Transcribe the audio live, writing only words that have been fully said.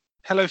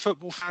Hello,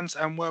 football fans,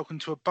 and welcome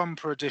to a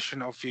bumper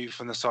edition of View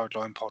from the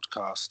Sideline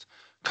podcast.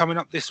 Coming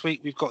up this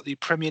week, we've got the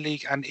Premier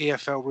League and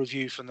EFL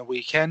review from the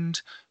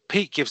weekend.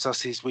 Pete gives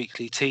us his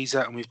weekly teaser,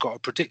 and we've got a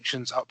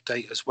predictions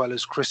update as well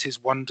as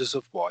Chris's Wonders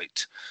of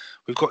White.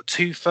 We've got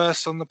two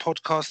firsts on the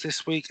podcast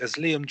this week as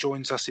Liam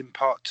joins us in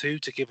part 2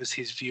 to give us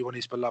his view on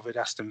his beloved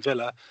Aston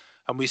Villa.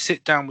 And we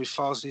sit down with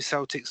Farsley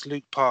Celtic's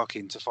Luke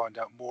Parkin to find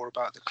out more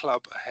about the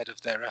club ahead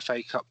of their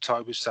FA Cup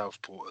tie with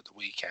Southport at the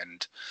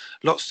weekend.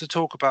 Lots to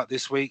talk about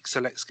this week, so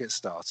let's get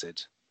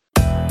started.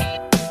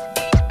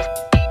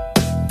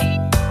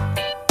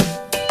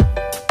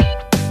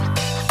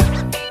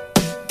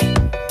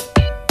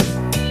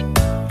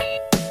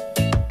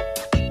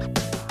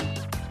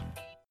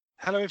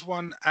 Hello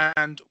everyone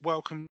and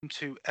welcome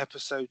to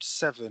episode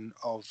 7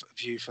 of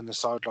View from the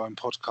Sideline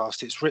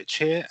podcast. It's Rich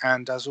here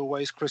and as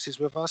always Chris is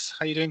with us.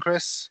 How you doing,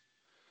 Chris?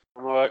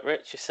 I'm alright,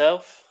 Rich.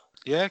 Yourself?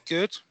 Yeah,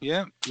 good.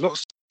 Yeah,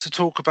 lots to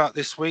talk about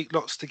this week,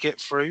 lots to get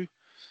through.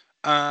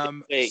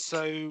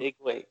 Big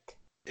week.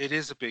 It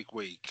is a big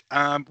week.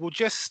 We'll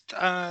just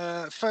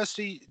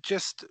firstly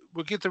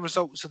we'll give the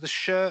results of the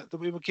shirt that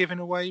we were giving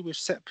away with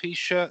set piece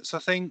shirts, I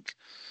think.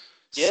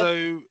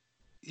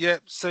 Yeah.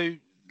 So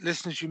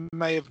listeners, you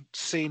may have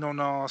seen on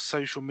our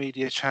social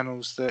media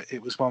channels that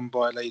it was won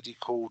by a lady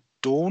called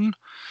Dawn.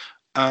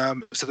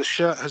 So the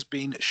shirt has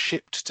been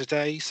shipped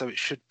today, so it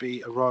should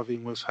be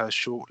arriving with her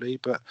shortly.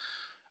 But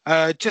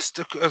just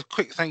a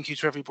quick thank you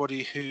to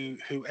everybody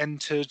who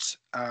entered,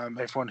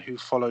 everyone who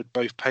followed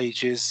both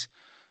pages.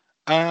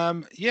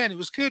 And it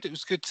was good. It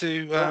was good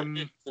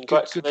to.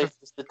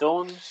 Congratulations to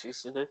Dawn.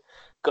 She's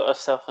got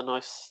herself a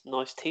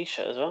nice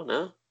T-shirt as well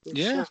now.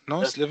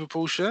 Nice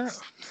Liverpool shirt.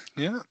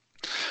 Yeah.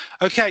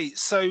 Okay,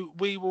 so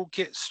we will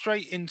get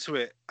straight into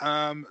it.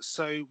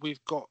 So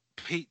we've got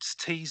Pete's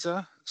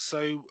teaser.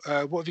 So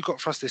what have you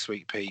got for us this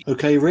week, Pete?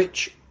 Okay,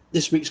 Rich,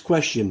 this week's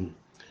question.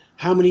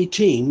 How many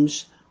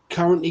teams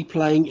currently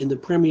playing in the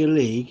Premier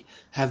League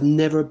have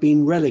never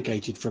been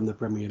relegated from the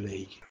Premier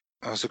League?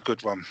 That's a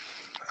good one.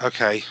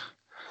 Okay.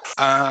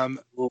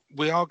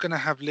 We are going to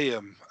have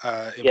Liam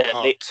in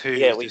part 2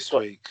 this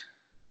week.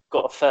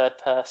 Got a third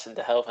person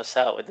to help us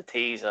out with the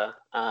teaser.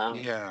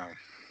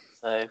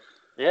 So...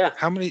 yeah.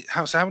 How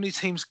many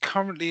teams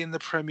currently in the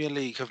Premier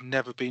League have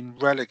never been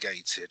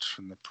relegated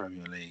from the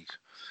Premier League?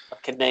 I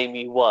can name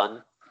you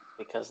one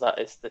because that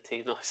is the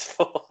team I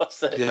support.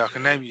 So. Yeah, I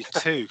can name you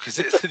two because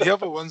the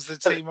other one's the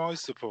team I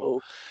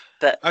support.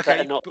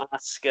 Better not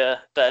ask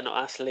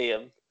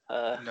Liam.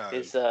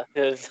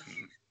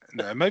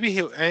 No, maybe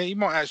he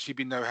might actually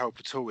be no help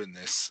at all in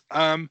this.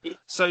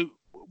 So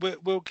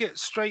we'll get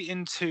straight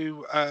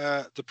into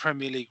the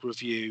Premier League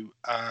review.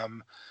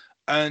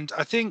 And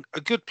I think a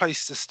good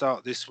place to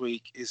start this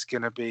week is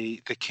going to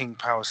be the King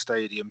Power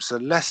Stadium. So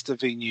Leicester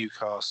v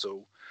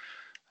Newcastle.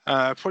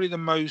 Probably the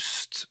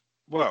most,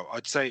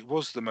 I'd say it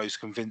was the most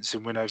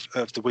convincing win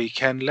of the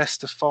weekend.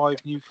 Leicester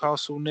 5,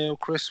 Newcastle 0.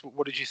 Chris,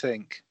 what did you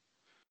think?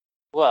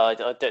 Well,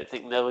 I don't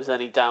think there was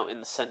any doubt in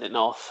the sending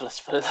off. Let's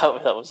put it that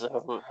way. That was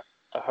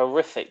a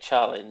horrific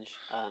challenge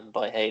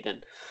by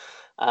Hayden.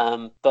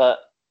 But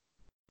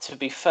to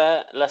be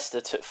fair,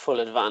 Leicester took full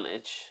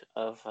advantage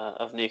of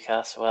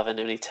Newcastle having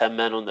only 10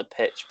 men on the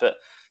pitch. But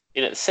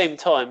at the same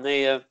time,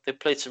 they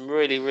played some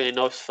really, really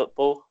nice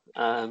football.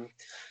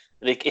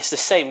 It's the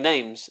same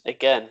names,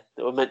 again,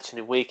 that we're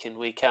mentioning week in,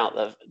 week out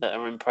that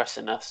are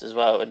impressing us as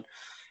well. And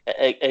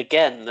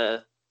again,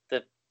 the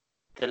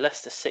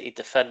Leicester City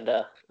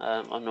defender,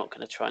 I'm not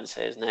going to try and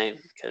say his name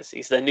because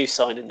he's their new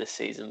signing this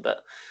season.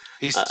 But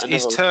he's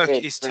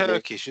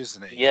Turkish,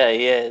 isn't he? Yeah,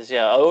 he is.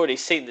 Yeah, I already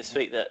seen this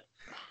week that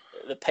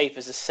the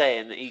papers are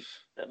saying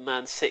that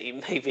Man City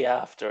may be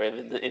after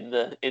him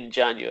in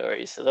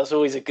January, so that's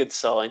always a good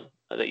sign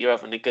that you're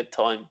having a good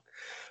time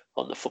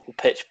on the football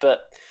pitch.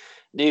 But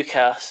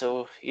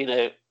Newcastle,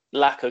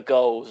 lack of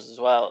goals as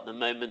well at the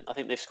moment. I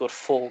think they've scored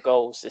 4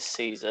 goals this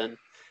season.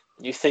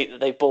 You think that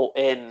they brought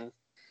in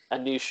a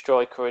new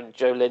striker in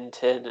Joe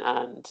Linton,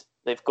 and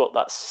they've got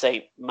that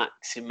Saint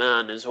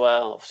Maximin as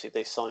well. Obviously,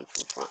 they signed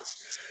from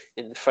France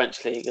in the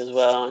French league as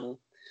well, and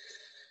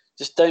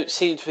just don't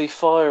seem to be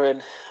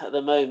firing at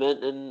the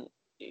moment, and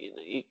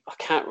I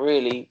can't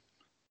really,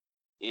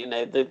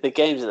 the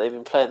games that they've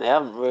been playing, they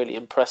haven't really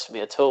impressed me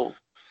at all.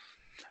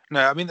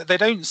 No, I mean they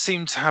don't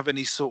seem to have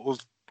any sort of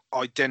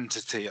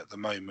identity at the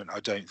moment. I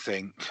don't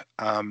think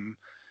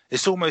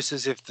it's almost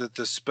as if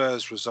the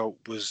Spurs result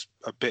was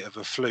a bit of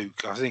a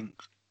fluke. I think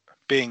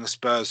being a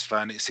Spurs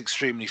fan, it's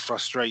extremely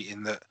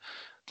frustrating that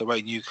the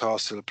way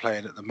Newcastle are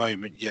playing at the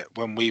moment, yet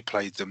when we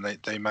played them,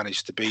 they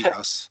managed to beat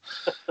us,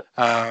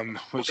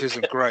 which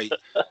isn't great.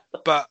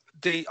 But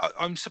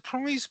I'm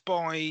surprised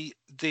by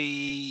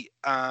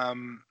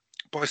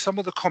by some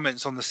of the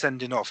comments on the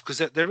sending off, because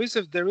there is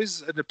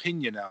an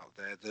opinion out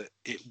there that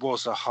it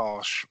was a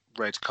harsh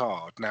red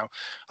card. Now,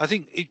 I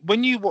think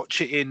when you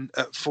watch it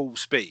at full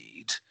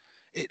speed,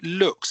 it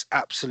looks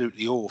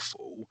absolutely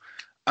awful.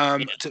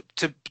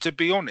 To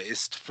be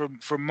honest, from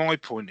my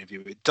point of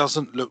view, it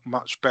doesn't look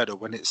much better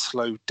when it's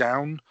slowed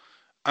down.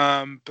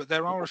 But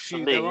there are a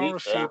few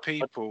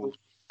people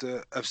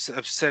Leicester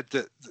have said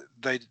that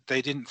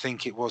they didn't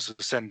think it was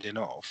a sending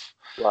off.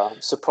 Well,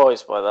 I'm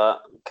surprised by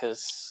that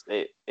because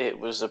it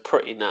was a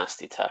pretty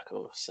nasty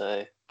tackle.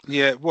 So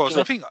yeah, it was.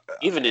 I think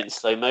even in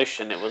slow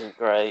motion, it wasn't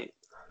great.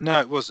 No,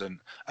 it wasn't.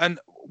 And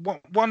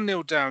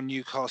 1-0 down,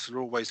 Newcastle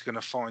are always going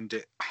to find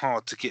it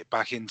hard to get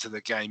back into the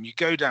game. You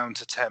go down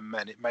to 10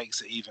 men, it makes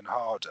it even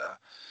harder.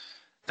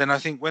 Then I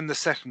think when the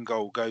second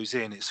goal goes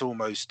in, it's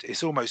almost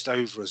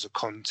over as a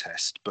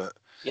contest. But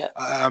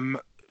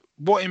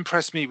what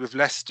impressed me with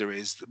Leicester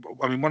is,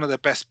 I mean, one of the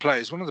best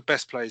players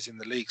in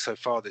the league so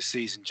far this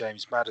season,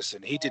 James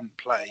Maddison. He didn't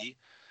play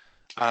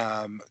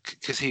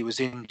because he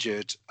was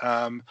injured.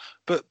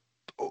 But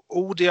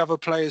all the other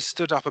players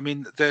stood up. I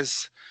mean,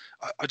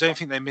 I don't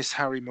think they miss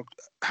Harry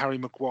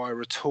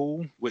Maguire at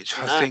all, which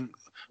I think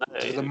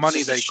the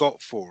money they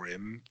got for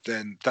him,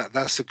 then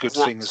that's a good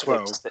thing as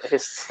well.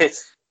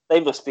 They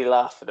must be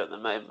laughing at the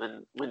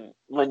moment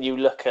when you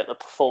look at the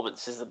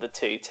performances of the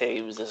two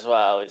teams as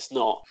well. It's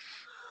not.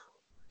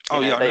 I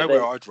know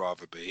where I'd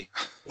rather be.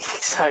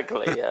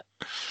 Exactly, yeah.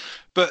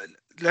 But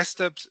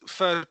Leicester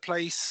third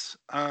place.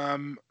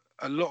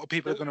 A lot of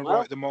people are going to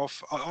write them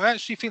off. I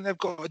actually think they've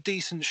got a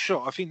decent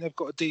shot. I think they've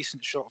got a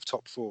decent shot of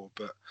top four.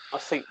 But I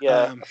think,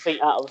 I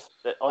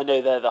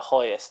know they're the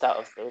highest out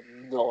of the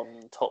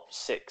non-top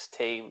 6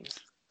 teams.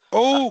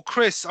 Oh,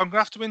 Chris, I'm going to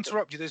have to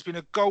interrupt you. There's been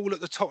a goal at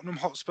the Tottenham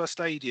Hotspur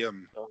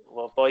Stadium.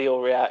 Well, by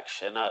your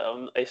reaction,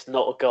 it's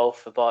not a goal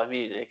for Bayern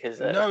Munich,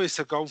 is it? No, it's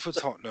a goal for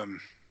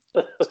Tottenham.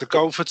 It's the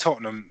goal for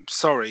Tottenham.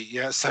 Sorry,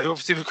 yeah. So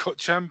obviously we've got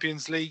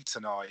Champions League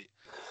tonight.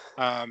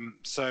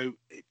 So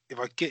if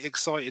I get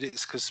excited,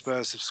 it's because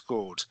Spurs have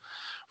scored.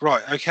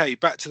 Right, okay,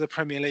 back to the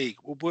Premier League.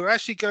 We'll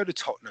actually go to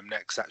Tottenham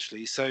next,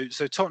 actually. So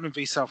Tottenham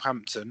v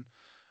Southampton.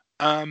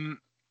 A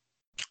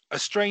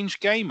strange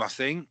game, I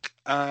think.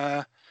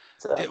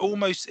 It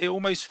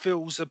almost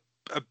feels a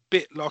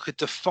bit like a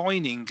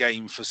defining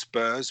game for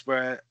Spurs,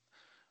 where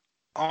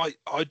I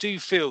do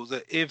feel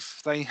that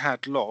if they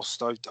had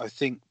lost, I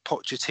think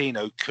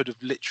Pochettino could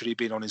have literally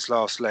been on his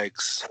last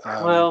legs.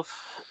 Well,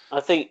 I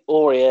think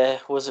Aurier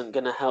wasn't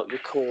going to help your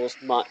cause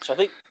much. I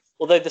think,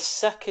 although the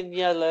second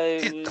yellow,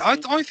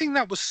 I think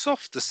that was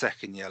soft. The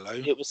second yellow,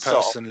 it was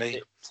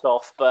personally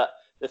soft. But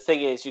the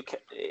thing is,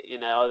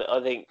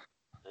 I think,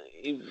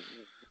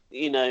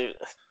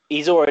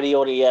 he's already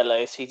on a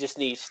yellow, so he just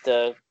needs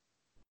to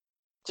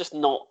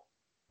not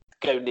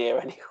go near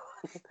anyone.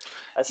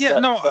 I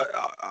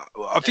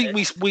think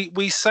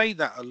we say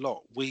that a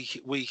lot week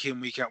in,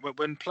 week out.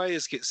 When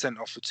players get sent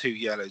off for 2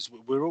 yellows,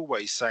 we're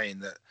always saying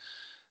that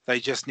they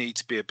just need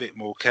to be a bit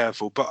more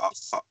careful. But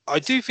I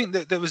do think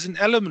that there was an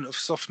element of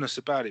softness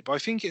about it. But I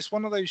think it's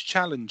one of those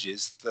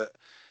challenges that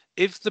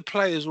if the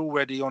player's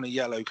already on a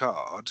yellow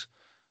card,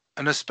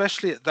 and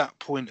especially at that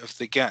point of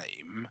the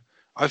game,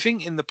 I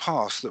think in the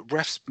past that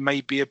refs may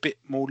be a bit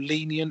more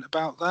lenient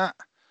about that.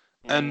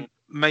 And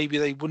maybe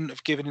they wouldn't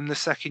have given him the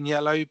second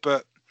yellow,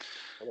 but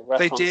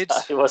they did.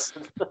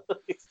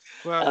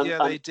 Well,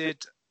 they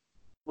did.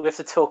 We have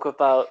to talk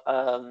about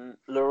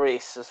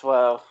Lloris as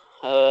well.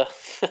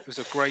 It was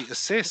a great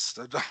assist.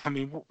 I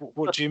mean,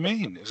 what do you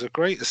mean? It was a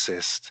great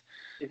assist.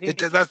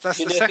 That's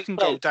the second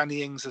goal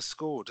Danny Ings has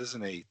scored,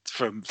 isn't he?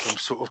 From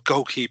sort of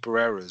goalkeeper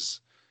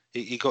errors.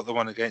 He got the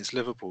one against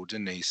Liverpool,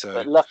 didn't he? So,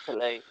 but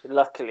luckily,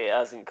 it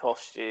hasn't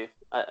cost you.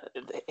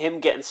 Him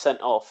getting sent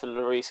off and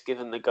Lloris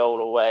giving the goal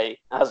away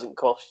hasn't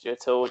cost you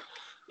at all.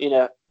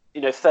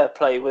 Fair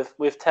play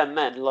with 10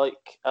 men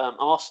like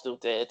Arsenal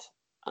did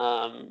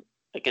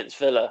against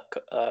Villa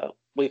a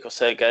week or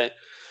so ago.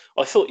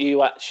 I thought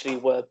you actually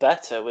were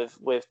better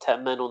with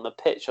 10 men on the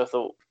pitch. I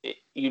thought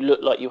you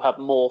looked like you had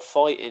more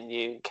fight in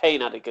you.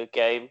 Kane had a good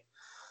game.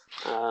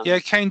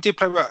 Kane did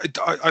play well.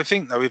 I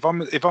think though, if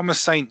I'm a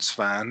Saints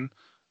fan,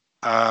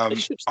 I'm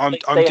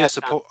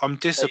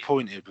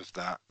disappointed with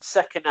that.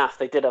 Second half,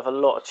 they did have a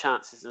lot of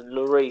chances, and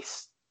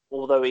Lloris,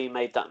 although he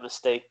made that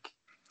mistake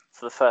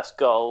for the first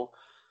goal,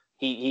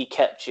 he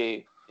kept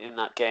you in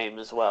that game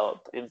as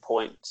well in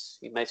points.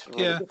 He made some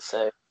really good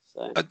saves.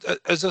 So.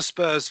 As a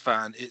Spurs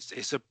fan,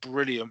 it's a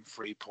brilliant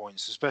 3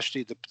 points,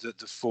 especially the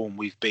form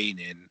we've been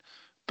in.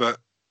 But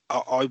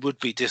I would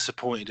be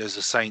disappointed as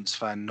a Saints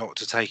fan not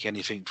to take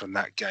anything from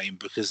that game,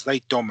 because they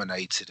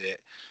dominated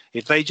it.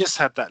 If they just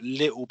had that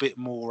little bit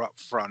more up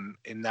front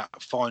in that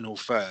final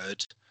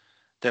third,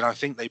 then I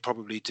think they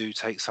probably do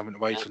take something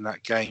away from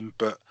that game.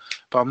 But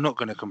I'm not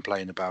going to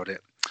complain about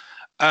it.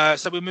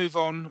 So we'll move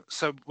on.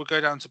 So we'll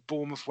go down to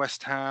Bournemouth,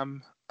 West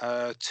Ham,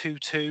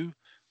 2-2.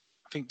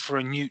 I think for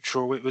a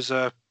neutral, it was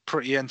a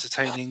pretty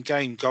entertaining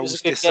game. Goals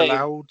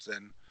disallowed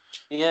then.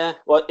 Yeah,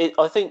 well,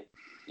 I think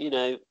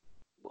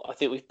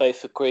we've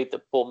both agreed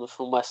that Bournemouth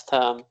and West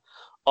Ham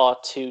are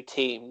two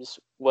teams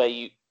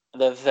where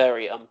they're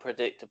very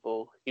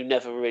unpredictable. You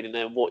never really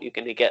know what you're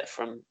going to get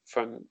from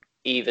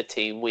either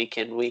team week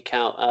in, week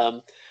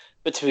out.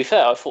 But to be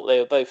fair, I thought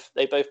they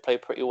both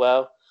played pretty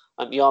well.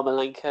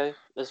 Yarmolenko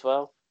as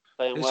well.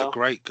 playing It's well. a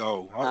great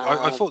goal.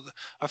 I thought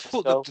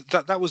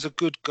that was a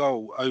good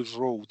goal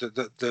overall.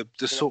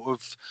 The sort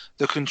of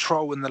the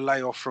control and the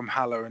layoff from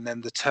Haller, and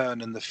then the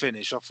turn and the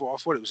finish. I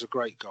thought it was a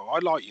great goal. I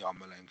like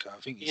Yarmolenko.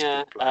 I think he's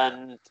a good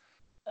player.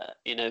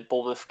 And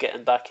Bournemouth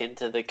getting back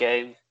into the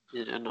game.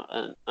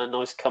 A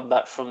nice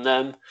comeback from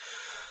them.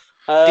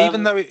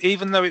 Even though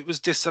it was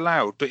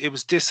disallowed, but it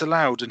was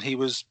disallowed, and he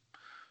was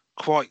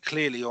quite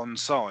clearly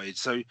onside.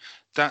 So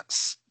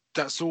that's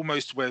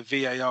almost where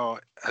VAR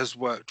has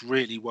worked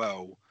really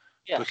well,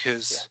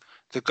 because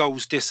the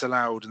goal's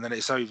disallowed and then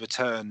it's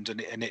overturned,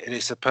 and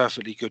it's a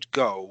perfectly good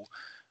goal.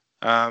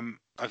 I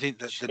think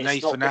that the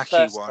Nathan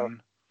Ake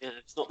one. Yeah,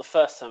 it's not the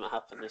first time it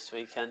happened this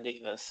weekend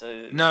either.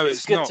 So no,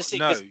 it's good to see.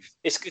 No,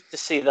 it's good to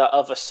see that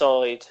other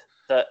side,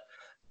 that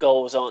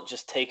goals aren't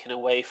just taken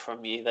away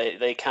from you;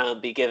 they can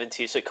be given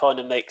to you. So it kind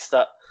of makes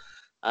that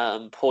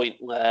point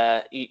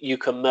where you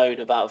can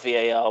moan about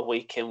VAR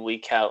week in,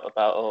 week out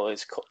about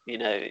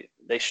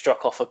they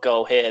struck off a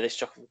goal here, they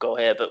struck off a goal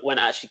here, but when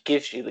it actually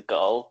gives you the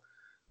goal,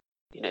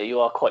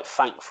 you are quite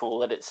thankful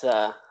that it's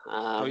there.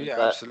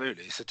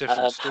 Absolutely, it's a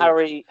different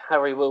story.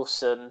 Harry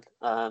Wilson,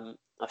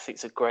 I think,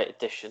 is a great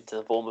addition to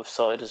the Bournemouth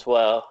side as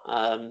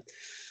well.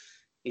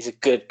 He's a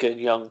good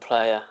young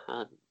player,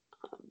 and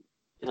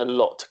a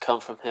lot to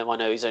come from him. I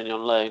know he's only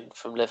on loan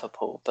from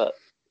Liverpool, but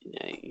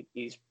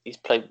he's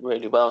played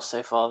really well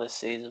so far this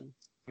season.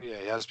 Yeah,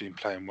 he has been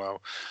playing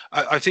well.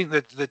 I think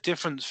that the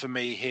difference for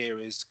me here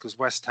is because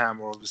West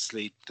Ham are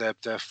obviously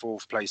they're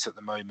fourth place at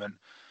the moment,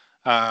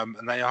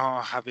 and they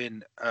are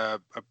having a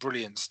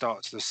brilliant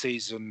start to the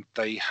season.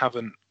 They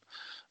haven't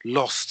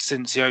lost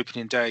since the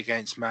opening day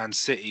against Man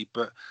City,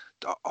 but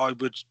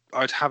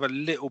I'd have a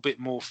little bit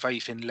more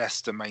faith in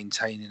Leicester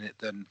maintaining it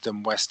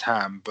than West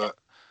Ham, but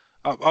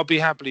I'll be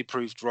happily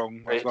proved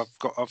wrong.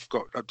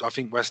 I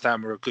think West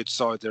Ham are a good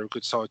side. They're a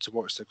good side to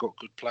watch. They've got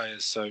good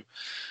players. So,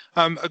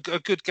 a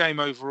good game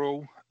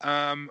overall.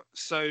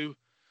 So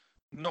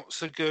not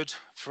so good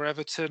for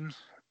Everton.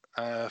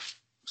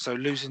 So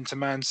losing to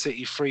Man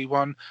City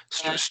 3-1.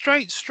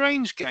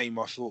 Strange game,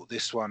 I thought,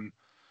 this one.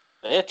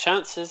 Yeah,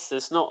 chances.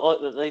 It's not like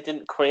that they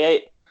didn't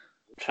create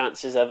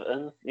chances,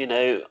 Everton.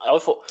 I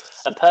thought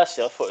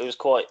it was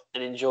quite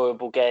an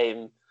enjoyable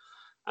game.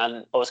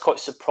 And I was quite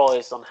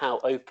surprised on how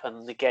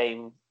open the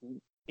game,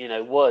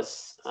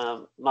 was.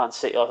 Man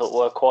City, I thought,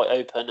 were quite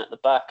open at the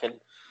back, and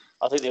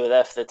I think they were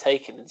there for the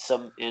taking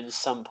in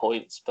some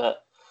points.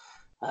 But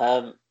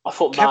I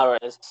thought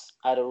Mahrez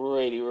had a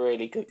really,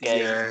 really good game.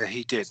 Yeah,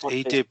 he did.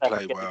 He did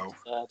play well.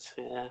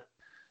 Yeah.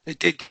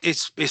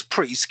 It's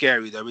pretty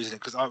scary though, isn't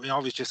it? Because I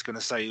was just going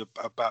to say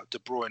about De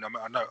Bruyne.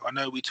 I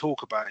know we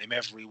talk about him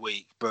every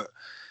week, but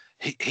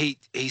he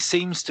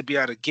seems to be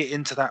able to get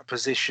into that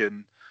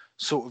position,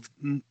 sort of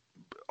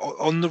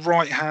on the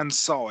right hand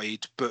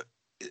side, but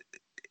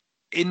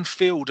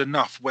infield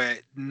enough where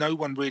no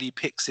one really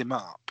picks him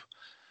up,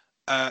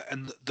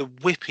 and the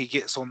whip he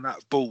gets on that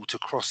ball to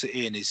cross it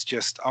in is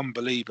just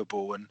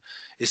unbelievable, and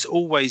it's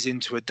always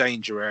into a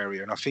danger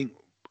area. And I think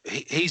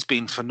he's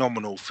been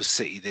phenomenal for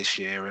City this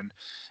year, and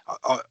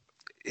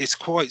it's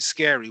quite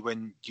scary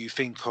when you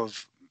think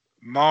of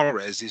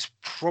Mahrez is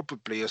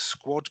probably a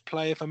squad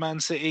player for Man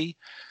City.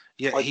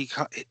 Yeah,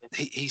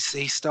 he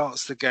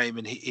starts the game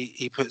and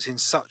he puts in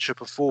such a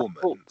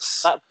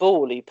performance. That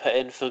ball he put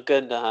in for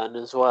Gundogan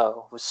as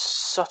well was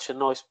such a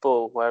nice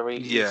ball. Where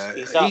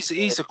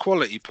he's a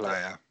quality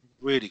player,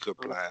 really good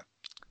player.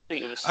 I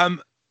think it was.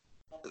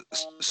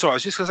 Sorry, I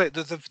was just going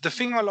to say the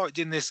thing I liked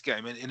in this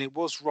game, and it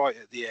was right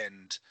at the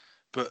end,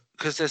 but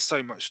because there's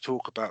so much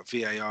talk about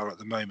VAR at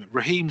the moment,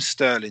 Raheem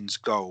Sterling's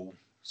goal.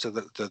 So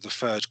the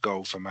third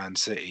goal for Man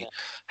City. Yeah.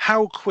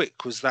 How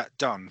quick was that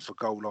done for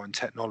goal line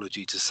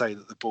technology to say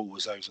that the ball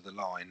was over the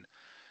line?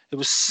 It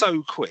was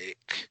so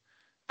quick,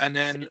 and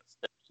then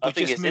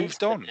we just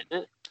moved on.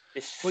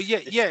 Well, yeah,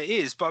 it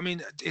is. But I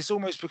mean, it's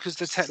almost because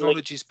the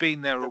technology's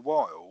been there a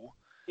while.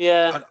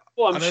 Yeah.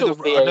 I know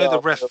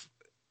the ref.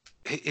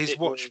 His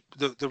watch,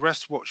 the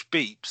ref's watch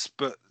beeps,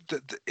 but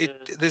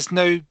there's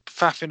no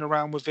faffing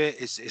around with it.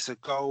 It's a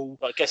goal.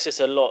 I guess it's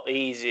a lot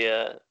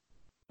easier.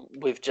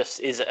 With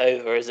just, is it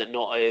over, is it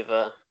not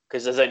over?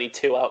 Because there's only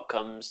two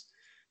outcomes.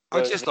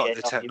 I just like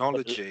the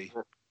technology.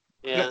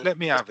 Yeah. Let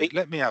me have it.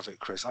 Let me have it,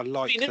 Chris. I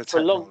like the technology. For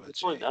a long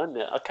time, hasn't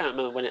it? I can't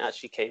remember when it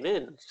actually came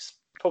in. It's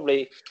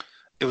probably.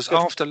 It was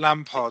after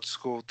Lampard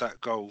scored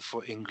that goal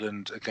for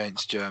England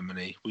against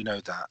Germany. We know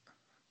that.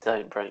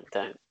 Don't.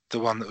 The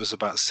one that was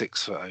about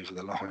 6 foot over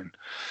the line.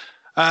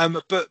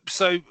 But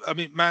so, I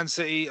mean, Man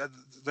City,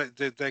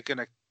 they're going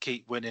to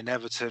keep winning.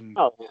 Everton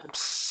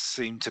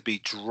seem to be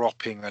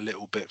dropping a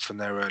little bit from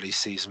their early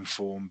season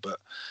form, but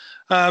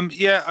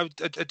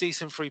a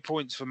decent 3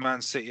 points for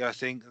Man City, I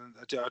think.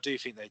 I do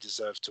think they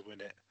deserve to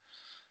win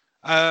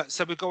it.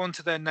 So we go on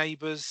to their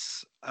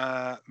neighbours,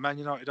 Man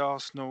United,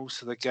 Arsenal.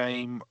 So the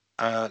game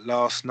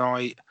last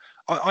night,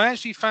 I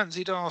actually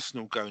fancied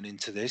Arsenal going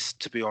into this,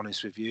 to be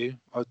honest with you.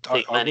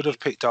 I would have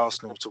picked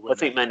Arsenal to win. I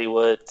think many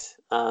would,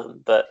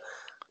 but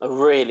a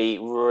really,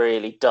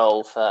 really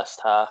dull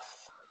first half.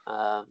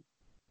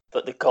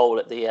 but the goal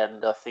at the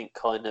end, I think,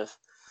 kind of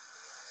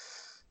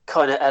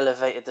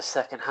elevated the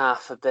second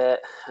half a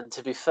bit. And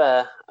to be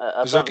fair,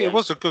 it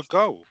was a good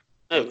goal.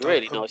 No,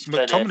 really nice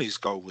McTominay's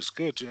goal was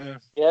good. Yeah,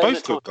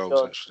 both good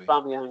goals actually.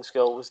 Aubameyang's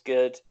goal was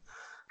good.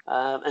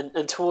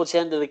 And towards the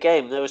end of the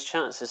game, there was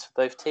chances for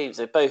both teams.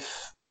 They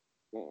both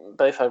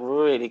had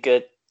really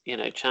good,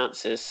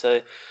 chances.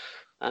 So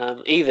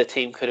either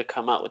team could have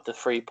come out with the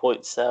 3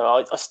 points there.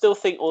 I still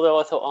think, although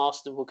I thought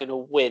Arsenal were going to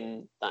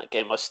win that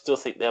game, I still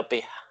think they'll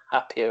be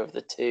happier of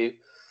the two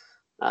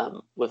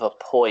with a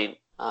point.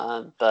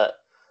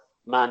 But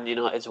Man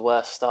United's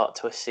worst start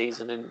to a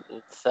season in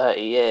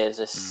 30 years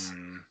is.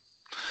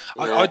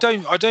 I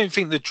don't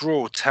think the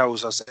draw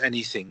tells us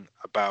anything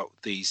about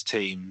these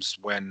teams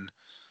when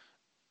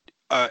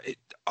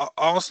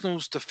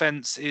Arsenal's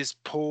defence is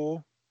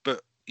poor,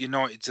 but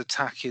United's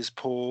attack is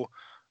poor.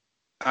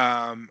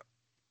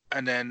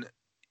 And then,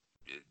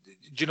 do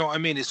you know what I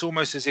mean? It's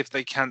almost as if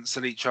they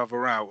cancel each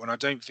other out. And I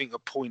don't think a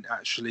point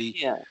actually...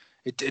 Yeah.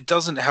 It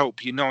doesn't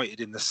help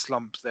United in the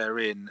slump they're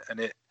in.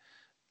 And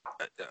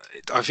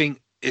I think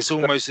it's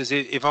almost as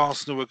if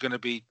Arsenal were going to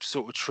be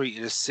sort of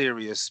treated as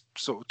serious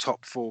sort of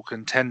top four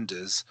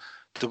contenders,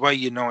 the way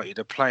United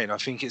are playing, I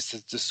think it's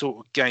the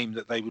sort of game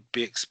that they would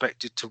be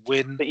expected to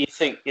win. But you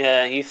think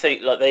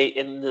like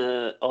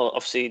they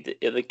obviously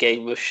the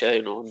game was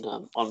shown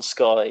on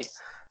Sky,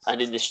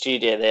 and in the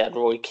studio they had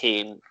Roy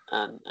Keane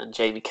and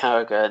Jamie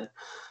Carragher,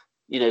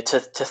 and to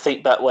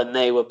think back when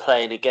they were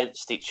playing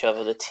against each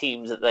other, the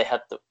teams that they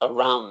had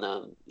around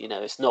them,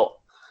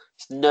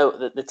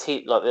 the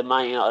team like the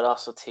Man United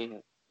Arsenal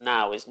team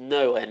now is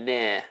nowhere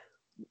near,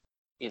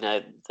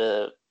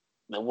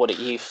 what it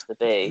used to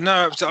be.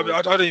 No,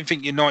 I don't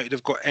think United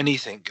have got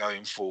anything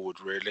going forward,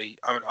 really.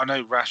 I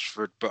know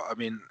Rashford, but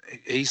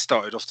he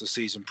started off the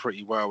season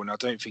pretty well, and I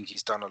don't think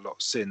he's done a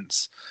lot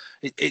since.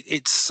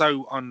 It's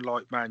so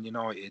unlike Man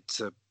United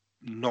to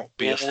not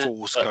be a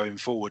force going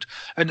forward.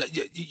 And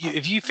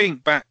if you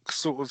think back,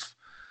 sort of,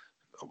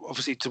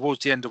 obviously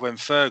towards the end of when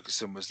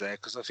Ferguson was there,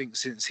 because I think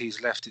since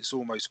he's left, it's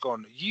almost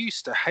gone. You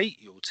used to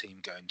hate your team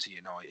going to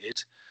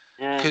United.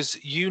 Because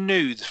you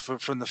knew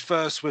from the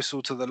first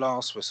whistle to the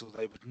last whistle,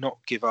 they would not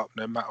give up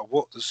no matter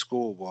what the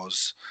score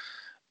was.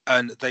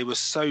 And they were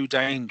so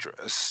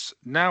dangerous.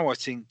 Now I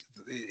think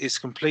it's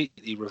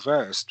completely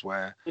reversed,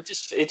 where it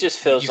just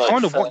feels you like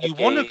kind of you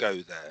want to go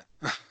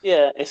there.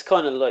 Yeah, it's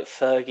kind of like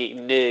Fergie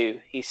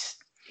knew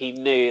he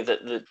knew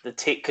that the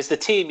team, because the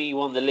team he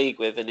won the league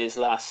with in his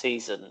last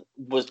season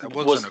wasn't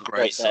a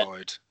great side.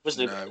 It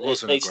wasn't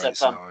a great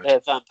side. They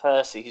had Van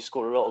Persie, who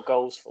scored a lot of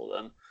goals for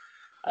them.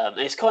 And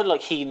it's kind of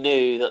like he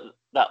knew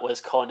that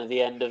was kind of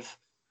the end of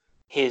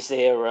his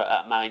era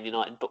at Man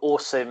United, but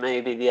also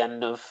maybe the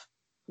end of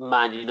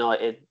Man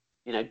United,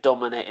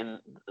 dominating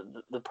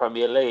the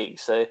Premier League.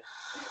 So,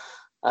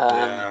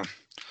 yeah.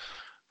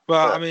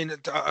 Well,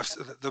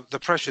 the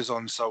pressure's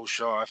on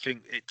Solskjaer. I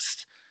think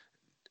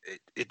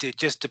it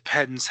just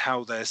depends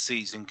how their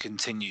season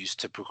continues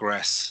to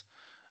progress.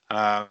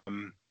 But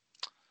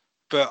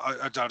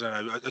I don't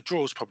know. A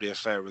draw is probably a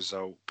fair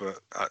result,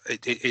 but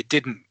it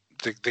didn't.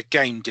 The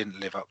game didn't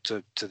live up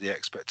to the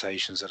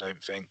expectations, I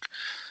don't think.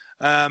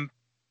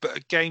 But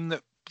a game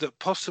that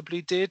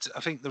possibly did,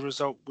 I think the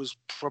result was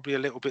probably a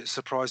little bit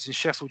surprising.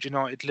 Sheffield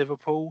United,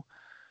 Liverpool.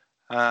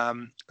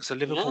 So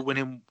Liverpool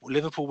winning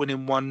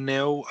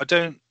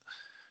 1-0.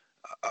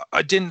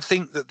 I didn't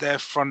think that their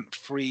front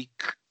three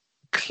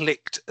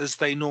clicked as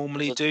they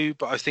normally do,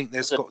 but I think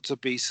there's got to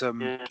be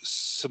some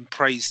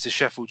praise to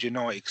Sheffield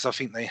United, because I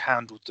think they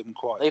handled them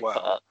quite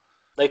well.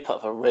 They put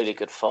up a really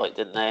good fight,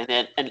 didn't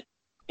they? And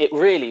it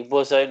really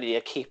was only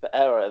a keeper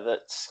error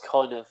that's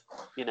kind of,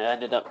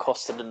 ended up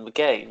costing them the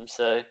game.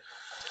 So,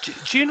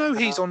 do you know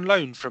he's on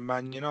loan from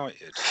Man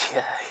United?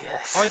 Yeah,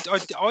 yes.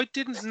 I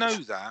didn't know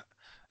that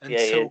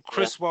until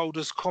Chris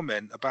Wilder's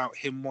comment about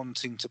him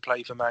wanting to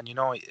play for Man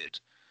United.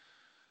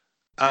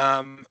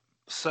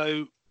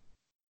 So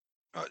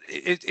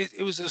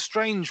it was a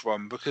strange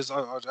one, because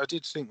I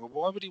did think, well,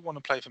 why would he want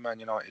to play for Man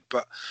United?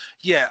 But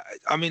yeah,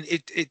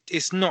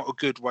 it's not a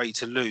good way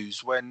to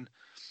lose when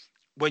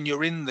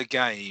you're in the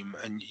game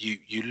and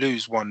you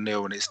lose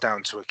 1-0 and it's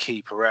down to a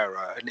keeper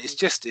error, and it's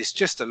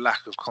just a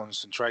lack of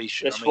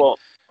concentration. It's what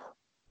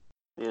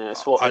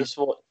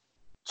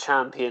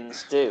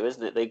champions do,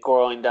 isn't it? They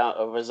grind out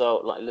a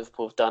result like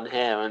Liverpool have done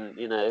here, and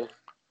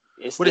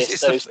it's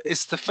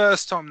the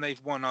first time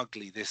they've won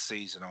ugly this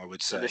season, I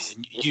would say.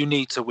 And you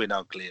need to win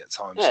ugly at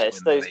times. Yeah,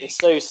 it's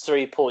those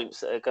 3 points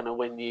that are going to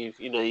win you.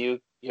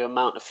 You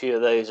amount a few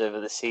of those over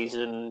the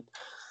season.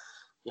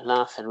 You're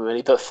laughing,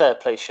 really, but fair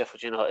play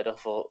Sheffield United.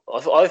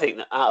 I think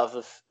that out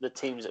of the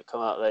teams that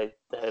come out,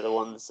 they're the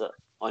ones that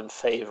I'm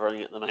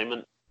favouring at the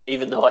moment,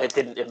 even though I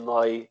didn't in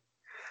my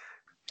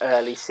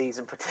early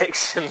season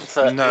prediction.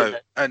 But, no,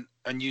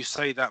 and you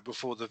say that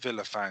before the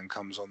Villa fan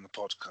comes on the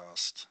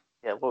podcast.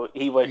 Yeah, well,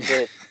 he won't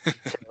do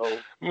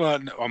it. Well,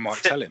 no, I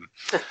might tell him.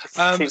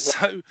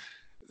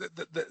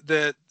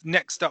 the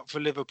next up for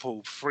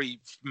Liverpool, 3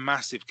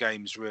 massive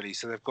games really.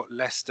 So they've got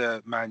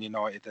Leicester, Man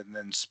United, and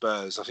then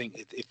Spurs. I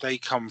think if they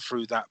come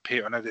through that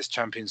period, I know there's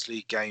Champions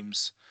League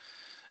games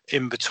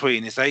in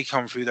between. If they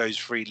come through those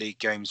 3 league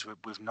games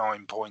with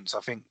 9 points,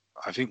 I think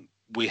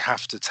we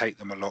have to take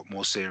them a lot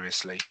more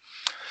seriously.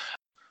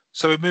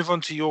 So we move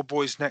on to your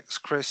boys next,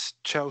 Chris.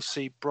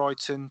 Chelsea,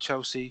 Brighton.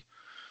 Chelsea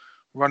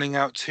running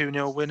out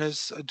 2-0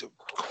 winners.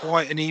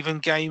 Quite an even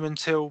game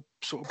until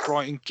sort of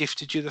Brighton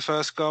gifted you the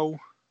first goal.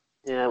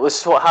 Yeah, this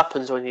is what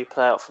happens when you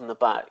play out from the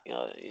back.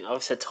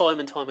 I've said time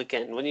and time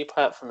again, when you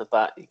play out from the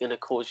back, you're going to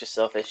cause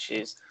yourself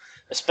issues,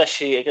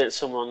 especially against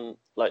someone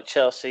like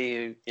Chelsea,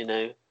 who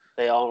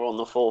they are on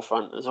the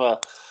forefront as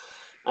well.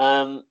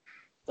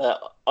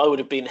 I would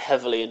have been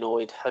heavily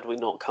annoyed had we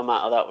not come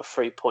out of that with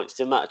 3 points.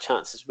 The amount of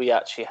chances we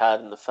actually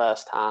had in the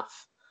first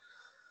half,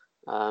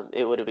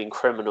 it would have been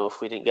criminal if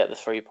we didn't get the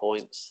 3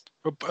 points.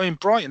 But I mean,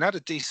 Brighton had a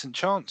decent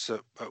chance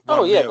at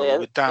 1-0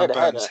 with Dan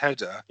Burton's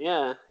header.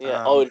 Yeah.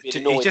 I would have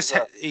been annoyed.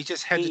 He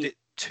just headed it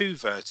too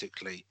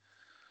vertically.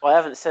 Well, I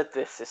haven't said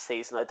this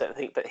season, I don't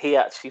think, but he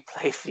actually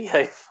played for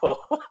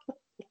Yeovil.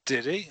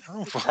 Did he?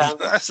 Oh,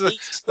 that's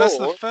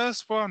the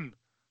first one.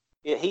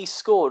 Yeah, he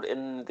scored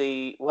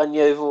when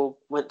Yeovil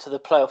went to the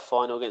playoff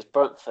final against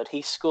Brentford.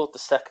 He scored the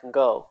second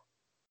goal.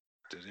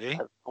 Did he?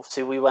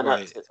 Obviously,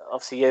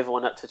 Yeovil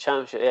went up to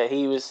Championship. Yeah,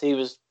 he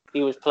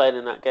was playing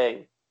in that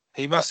game.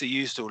 He must have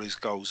used all his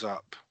goals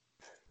up.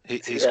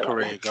 His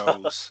career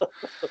goals.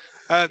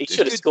 He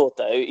should have scored,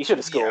 though. He should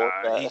have scored.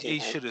 Yeah, he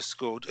should have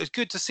scored. It's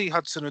good to see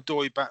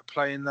Hudson-Odoi back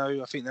playing,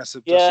 though. I think that's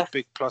a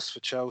big plus for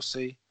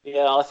Chelsea.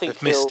 Yeah, I think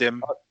they've missed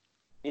him.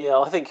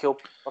 I think he'll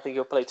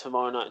play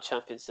tomorrow night in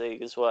Champions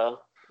League as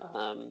well.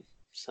 I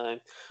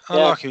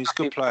like him. He's a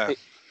good player.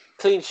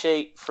 Clean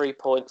sheet, 3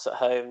 points at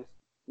home.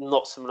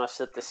 Not something I've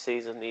said this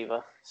season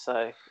either. So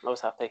I was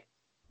happy.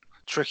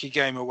 Tricky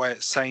game away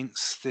at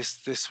Saints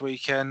this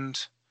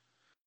weekend.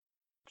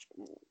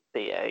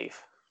 Behave.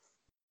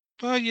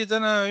 Well, you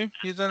don't know.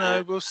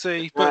 We'll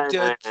see. But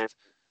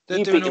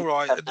they're doing all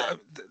right.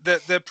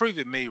 They're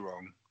proving me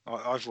wrong.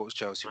 I thought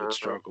Chelsea would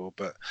struggle,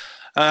 but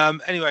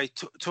anyway,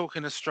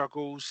 talking of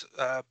struggles,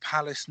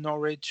 Palace,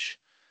 Norwich.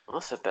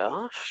 That's a bit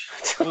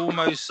harsh.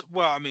 Almost.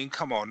 Well, I mean,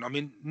 come on. I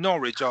mean,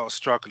 Norwich are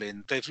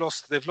struggling. They've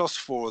lost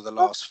 4 of the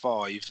last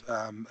 5,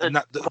 and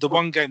the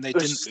one game they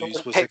didn't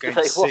lose was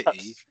against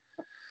City.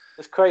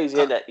 It's crazy,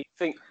 isn't it?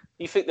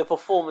 You think the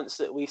performance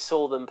that we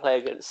saw them play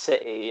against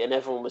City, and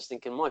everyone was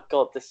thinking, "My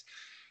God, this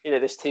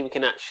team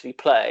can actually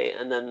play."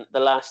 And then the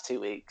last 2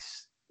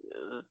 weeks,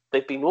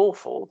 they've been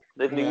awful.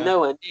 They've been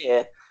nowhere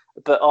near.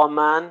 But our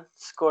man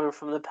scoring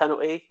from the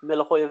penalty,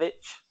 Milivojevic.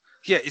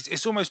 Yeah,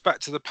 it's almost back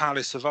to the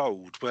Palace of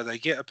old, where they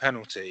get a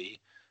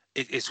penalty,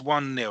 it's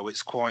 1-0,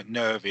 it's quite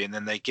nervy, and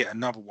then they get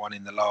another one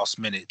in the last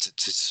minute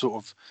to sort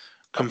of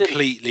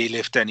completely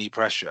lift any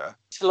pressure.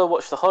 Until I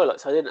watched the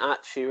highlights, I didn't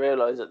actually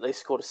realise that they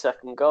scored a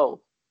second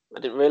goal. I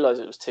didn't realise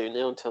it was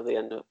 2-0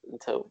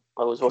 until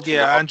I was watching.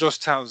 Yeah, and Josh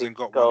Townsend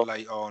got one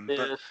late on,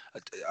 but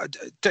a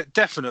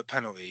definite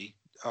penalty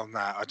on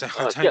that. I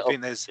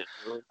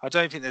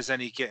don't think there's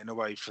any getting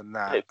away from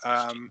that.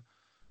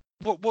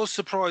 What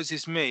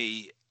surprises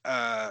me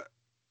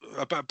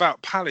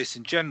about Palace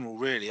in general,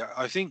 really,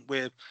 I think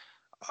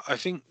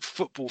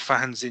football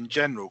fans in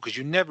general, because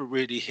you never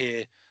really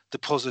hear the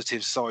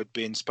positive side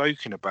being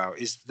spoken about,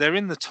 is they're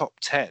in the top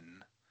 10.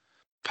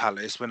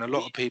 Palace, when a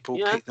lot of people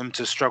pick them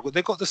to struggle.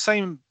 They've got the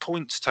same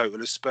points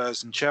total as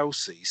Spurs and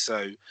Chelsea,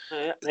 so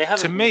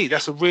to me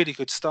that's a really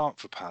good start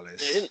for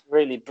Palace. They didn't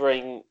really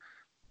bring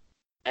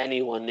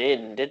anyone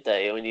in, did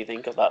they, when you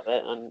think about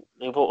it? And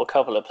they brought a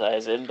couple of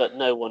players in, but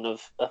no one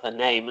of a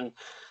name. And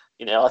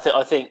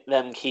I think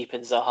them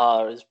keeping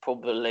Zaha is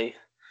probably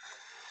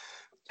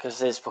because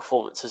his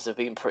performances have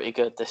been pretty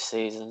good this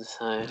season.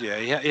 So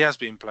yeah, he has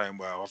been playing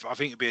well. I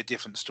think it'd be a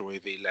different story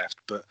if he left.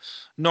 But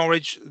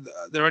Norwich,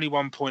 they're only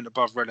 1 point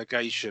above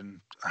relegation,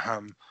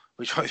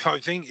 which I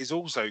think is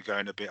also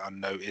going a bit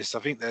unnoticed. I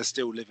think they're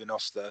still living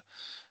off the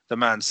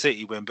Man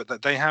City win,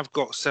 but they have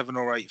got 7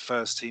 or 8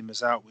 first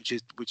teamers out, which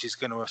is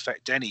going to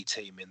affect any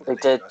team in the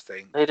league. I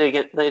think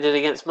they did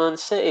against Man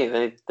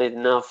City. They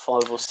now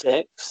 5 or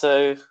 6.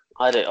 So.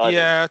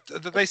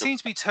 They seem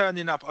to be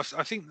turning up.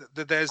 I think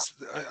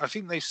I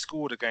think they've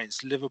scored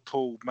against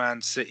Liverpool,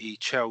 Man City,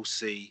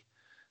 Chelsea.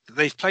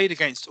 They've played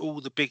against all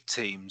the big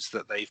teams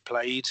that they've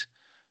played,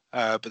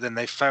 but then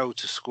they failed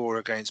to score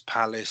against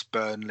Palace,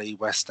 Burnley,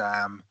 West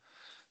Ham.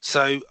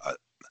 So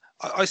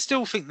I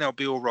still think they'll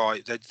be all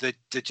right.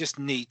 They just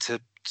need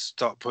to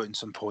start putting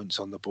some points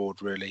on the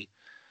board, really.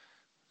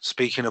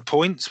 Speaking of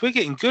points, we're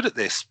getting good at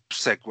this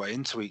segue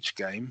into each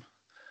game.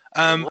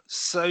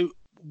 So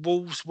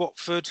Wolves,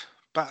 Watford,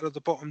 battle of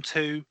the bottom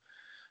 2.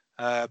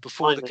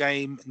 Before the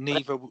game,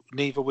 neither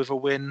with a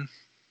win.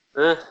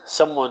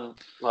 Someone,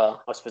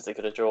 well, I suppose they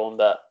could have drawn,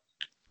 but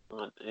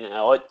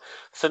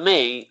for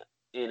me,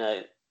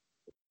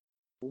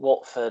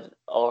 Watford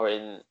are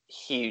in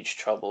huge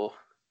trouble.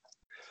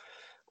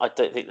 I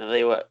don't think that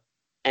they were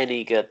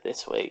any good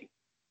this week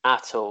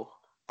at all.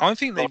 I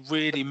think they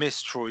really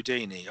miss Troy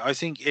Deeney. I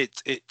think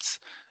it's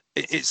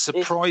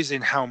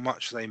surprising how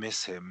much they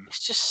miss him.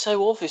 It's just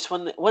so obvious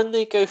when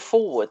they go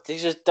forward. They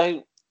just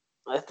don't.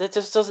 There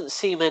just doesn't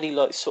seem any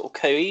like sort of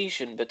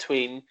cohesion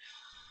between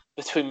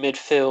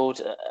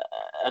midfield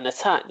and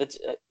attack.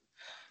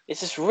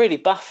 It's just really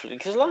baffling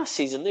because last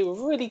season they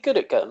were really good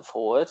at going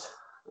forward.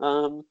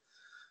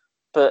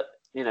 But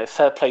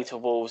fair play to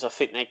Wolves. I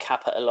think they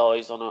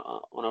capitalised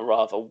on a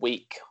rather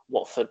weak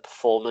Watford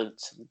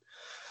performance. And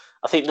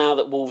I think now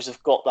that Wolves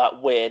have got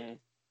that win,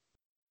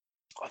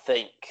 I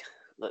think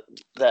that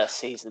their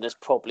season has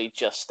probably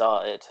just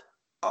started.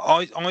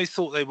 I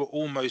thought they were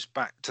almost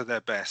back to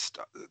their best.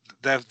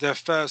 Their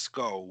first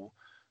goal,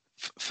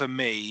 for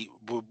me,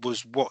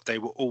 was what they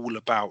were all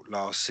about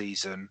last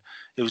season.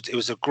 It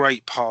was a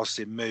great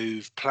passing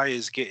move,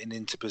 players getting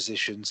into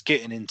positions,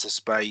 getting into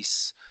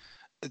space.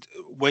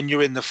 When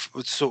you're in the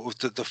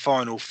sort of the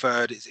final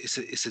third,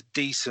 it's a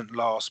decent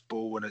last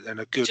ball and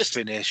a good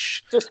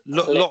finish.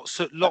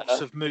 Lots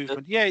of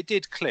movement. Yeah, it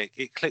did click.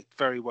 It clicked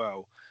very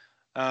well.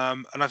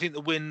 And I think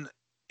the win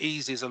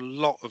eases a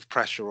lot of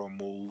pressure on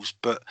Wolves,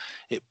 but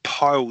it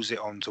piles it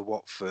onto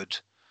Watford.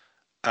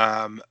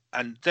 And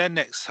their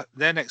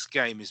next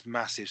game is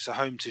massive. So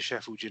home to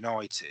Sheffield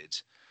United.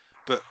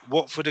 But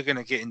Watford are going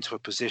to get into a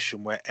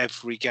position where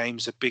every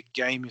game's a big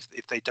game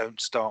if they don't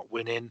start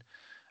winning.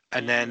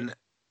 And then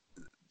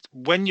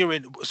when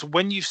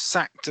you've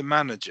sacked a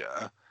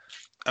manager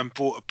and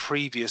brought a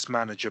previous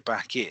manager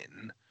back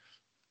in,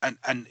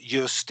 and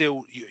you're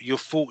still, your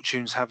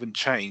fortunes haven't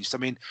changed. I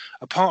mean,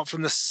 apart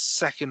from the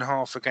second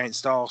half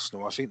against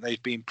Arsenal, I think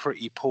they've been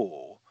pretty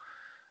poor.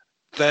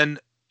 Then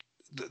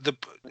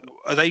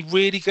are they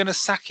really going to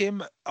sack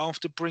him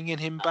after bringing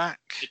him back?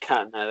 They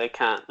can't. No, they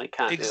can't. They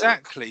can't.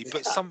 Exactly,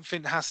 but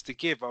something has to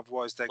give,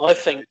 otherwise they're going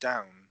to go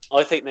down.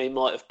 I think they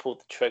might have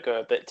pulled the trigger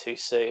a bit too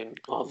soon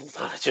on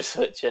manager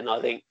switching.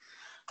 I think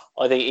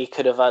he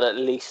could have had at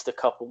least a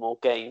couple more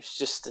games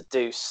just to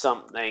do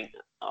something.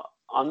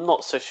 I'm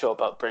not so sure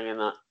about bringing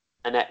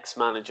an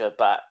ex-manager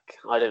back.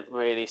 I don't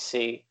really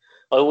see.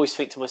 I always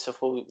think to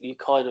myself, well, you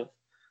kind of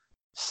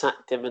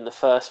sacked him in the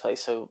first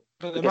place, so.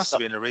 But there must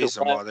have been a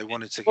reason why they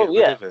wanted to get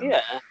rid of him.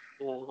 Yeah.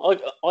 I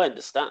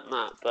understand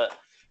that, but it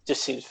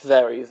just seems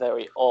very,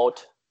 very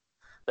odd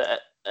that at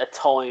a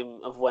time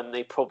of when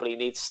they probably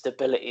need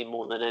stability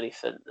more than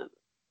anything,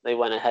 they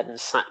went ahead and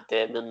sacked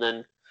him, and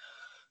then.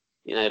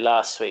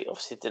 Last week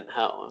obviously didn't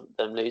help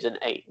them losing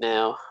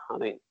 8-0. I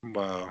mean,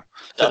 well,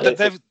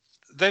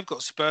 they've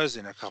got Spurs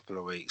in a couple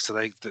of weeks, so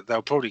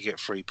they'll probably get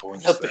 3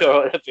 points. They'll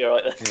be all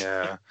right.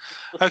 Yeah.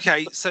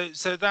 Okay, so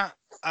that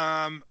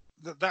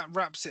that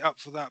wraps it up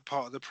for that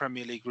part of the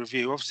Premier League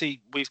review.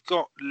 Obviously, we've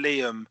got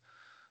Liam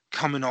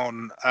coming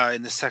on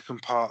in the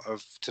second part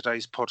of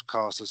today's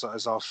podcast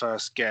as our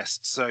first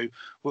guest. So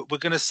we're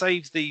going to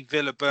save the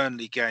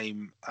Villa-Burnley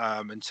game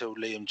until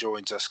Liam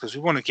joins us, because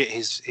we want to get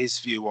his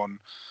view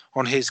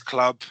on his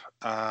club,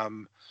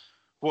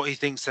 what he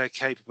thinks they're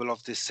capable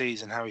of this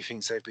season, how he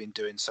thinks they've been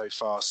doing so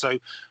far. So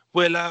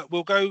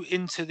we'll go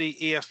into the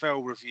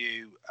EFL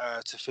review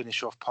to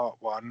finish off part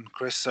one,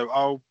 Chris. So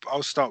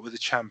I'll start with the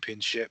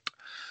Championship.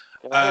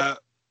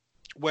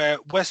 Where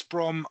West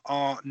Brom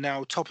are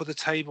now top of the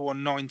table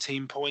on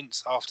 19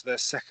 points after their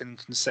second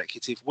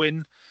consecutive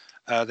win.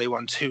 They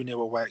won 2-0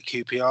 away at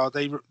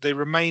QPR. They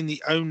remain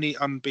the only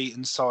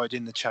unbeaten side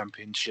in the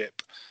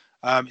Championship.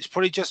 It's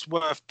probably just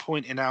worth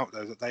pointing out,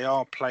 though, that they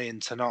are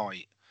playing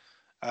tonight.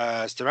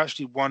 So they're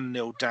actually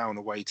 1-0 down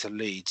away to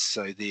Leeds.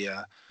 So the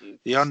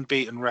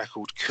unbeaten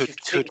record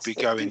could be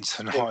going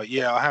tonight.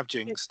 Yeah, I have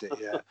jinxed it,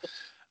 yeah.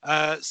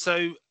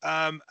 So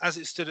as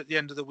it stood at the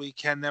end of the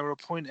weekend, they were a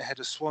point ahead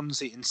of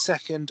Swansea in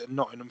second and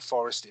Nottingham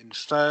Forest in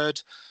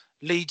third.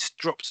 Leeds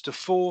dropped to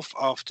fourth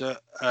after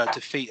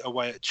defeat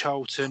away at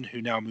Charlton,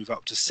 who now move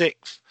up to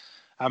sixth.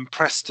 And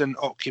Preston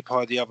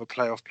occupy the other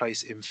playoff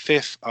place in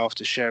fifth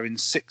after sharing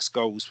 6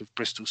 goals with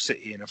Bristol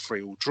City in a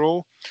 3-3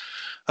 draw.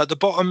 At the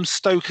bottom,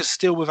 Stoke are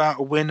still without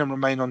a win and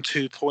remain on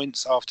 2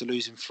 points after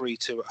losing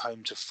 3-2 at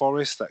home to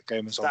Forest. That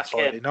game was on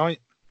Friday night.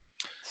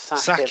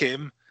 Sack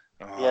him.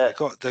 Oh, yeah,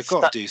 they've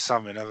got to do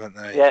something, haven't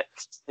they? Yeah,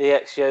 the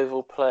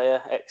ex-Yeovil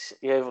player,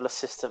 ex-Yeovil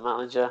assistant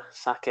manager,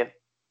 sack him.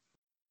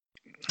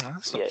 Oh,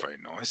 that's not very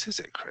nice, is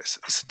it, Chris?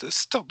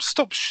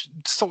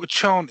 Stop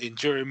chanting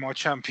during my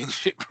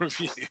Championship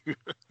review.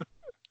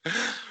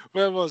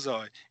 Where was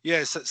I?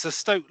 Yeah, so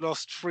Stoke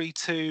lost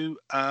 3-2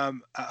 at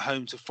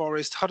home to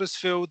Forest.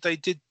 Huddersfield, they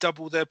did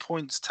double their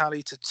points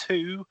tally to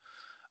 2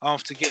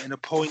 after getting a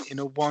point in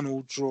a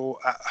 1-1 draw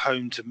at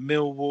home to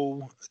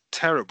Millwall.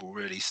 Terrible,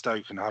 really,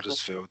 Stoke and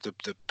Huddersfield,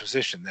 the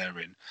position they're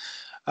in.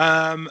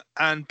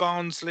 And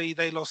Barnsley,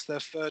 they lost their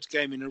third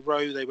game in a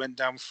row. They went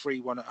down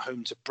 3-1 at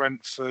home to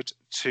Brentford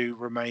to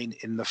remain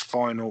in the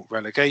final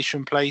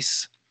relegation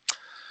place.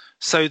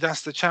 So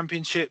that's the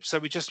Championship. So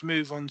we just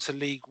move on to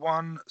League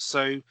One.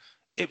 So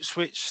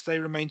Ipswich, they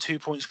remain 2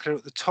 points clear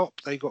at the top.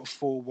 They got a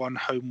 4-1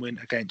 home win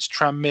against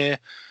Tranmere.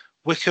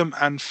 Wickham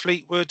and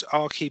Fleetwood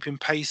are keeping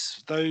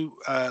pace, though.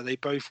 They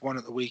both won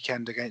at the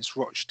weekend against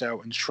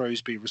Rochdale and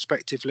Shrewsbury,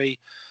 respectively.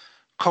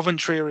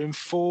 Coventry are in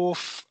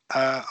fourth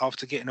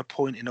after getting a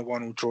point in a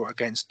 1-1 draw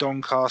against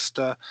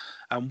Doncaster,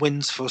 and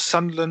wins for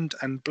Sunderland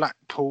and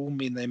Blackpool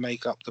mean they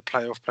make up the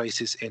playoff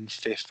places in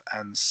 5th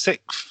and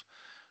 6th.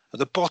 At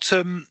the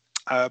bottom,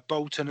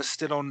 Bolton are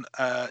still on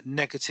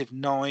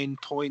 -9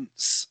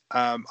 points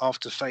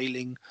after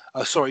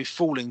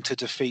falling to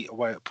defeat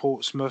away at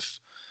Portsmouth.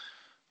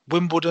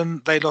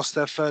 Wimbledon, they lost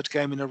their third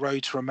game in a row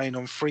to remain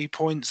on 3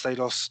 points. They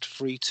lost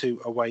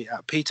 3-2 away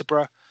at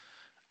Peterborough.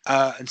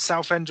 And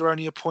Southend are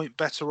only a point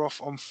better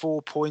off on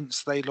 4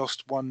 points. They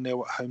lost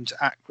 1-0 at home to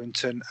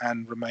Accrington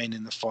and remain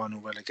in the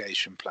final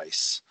relegation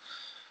place.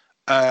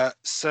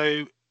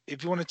 So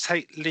if you want to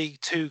take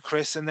League Two,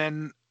 Chris, and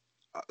then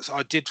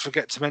I did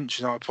forget to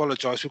mention, I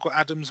apologise, we've got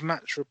Adam's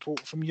match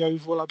report from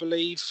Yeovil, I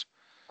believe.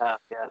 Yeah.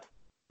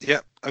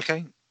 Yep,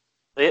 okay.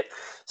 Yep.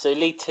 So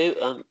League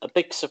Two, a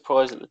big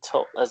surprise at the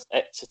top as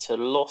Exeter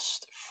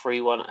lost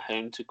 3-1 at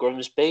home to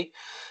Grimsby.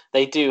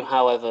 They do,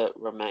 however,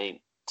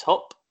 remain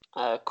top.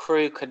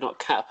 Crewe could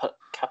not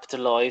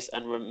capitalise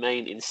and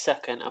remain in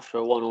second after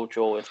a 1-1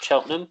 draw with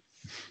Cheltenham.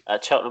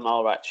 Cheltenham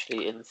are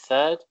actually in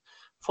third.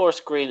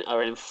 Forest Green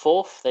are in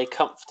fourth. They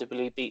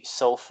comfortably beat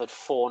Salford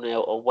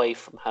 4-0 away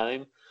from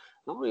home.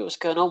 Not really what's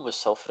going on with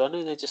Salford. I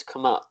know they just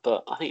come up,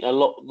 but I think a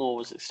lot more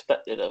was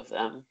expected of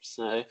them.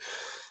 So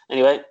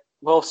anyway,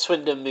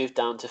 Swindon moved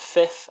down to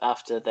fifth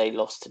after they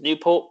lost to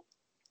Newport.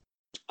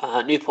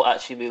 Newport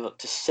actually moved up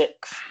to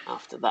sixth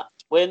after that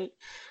win.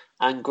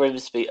 And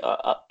Grimsby are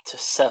up to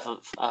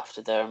seventh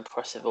after their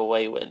impressive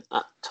away win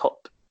at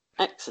top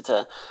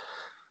Exeter.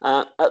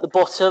 At the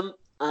bottom,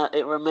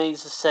 it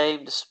remains the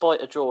same.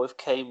 Despite a draw with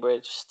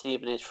Cambridge,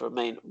 Stevenage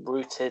remain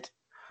rooted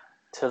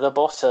to the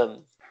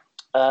bottom.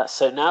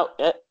 So now,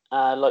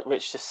 like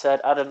Rich just said,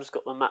 Adam's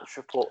got the match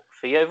report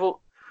for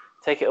Yeovil.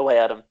 Take it away,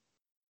 Adam.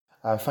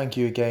 Thank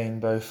you again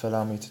both for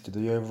allowing me to do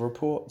the Yeovil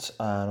report.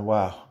 And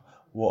wow,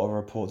 what a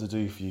report to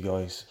do for you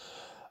guys.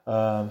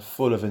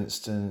 Full of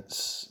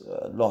instance,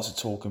 lots of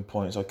talking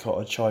points. I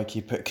try to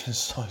keep it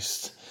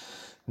concise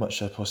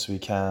much as I possibly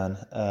can.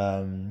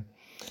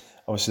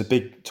 Obviously, the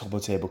big top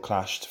of the table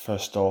clashed.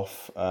 First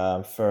off,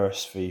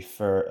 first v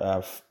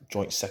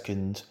joint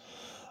second.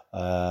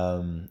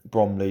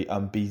 Bromley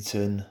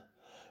unbeaten.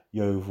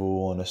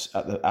 Yeovil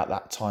at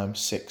that time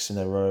 6 in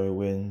a row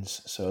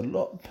wins. So a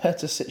lot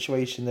better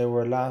situation than they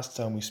were last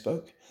time we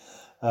spoke.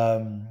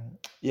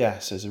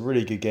 So it's a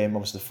really good game.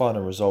 Obviously, the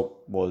final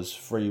result was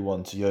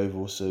 3-1 to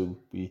Yeovil, so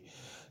we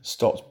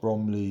stopped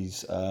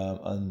Bromley's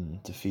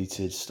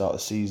undefeated start of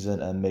the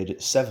season and made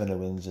it 7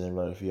 wins in a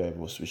row for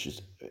Yeovil, which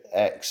is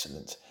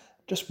excellent.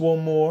 Just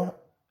one more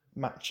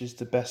match is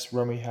the best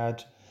run we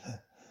had.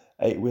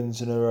 8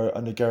 wins in a row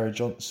under Gary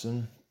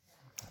Johnson,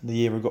 the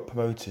year we got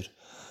promoted.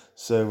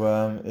 So,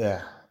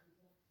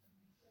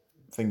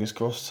 fingers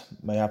crossed,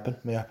 may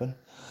happen.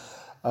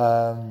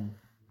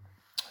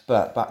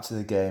 But back to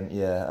the game,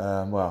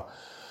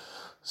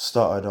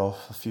 started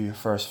off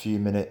first few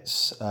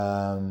minutes.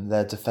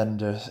 Their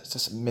defender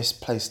just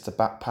misplaced the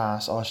back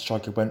pass. Our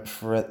striker went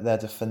for it. Their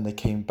defender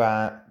came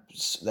back.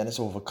 Then it's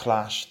all of a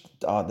clash.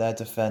 Their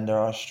defender,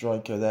 our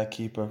striker, their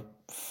keeper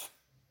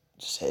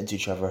just hit into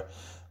each other.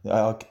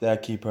 Their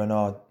keeper and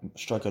our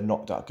striker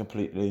knocked out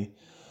completely.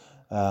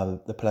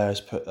 The players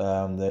put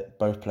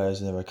both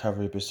players in a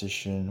recovery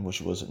position,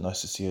 which wasn't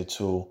nice to see at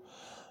all.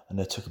 And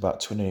it took about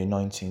 20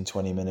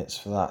 minutes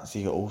for that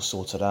to get all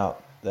sorted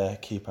out. Their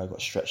keeper got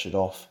stretchered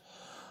off.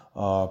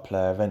 Our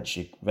player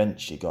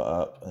eventually got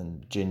up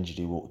and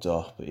gingerly walked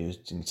off, but you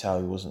can tell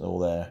he wasn't all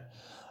there.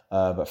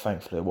 But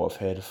thankfully, what I've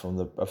heard from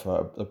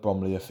the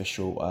Bromley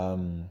official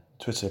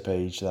Twitter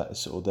page, that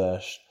sort of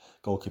their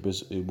goalkeeper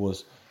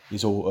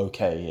he's all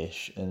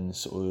okay-ish, and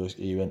sort of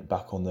he went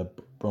back on the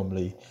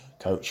Bromley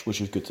coach, which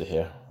was good to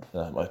hear,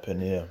 in my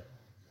opinion.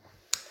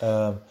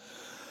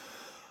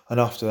 And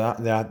after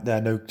that, they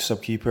had no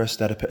sub-keeper, so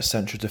they had to put a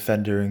central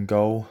defender in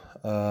goal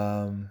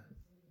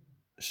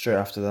straight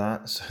after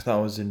that. So that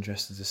was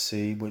interesting to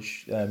see,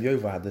 which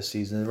Yeovil had this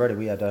season already.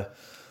 We had to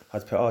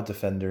put our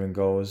defender in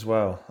goal as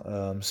well.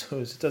 So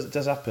it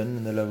does happen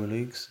in the lower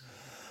leagues.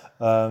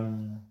 So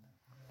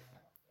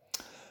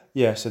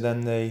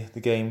then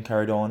the game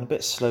carried on. A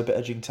bit slow, but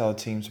as you can tell, the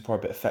teams were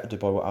probably a bit affected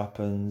by what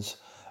happens.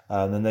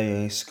 Then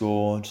they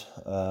scored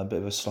a bit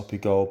of a sloppy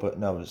goal, but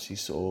no,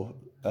 it's sort of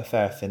a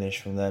fair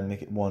finish from them,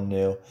 make it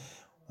 1-0.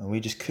 And we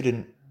just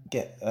couldn't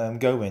get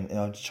going.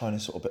 Just trying to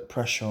sort of put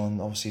pressure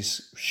on, obviously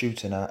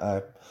shooting at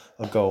a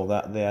goal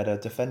that they had a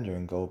defender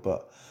in goal,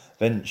 but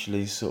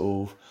eventually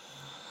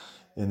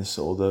in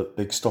the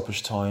big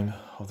stoppage time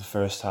of the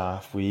first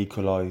half, we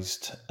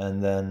equalised,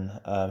 and then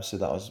so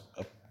that was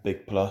a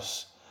big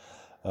plus.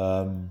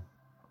 And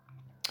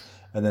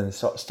then the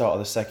start of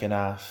the second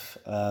half,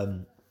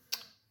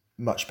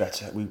 much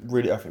better. I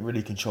think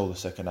really controlled the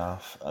second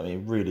half. I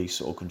mean, really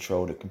sort of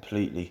controlled it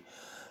completely.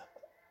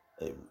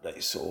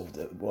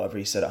 Whatever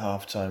he said at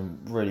half time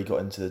really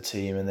got into the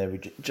team, and we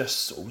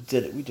just sort of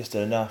did it. We just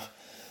did enough.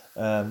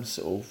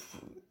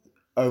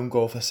 Own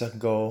goal for the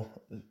second goal,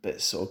 a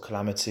bit sort of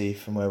calamity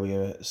from where we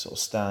were sort of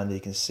stand. You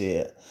can see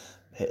it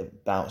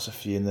bounce a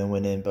few and then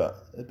win in,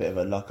 but a bit of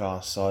a luck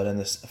our side. And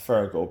this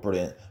third goal,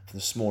 brilliant for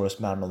the smallest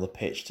man on the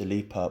pitch to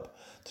leap up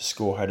to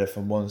score header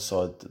from one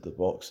side of the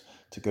box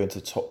to go into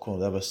the top corner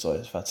of the other side.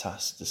 It's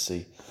fantastic to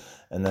see.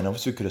 And then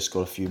obviously we could have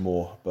scored a few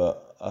more,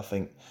 but I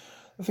think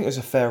it was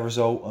a fair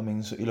result. I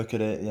mean, so you look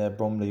at it, yeah,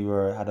 Bromley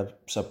had a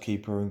sub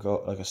keeper and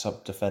goal, like a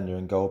sub defender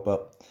in goal,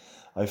 but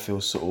I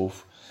feel sort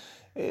of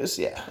it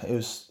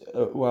was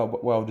a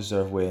well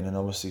deserved win, and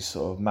obviously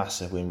sort of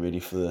massive win really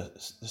for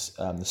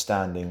the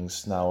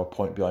standings. Now a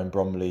point behind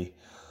Bromley,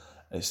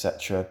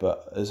 etc.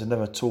 But there's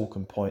another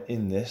talking point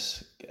in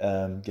this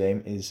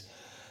game is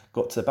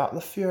got to about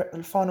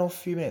the final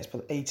few minutes,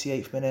 but the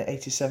 88th minute,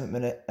 87th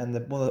minute, and the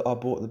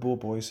ball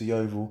boys, the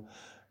Yeovil,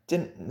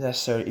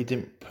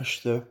 didn't push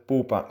the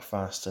ball back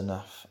fast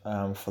enough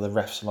for the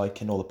refs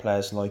liking or the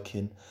players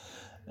liking,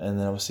 and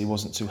then obviously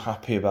wasn't too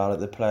happy about it.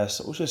 The player,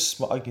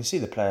 I can see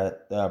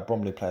the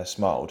Bromley player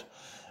smiled,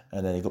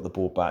 and then he got the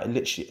ball back.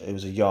 It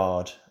was a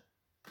yard,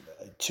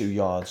 2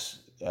 yards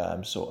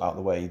sort of out of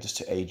the way. He just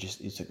took ages.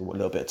 He took a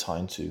little bit of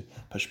time to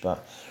push back.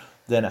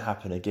 Then it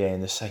happened again.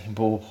 The same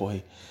ball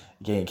boy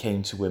again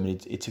came to him,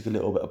 and he took a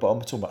little bit. But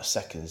I'm talking about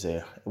seconds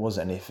here. It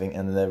wasn't anything.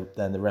 And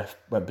then the ref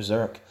went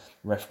berserk.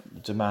 The ref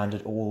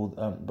demanded all.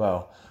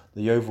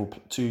 The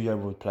two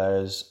Yeovil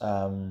players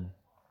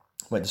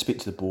went to speak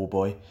to the ball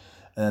boy,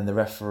 and then the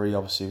referee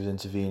obviously was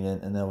intervening,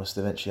 and then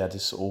eventually had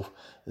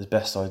his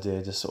best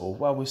idea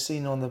to we've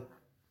seen on the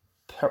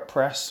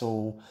press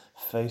or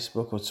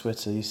Facebook or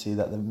Twitter, you see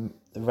that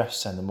the refs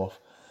send them off.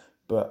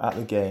 But at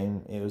the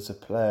game, it was the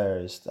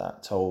players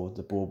that told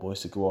the ball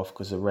boys to go off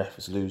because the ref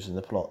was losing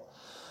the plot.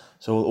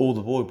 So all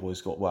the ball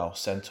boys got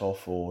sent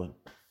off or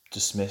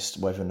dismissed,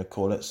 whatever you want to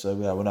call it. So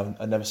yeah,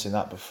 I've never seen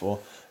that before.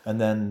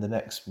 And then the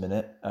next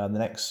minute, the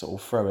next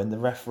sort of throw in, the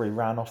referee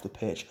ran off the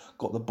pitch,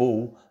 got the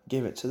ball,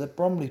 gave it to the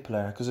Bromley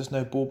player because there's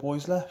no ball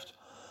boys left.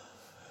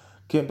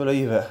 Couldn't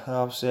believe it.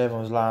 Obviously,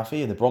 everyone was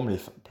laughing. And the Bromley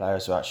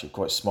players were actually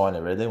quite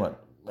smiling, really. They weren't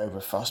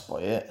overfussed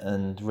by it.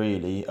 And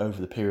really,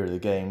 over the period of the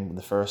game,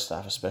 the first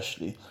half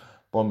especially,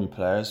 Bromley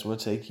players were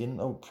taking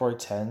probably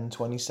 10,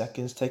 20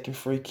 seconds, taking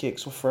free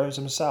kicks or throws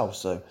themselves.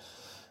 So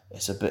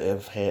it's a bit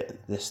of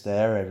hit, this,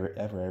 there,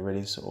 everywhere,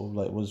 really. Sort of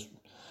like was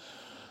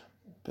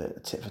a bit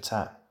of tit for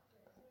tat.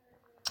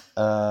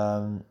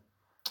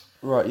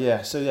 Right,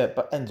 yeah, so yeah,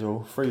 but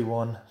Endell,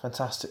 3-1,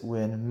 fantastic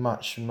win,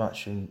 much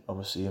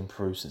obviously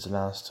improved since the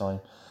last time.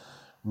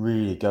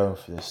 Really going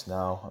for this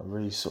now.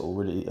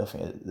 I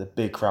think the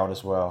big crowd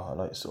as well. I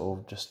like sort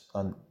of just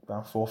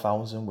around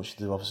 4,000, which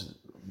is obviously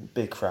a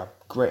big crowd,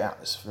 great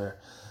atmosphere.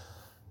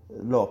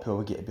 A lot of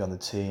people get to be on the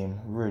team,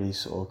 really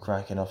sort of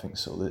cracking. I think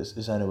sort of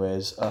this anyway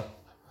is up.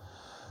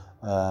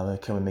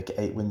 Can we make it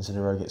 8 wins in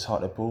a row against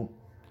Hartlepool?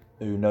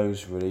 Who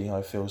knows, really?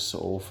 I feel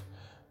sort of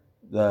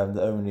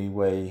the only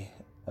way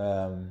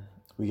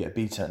we get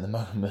beaten at the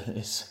moment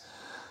is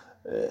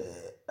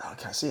I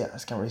can't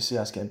really see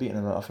us getting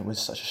beaten. I think we're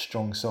such a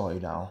strong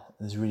side now.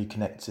 It's really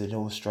connected.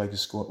 All the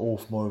strikers score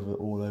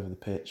all over the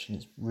pitch, and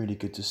it's really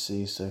good to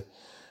see. So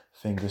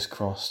fingers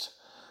crossed,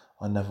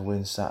 another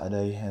win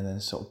Saturday, and then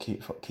sort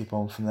of keep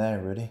on from there.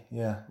 Really,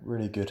 yeah,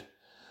 really good.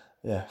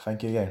 Yeah,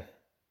 thank you again.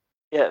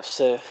 Yeah,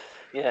 so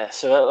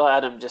like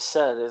Adam just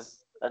said, there's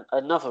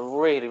another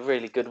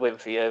really good win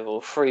for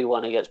Yeovil.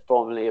 3-1 against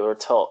Bromley, who are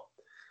top.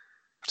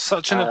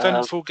 Such an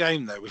eventful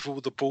game, though, with all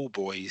the ball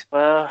boys.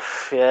 Well,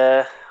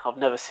 yeah, I've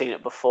never seen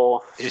it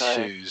before.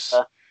 Issues.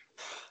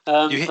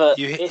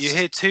 You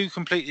hear two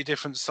completely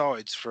different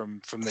sides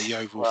from the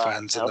Yeovil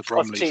fans and the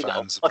Bromley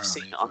fans. I've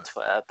seen it on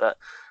Twitter, but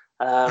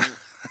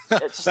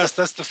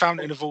that's the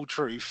fountain of all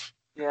truth.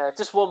 Yeah,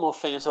 just one more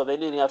thing as well. They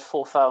nearly had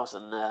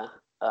 4,000 there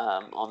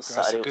on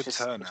Saturday, which is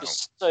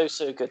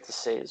so good to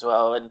see as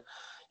well. And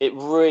it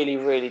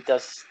really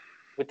does,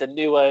 with the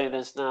new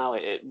owners now,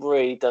 it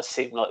really does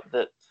seem like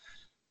that.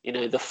 You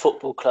know, the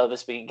football club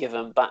has been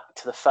given back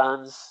to the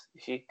fans,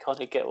 if you kind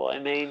of get what I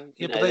mean.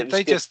 Yeah,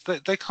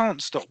 but they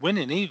can't stop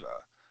winning either.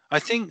 I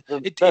think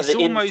it's the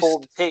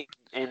informed team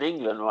in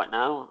England right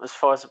now, as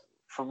far as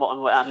from what I'm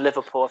aware, and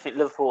Liverpool. I think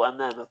Liverpool and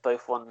them have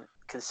both won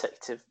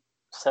consecutive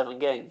 7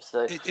 games.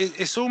 So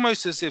it's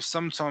almost as if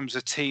sometimes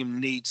a team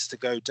needs to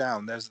go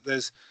down. There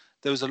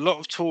was a lot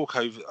of talk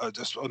over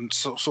just on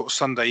sort of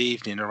Sunday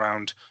evening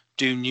around.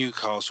 Do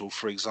Newcastle,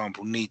 for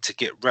example, need to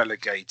get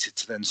relegated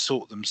to then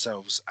sort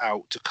themselves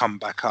out to come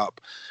back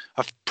up?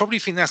 I probably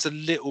think that's a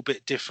little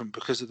bit different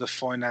because of the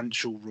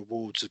financial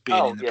rewards of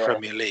being in the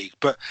Premier League.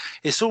 But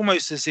it's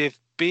almost as if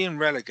being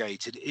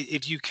relegated,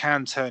 if you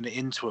can turn it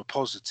into a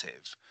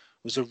positive,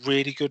 was a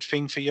really good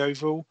thing for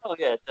Yeovil. Oh,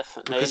 yeah,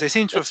 definitely. Because they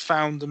seem to have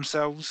found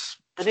themselves,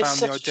 found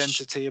the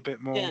identity a bit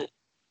more. Yeah. And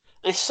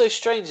it's so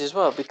strange as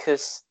well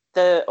because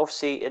they're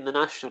obviously in the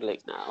National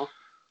League now.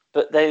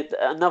 But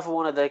another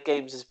one of their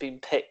games has been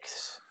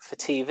picked for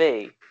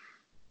TV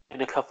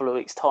in a couple of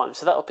weeks' time.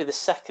 So that'll be the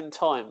second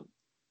time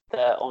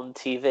they're on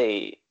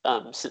TV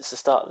since the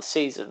start of the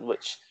season,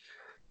 which,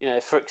 you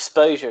know, for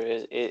exposure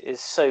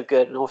is so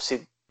good. And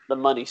obviously the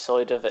money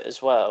side of it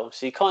as well.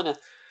 So you kind of,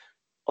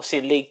 obviously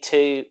in League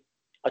Two,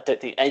 I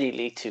don't think any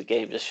League Two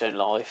games are shown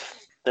live.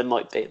 there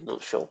might be. I'm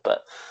not sure,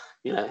 but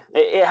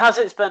it has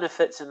its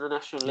benefits in the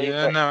National League.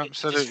 Yeah, but no,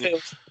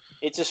 absolutely.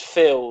 It just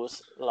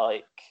feels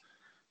like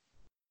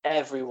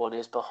everyone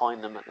is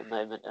behind them at the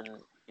moment,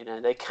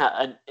 and they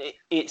can't. And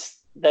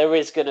there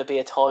is going to be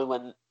a time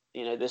when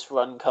this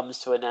run comes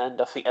to an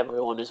end. I think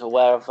everyone is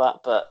aware of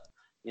that, but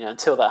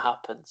until that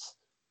happens,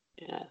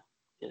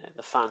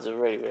 the fans are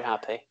really, really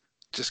happy.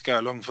 Just go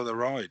along for the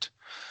ride.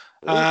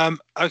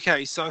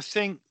 Okay, so I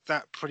think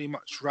that pretty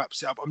much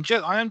wraps it up.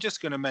 I am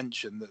just going to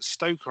mention that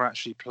Stoke are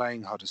actually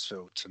playing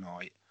Huddersfield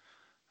tonight.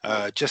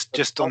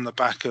 Just on the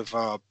back of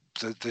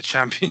the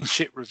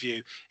Championship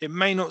review. It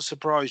may not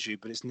surprise you,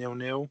 but it's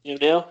 0-0.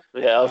 0-0?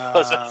 Yeah, I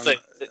was going to say,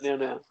 is it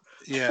 0-0?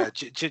 Yeah,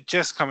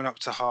 just coming up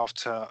to half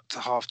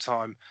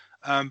time.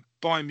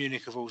 Bayern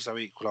Munich have also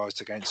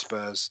equalised against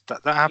Spurs.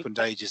 That happened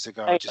ages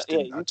ago.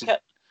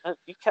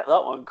 You kept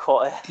that one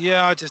quiet.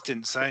 Yeah, I just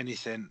didn't say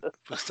anything.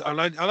 I'll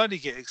only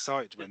get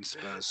excited when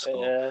Spurs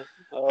score. Yeah.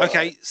 Okay,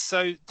 Right.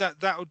 so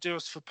that'll do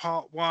us for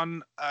part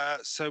 1.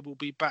 So we'll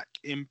be back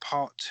in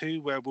part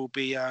 2 where we'll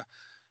be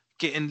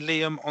getting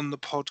Liam on the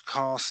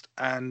podcast,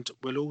 and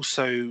we'll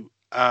also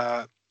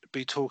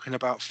be talking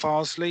about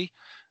Farsley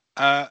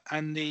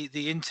and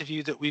the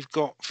interview that we've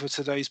got for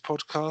today's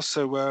podcast.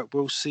 So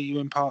we'll see you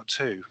in part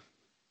 2.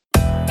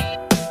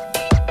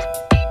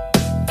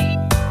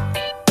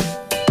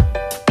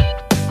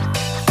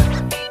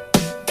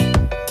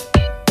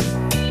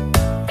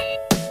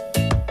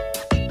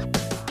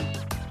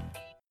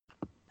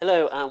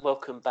 Hello and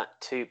welcome back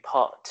to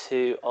part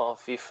 2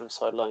 of View from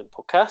Sideline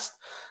podcast.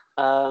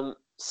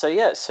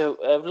 So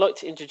I'd like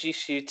to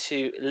introduce you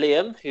to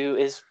Liam, who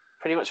is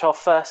pretty much our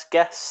first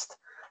guest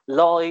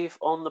live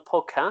on the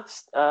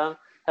podcast.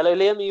 Hello,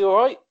 Liam. Are you all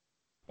right?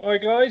 Hi,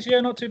 guys. Yeah,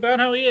 not too bad.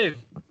 How are you?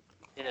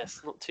 Yes,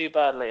 not too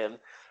bad, Liam.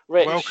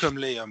 Rich. Welcome,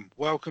 Liam.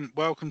 Welcome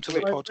to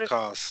the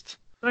podcast.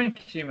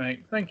 Thank you,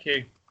 mate. Thank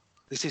you.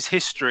 This is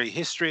history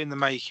in the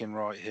making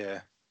right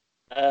here.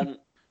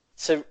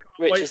 So,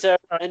 Rich, is there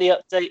any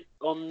update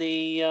on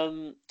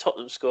the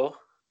Tottenham score?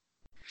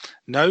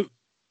 No.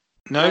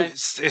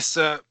 It's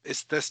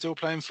they're still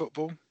playing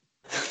football.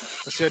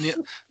 That's the only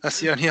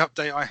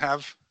update I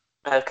have.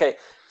 Okay,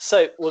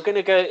 so we're going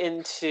to go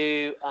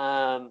into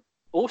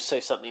also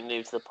something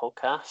new to the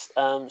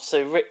podcast.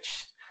 So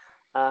Rich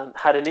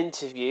had an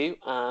interview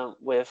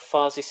with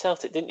Farsley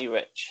Celtic, didn't you,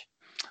 Rich?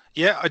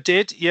 Yeah, I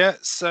did. Yeah,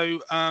 so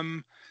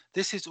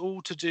this is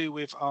all to do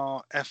with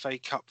our FA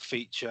Cup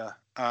feature.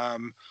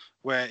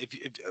 Where if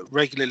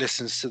regular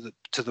listeners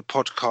to the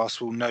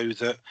podcast will know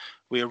that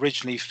we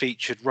originally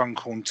featured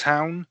Runcorn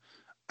Town,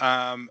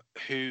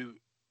 who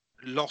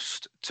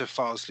lost to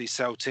Farsley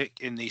Celtic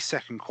in the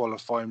second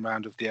qualifying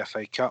round of the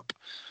FA Cup.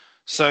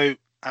 So,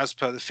 as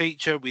per the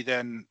feature,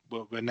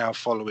 we're now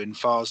following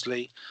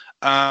Farsley,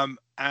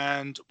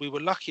 and we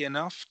were lucky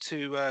enough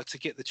to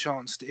get the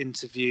chance to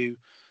interview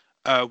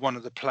one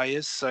of the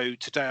players. So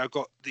today I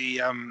got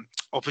the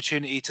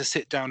opportunity to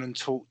sit down and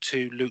talk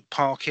to Luke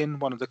Parkin,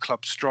 one of the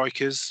club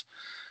strikers,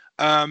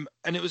 and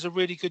it was a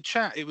really good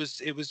chat. It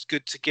was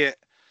good to get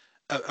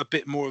a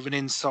bit more of an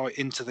insight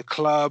into the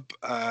club,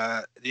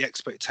 the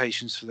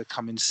expectations for the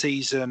coming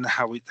season,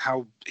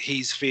 how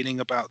he's feeling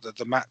about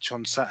the match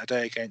on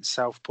Saturday against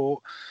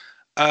Southport.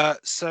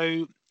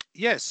 So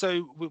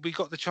we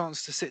got the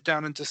chance to sit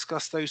down and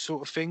discuss those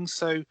sort of things.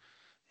 So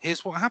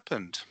here's what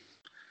happened.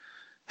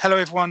 Hello,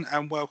 everyone,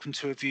 and welcome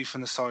to a View from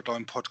the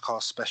Sideline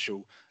podcast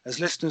special. As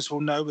listeners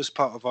will know, as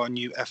part of our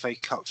new FA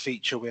Cup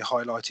feature, we're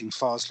highlighting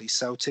Farsley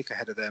Celtic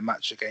ahead of their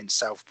match against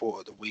Southport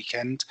at the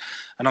weekend.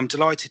 And I'm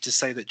delighted to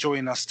say that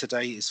joining us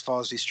today is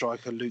Farsley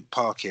striker Luke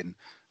Parkin.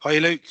 Hi,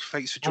 Luke.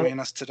 Thanks for joining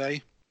us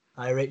today.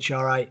 Hi, Rich.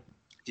 All right?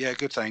 Yeah,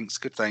 good,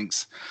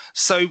 thanks.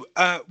 So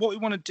what we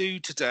want to do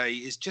today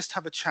is just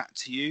have a chat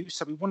to you.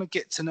 So we want to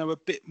get to know a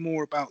bit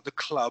more about the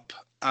club,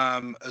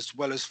 as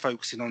well as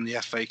focusing on the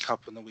FA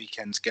Cup and the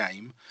weekend's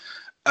game.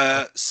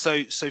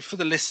 So for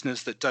the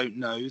listeners that don't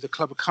know, the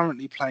club are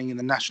currently playing in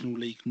the National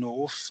League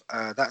North.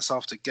 That's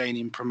after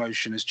gaining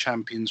promotion as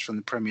champions from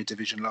the Premier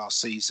Division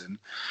last season.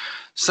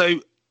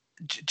 So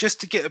just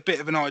to get a bit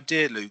of an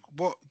idea, Luke,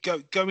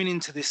 going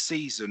into this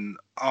season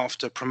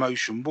after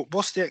promotion,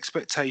 what's the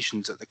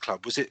expectations at the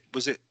club? Was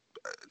it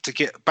to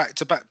get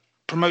back-to-back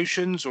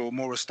promotions or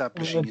more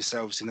establishing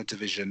yourselves in the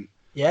division?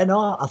 Yeah,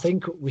 no, I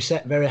think we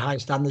set very high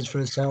standards for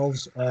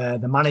ourselves.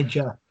 The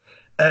manager,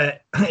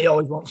 he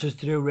always wants us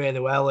to do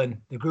really well, and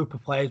the group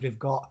of players we've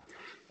got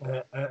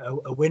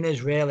are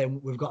winners, really.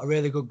 We've got a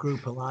really good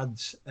group of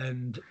lads,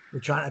 and we're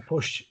trying to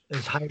push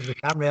as high as we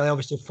can, really.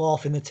 Obviously,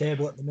 4th in the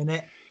table at the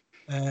minute.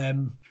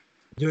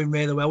 Doing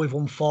really well. We've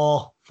won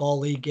four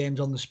league games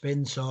on the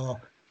spin, so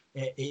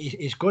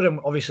it's good.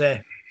 And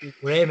obviously,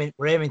 we're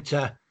aiming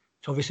to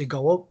obviously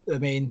go up. I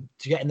mean,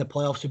 to get in the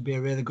playoffs would be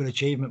a really good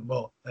achievement.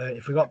 But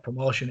if we got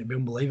promotion, it'd be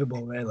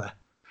unbelievable, really.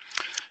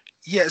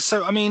 Yeah.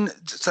 So I mean,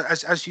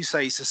 as you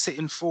say, so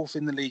sitting 4th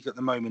in the league at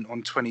the moment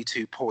on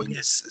 22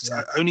 points,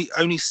 yeah.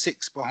 Only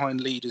 6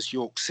 behind leaders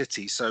York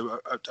City.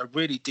 So a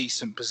really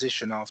decent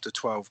position after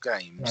 12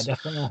 games. Yeah,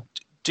 definitely.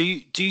 Do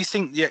you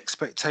think the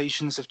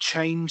expectations have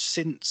changed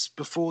since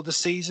before the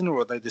season, or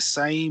are they the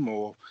same?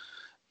 Or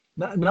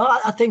no,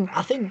 I think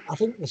the same.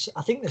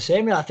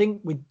 I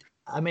think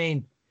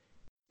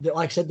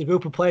like I said, the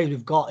group of players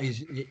we've got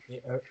is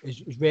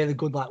really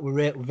good. Like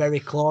we're very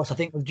close. I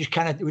think we just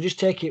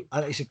take it.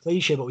 It's a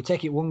cliche, but we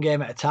take it one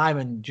game at a time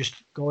and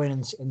just go in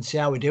and see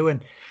how we're doing.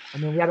 I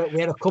mean, we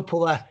had a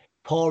couple of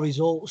poor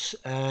results.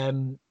 I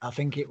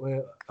think it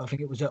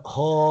was at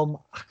home.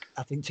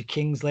 I think to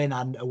Kings Lynn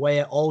and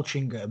away at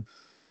Altrincham.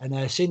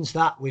 And since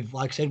that,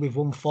 like I said, we've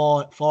won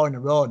four in a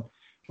row.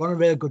 We're on a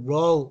really good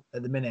roll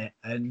at the minute,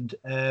 and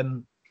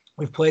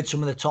we've played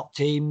some of the top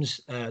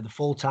teams, the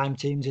full-time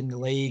teams in the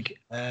league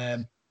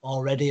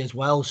already as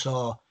well.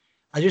 So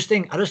I just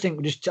think we're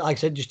just, like I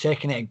said, just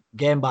taking it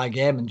game by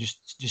game and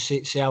just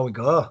see how we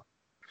go.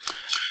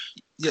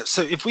 Yeah.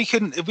 So if we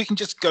can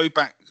just go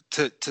back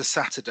to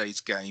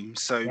Saturday's game.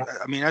 So yeah.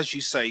 I mean, as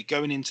you say,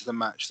 going into the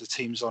match, the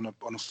team's on a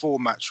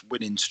 4-match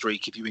winning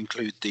streak. If you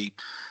include the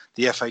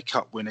FA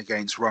Cup win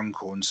against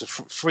Runcorn, so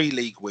 3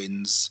 league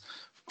wins.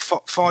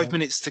 5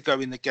 minutes to go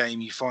in the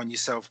game, you find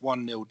yourself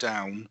 1-0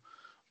 down.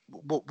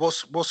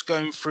 What's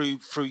going through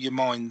your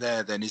mind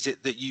there? Then is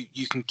it that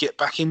you can get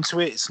back into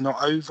it? It's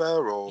not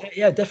over, or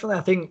yeah, definitely.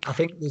 I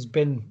think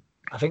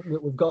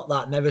we've got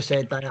that never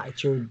say die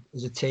attitude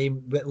as a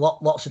team. But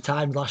lots of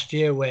times last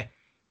year where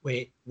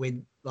we'd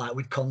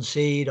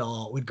concede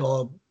or we'd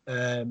go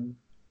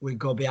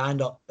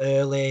behind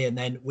early, and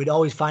then we'd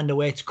always find a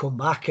way to come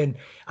back. And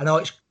I know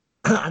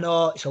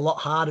it's a lot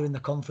harder in the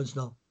Conference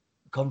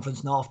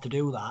North to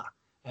do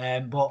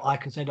that. But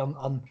like I said,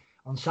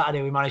 on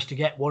Saturday we managed to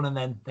get one, and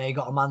then they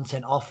got a man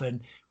sent off, and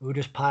we were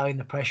just piling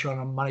the pressure on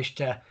and managed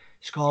to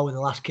score with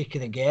the last kick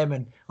of the game.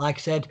 And like I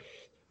said,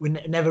 we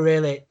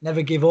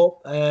never give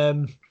up.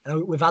 And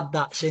we've had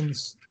that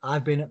since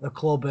I've been at the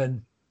club,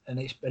 and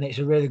it's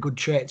a really good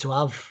trait to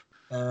have.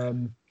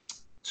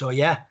 So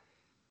yeah.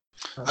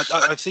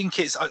 I think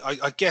it's.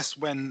 I guess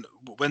when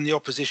the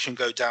opposition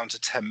go down to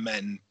 10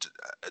 men,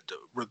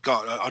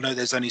 I know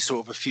there's only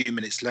sort of a few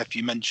minutes left.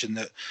 You mentioned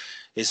that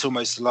it's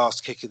almost the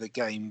last kick of the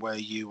game where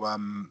you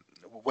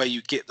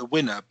get the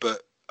winner,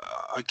 but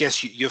I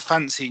guess you're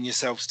fancying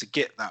yourselves to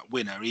get that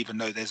winner, even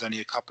though there's only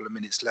a couple of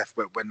minutes left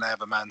when they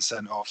have a man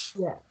sent off.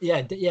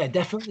 Yeah,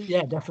 definitely.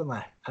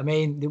 I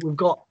mean, we've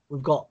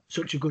got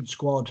such a good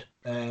squad.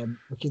 A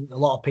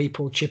lot of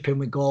people chip in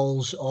with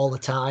goals all the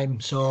time,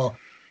 so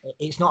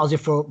it's not as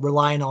if we're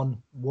relying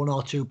on 1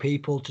 or 2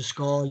 people to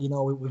score. You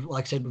know, we've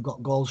like I said, we've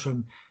got goals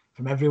from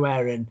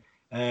everywhere, and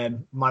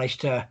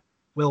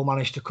Will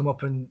managed to come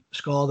up and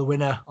score the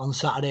winner on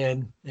Saturday,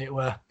 and it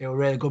were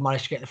really good.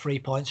 Managed to get the 3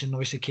 points and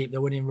obviously keep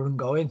the winning run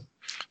going.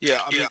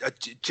 Yeah, I mean,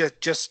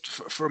 just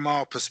from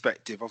our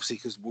perspective, obviously,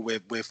 because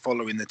we're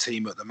following the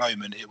team at the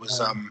moment, it was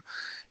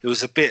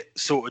a bit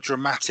sort of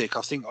dramatic.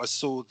 I think I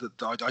saw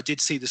that I did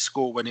see the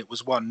score when it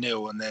was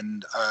 1-0, and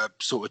then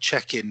sort of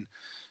checking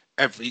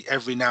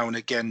every now and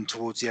again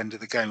towards the end of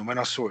the game. And when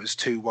I saw it as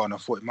 2-1, I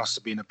thought it must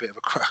have been a bit of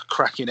a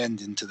cracking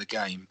ending to the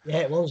game. Yeah,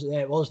 it was.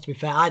 To be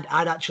fair,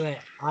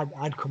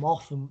 I'd come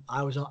off, and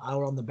I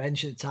were on the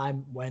bench at the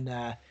time when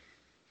it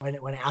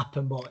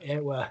happened. But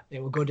it were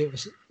good. It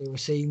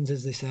was scenes,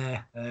 as they say.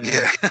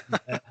 It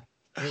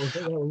was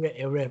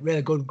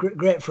really good.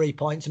 Great 3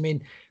 points. I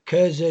mean,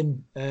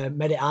 Curzon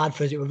made it hard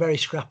for us. It was a very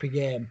scrappy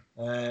game,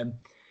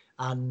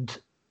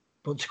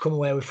 but to come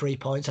away with 3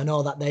 points, I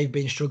know that they've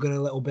been struggling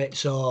a little bit,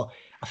 so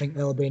I think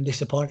they'll be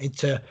disappointed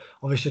to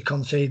obviously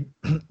concede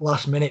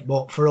last minute.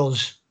 But for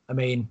us, I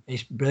mean,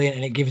 it's brilliant,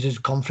 and it gives us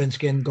confidence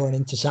going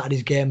into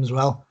Saturday's game as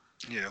well.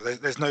 Yeah,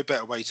 there's no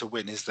better way to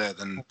win, is there,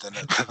 than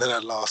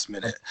a last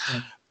minute.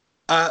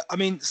 I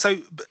mean, so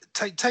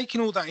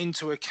taking all that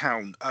into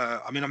account,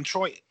 I mean, I'm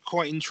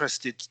quite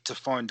interested to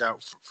find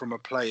out from a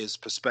player's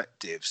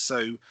perspective.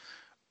 So,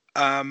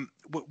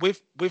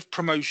 with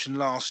promotion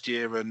last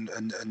year and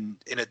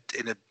in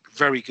a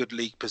very good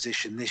league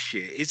position this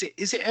year, is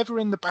it ever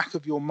in the back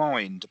of your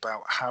mind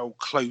about how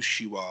close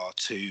you are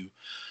to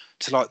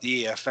like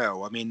the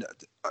EFL? I mean,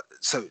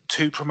 so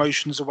 2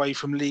 promotions away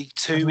from League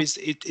Two, is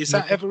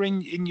that ever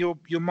in your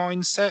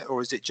mindset,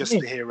 or is it just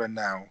the here and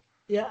now?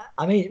 Yeah,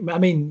 I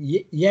mean,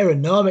 yeah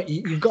and no.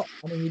 You've got.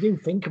 I mean, you do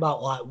think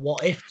about like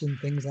what ifs and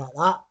things like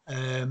that.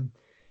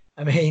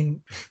 I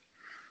mean,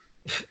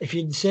 if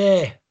you'd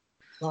say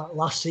like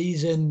last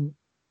season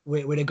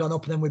we'd have gone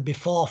up and then we'd be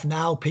 4th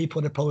now, people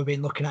would have probably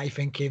been looking at you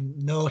thinking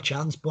no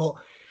chance. But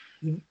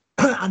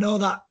I know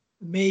that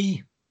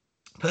me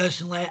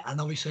personally,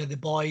 and obviously the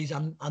boys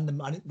and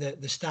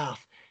the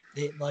staff,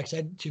 like I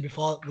said to you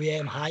before, we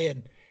aim high,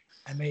 and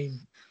I mean,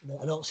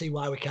 I don't see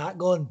why we can't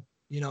go and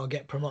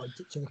get promoted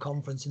to the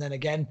conference, and then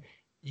again,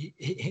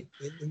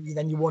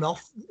 then you won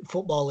off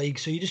football league.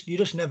 So you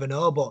just never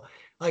know. But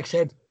like I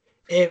said,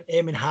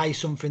 aiming high is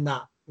something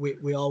that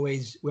we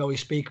always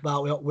speak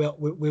about.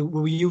 We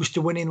were used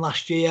to winning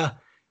last year,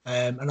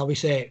 and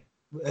obviously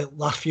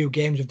last few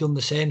games we've done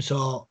the same.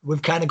 So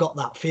we've kind of got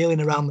that feeling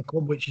around the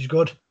club, which is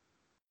good.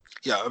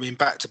 Yeah, I mean,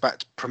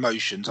 back-to-back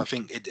promotions. I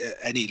think at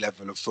any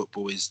level of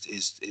football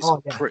is Oh,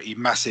 a yeah. pretty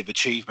massive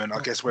achievement.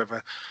 I guess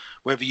whether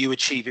you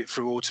achieve it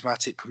through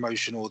automatic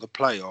promotion or the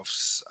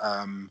playoffs,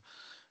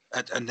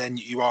 and then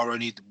you are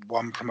only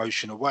one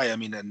promotion away. I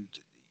mean, and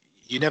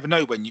you never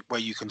know where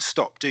you can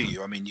stop, do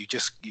you? I mean, you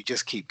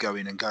just keep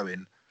going and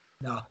going.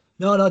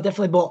 No,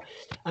 definitely. But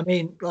I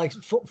mean, like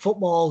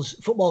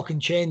football can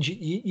change.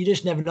 You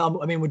just never know.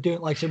 I mean, we're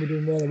doing, like I said, we're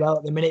doing really well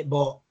at the minute.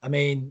 But I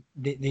mean,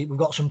 we've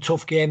got some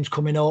tough games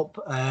coming up.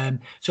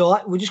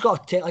 So we just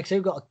got to take, like I said,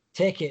 we've got to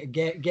take it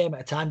a game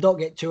at a time. Don't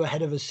get too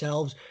ahead of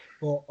ourselves.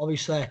 But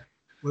obviously,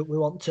 we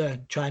want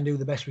to try and do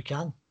the best we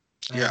can.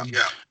 Yeah.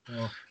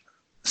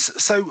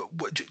 So,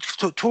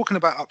 talking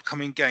about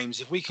upcoming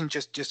games, if we can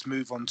just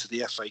move on to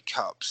the FA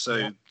Cup.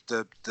 So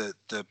the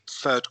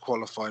third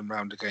qualifying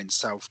round against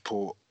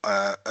Southport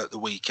at the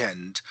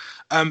weekend.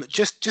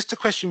 Just a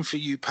question for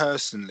you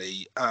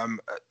personally,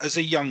 as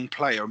a young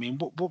player. I mean,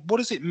 what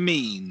does it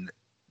mean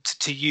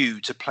to you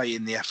to play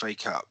in the FA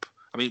Cup?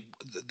 I mean,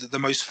 the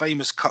most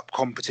famous cup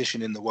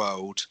competition in the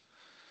world.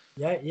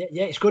 Yeah,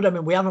 it's good. I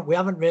mean, we haven't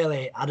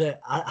really had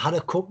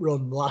a cup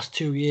run the last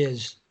 2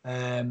 years.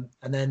 And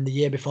then the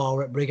year before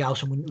we're at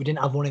Brighouse, and we didn't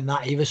have one in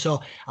that either.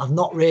 So I've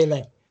not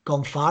really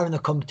gone far in the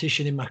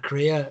competition in my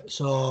career.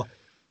 So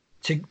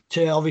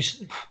to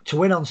obviously to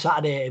win on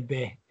Saturday, it'd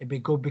be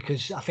good,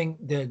 because I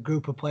think the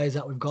group of players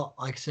that we've got,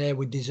 like I say,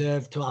 we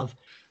deserve to have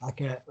like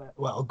a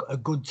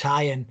good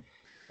tie, and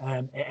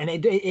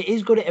it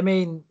is good. I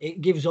mean,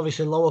 it gives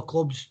obviously lower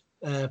clubs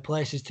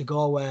places to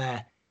go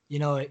where, you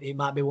know, it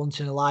might be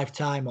once in a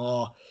lifetime,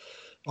 or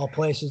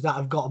places that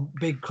have got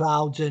big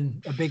crowds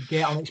and a big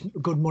gate on. It's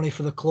good money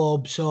for the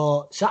club.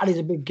 So Saturday's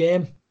a big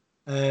game.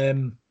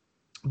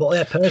 But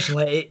yeah,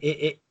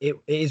 personally, it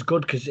is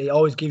good, because it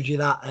always gives you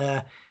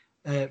that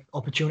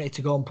opportunity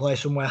to go and play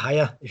somewhere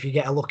higher if you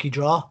get a lucky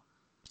draw.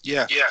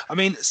 Yeah. I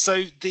mean,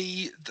 so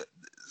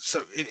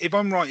so if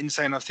I'm right in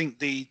saying, I think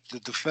the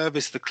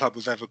furthest the club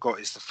have ever got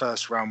is the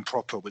first round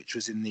proper, which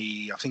was in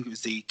I think it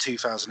was the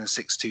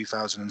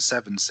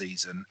 2006-2007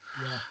 season.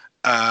 Yeah.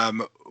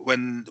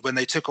 When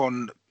they took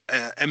on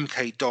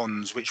MK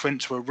Dons, which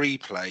went to a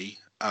replay.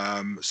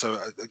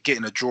 So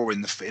getting a draw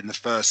in the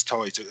first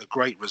tie, a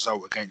great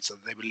result against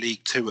them. They were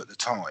League Two at the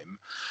time.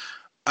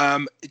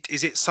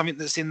 Is it something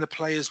that's in the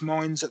players'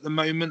 minds at the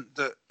moment,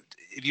 that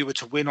if you were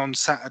to win on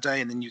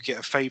Saturday and then you get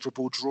a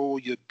favourable draw,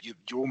 you're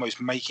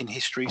almost making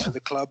history for the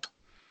club?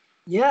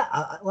 Yeah,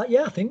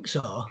 I think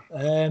so.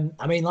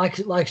 I mean, like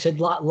I said,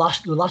 the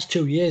last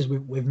 2 years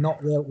we've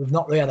not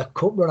really had a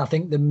cup run. I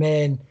think the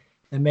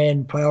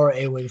main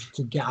priority was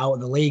to get out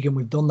of the league, and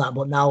we've done that.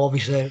 But now,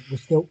 obviously,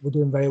 we're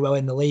doing very well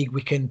in the league.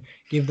 We can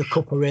give the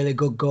cup a really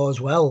good go as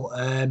well.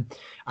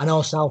 I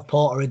know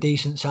Southport are a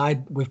decent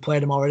side. We've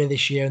played them already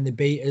this year, and they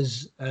beat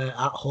us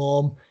at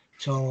home.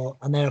 So,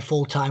 and they're a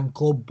full-time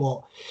club,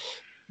 but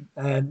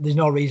there's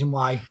no reason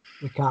why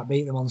we can't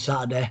beat them on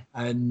Saturday.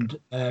 And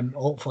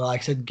hopefully,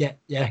 like I said, get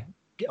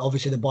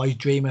obviously the boys'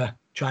 dream of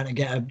trying to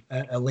get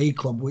a league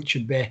club, which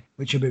would be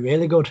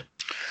really good.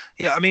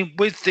 Yeah, I mean,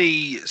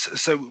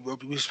 so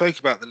we spoke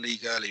about the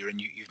league earlier,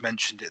 and you've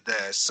mentioned it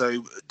there.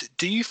 So,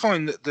 do you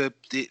find that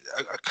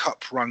a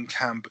cup run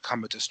can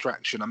become a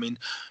distraction? I mean,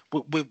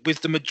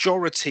 with the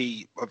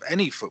majority of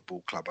any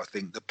football club, I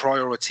think the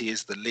priority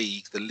is the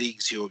league. The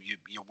league's your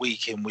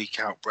week in, week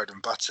out bread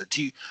and butter.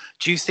 Do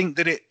you think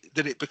that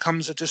it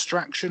becomes a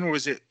distraction, or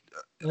is it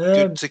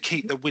good to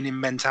keep the winning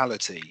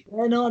mentality?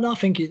 Yeah, no, I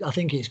think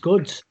it's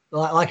good.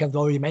 Like I've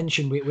already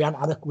mentioned, we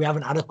haven't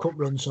had a cup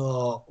run,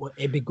 so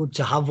it'd be good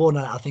to have one.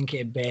 I think,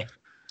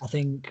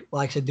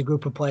 like I said, the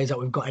group of players that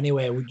we've got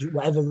anyway,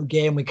 whatever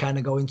game we kind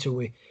of go into,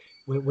 we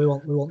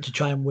want to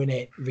try and win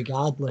it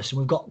regardless. And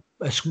we've got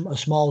a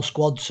small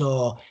squad,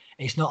 so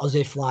it's not as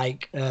if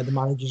like the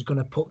manager's going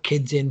to put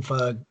kids in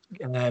for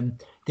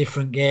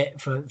different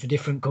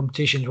different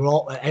competitions.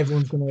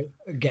 Everyone's going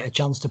to get a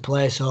chance to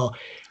play. So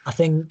I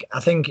think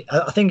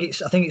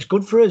it's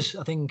good for us.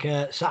 I think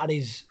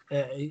Saturday's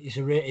it's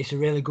a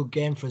really good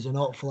game for us, and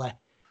hopefully,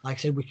 like I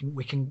said,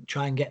 we can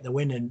try and get the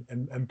win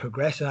and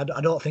progress. And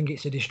I don't think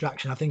it's a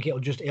distraction. I think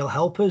it'll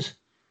help us.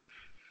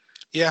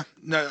 Yeah,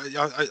 no,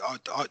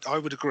 I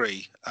would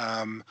agree.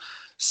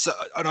 So,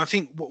 and I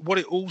think what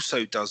it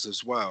also does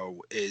as well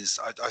is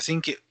I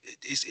think it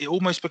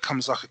almost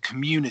becomes like a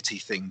community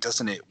thing,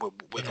 doesn't it?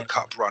 With a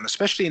cup run,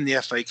 especially in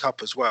the FA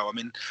Cup as well. I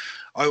mean,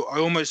 I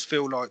almost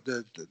feel like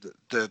the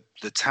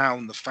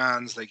town, the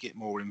fans, they get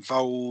more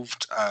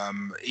involved.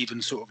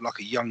 Even sort of like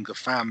a younger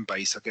fan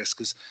base, I guess,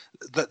 because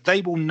they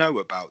will know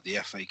about the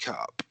FA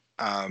Cup.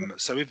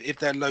 So if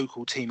their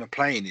local team are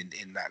playing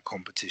in that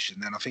competition,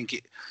 then I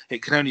think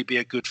it can only be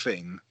a good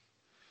thing.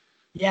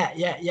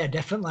 Yeah,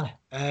 definitely.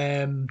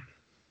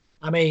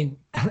 I mean,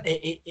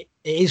 it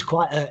is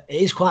quite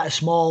a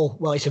small.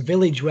 Well, it's a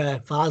village where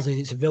Farsley.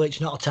 It's a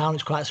village, not a town.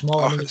 It's quite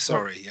small. Oh,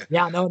 sorry.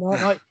 Yeah.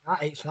 No.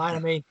 It's fine. I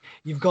mean,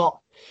 you've got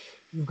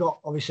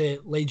obviously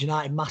Leeds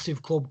United,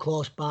 massive club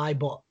close by.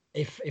 But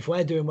if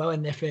we're doing well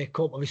in the FA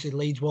Cup, obviously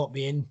Leeds won't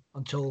be in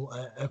until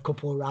a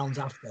couple of rounds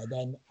after.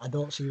 Then I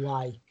don't see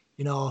why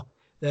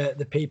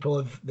the people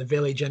of the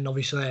village and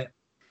obviously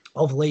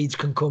of Leeds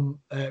can come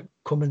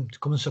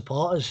and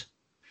support us.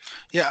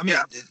 Yeah, I mean,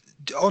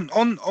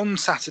 on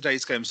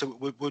Saturday's game, so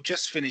we'll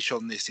just finish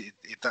on this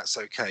if that's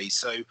okay.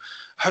 So,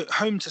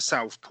 home to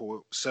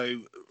Southport.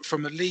 So,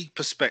 from a league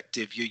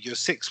perspective, you're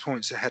 6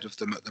 points ahead of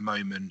them at the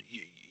moment.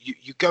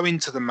 You go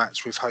into the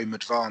match with home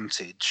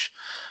advantage.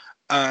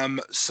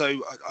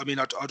 So, I mean,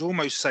 I'd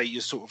almost say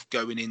you're sort of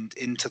going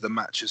into the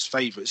match as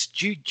favourites.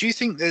 Do you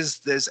think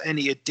there's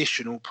any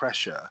additional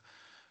pressure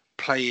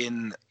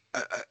playing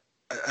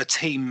a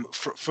team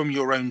from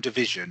your own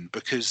division,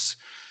 because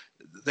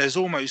there's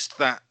almost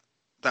that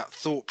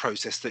thought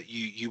process that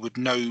you would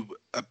know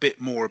a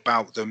bit more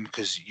about them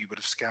because you would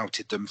have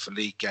scouted them for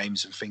league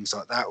games and things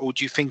like that? Or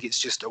do you think it's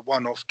just a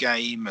one-off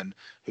game and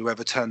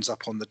whoever turns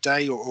up on the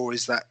day, or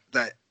is that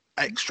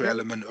extra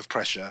element of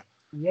pressure?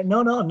 Yeah,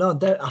 no.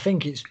 I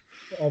think it's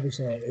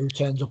obviously who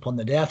turns up on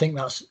the day. I think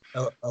that's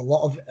a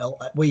lot of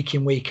week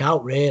in, week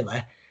out,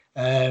 really.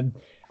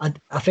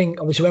 I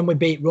think obviously when we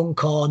beat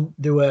Runcorn,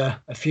 there were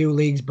a few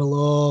leagues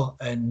below,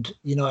 and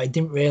it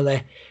didn't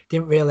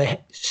really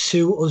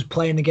suit us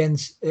playing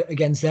against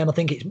them. I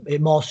think it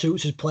more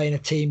suits us playing a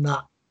team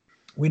that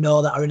we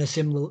know that are in a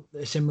similar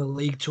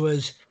league to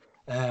us.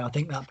 I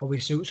think that probably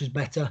suits us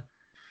better.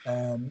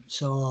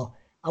 So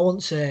I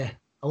wouldn't say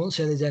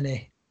there's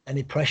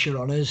any pressure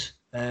on us.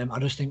 I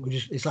just think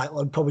it's like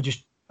probably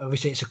just.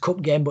 Obviously, it's a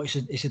cup game, but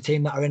it's a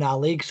team that are in our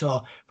league,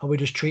 so probably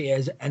just treat it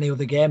as any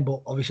other game.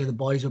 But obviously, the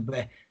boys will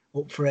be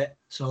up for it.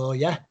 So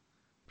yeah.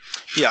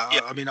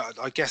 I mean,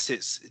 I guess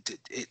it's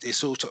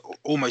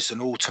almost an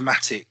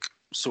automatic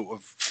sort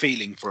of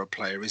feeling for a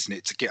player, isn't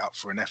it, to get up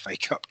for an FA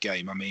Cup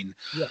game? I mean,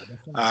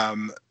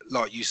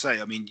 like you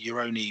say, I mean,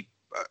 you're only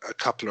a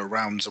couple of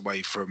rounds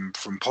away from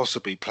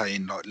possibly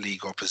playing like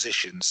league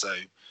opposition, so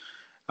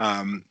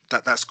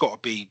that's got to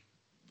be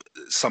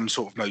some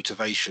sort of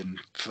motivation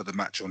for the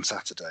match on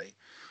Saturday.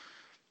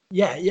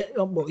 Yeah.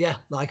 Well, yeah.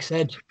 Like I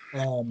said,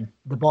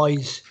 the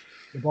boys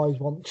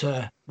want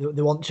to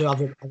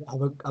have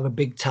a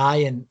big tie,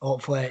 and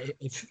hopefully,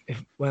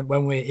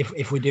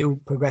 if we do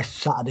progress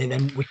Saturday,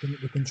 then we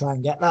can try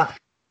and get that.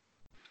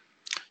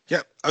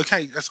 Yeah.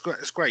 Okay. That's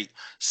great.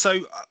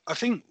 So I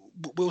think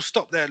we'll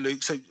stop there,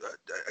 Luke. So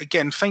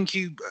again, thank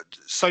you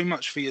so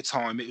much for your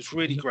time. It was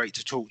really great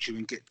to talk to you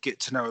and get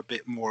to know a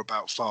bit more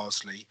about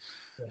Farsley.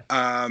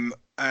 Yeah.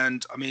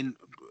 And I mean,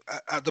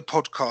 at the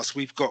podcast,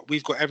 we've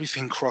got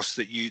everything crossed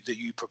that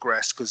you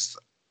progress, because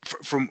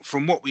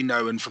from what we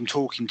know and from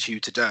talking to you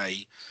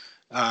today,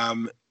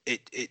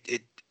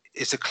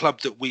 it's a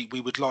club that we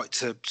would like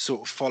to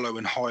sort of follow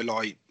and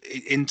highlight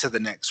into the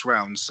next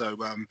round. So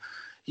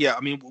yeah,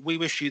 I mean, we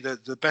wish you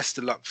the best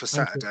of luck for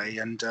Saturday,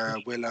 and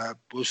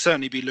we'll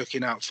certainly be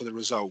looking out for the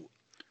result.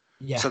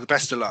 Yeah. So the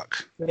best of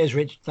luck. Cheers,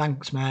 Rich.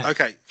 Thanks, mate.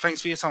 Okay.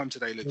 Thanks for your time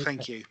today, Luke.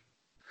 Thank you.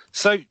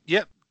 So,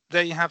 yep,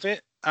 there you have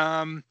it.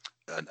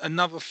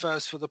 Another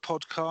first for the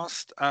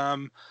podcast.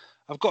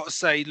 I've got to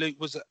say, Luke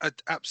was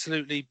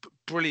absolutely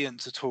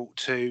brilliant to talk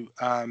to.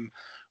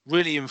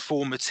 Really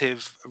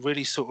informative.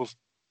 Really sort of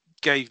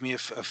gave me a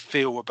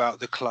feel about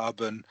the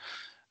club and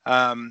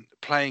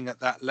playing at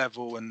that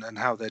level and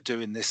how they're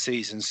doing this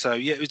season. So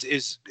yeah,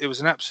 it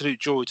was an absolute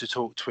joy to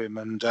talk to him,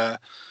 and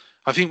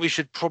I think we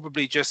should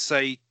probably just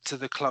say to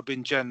the club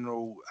in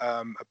general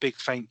a big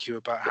thank you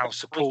about how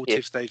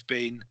supportive they've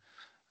been.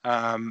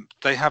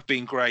 They have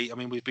been great. I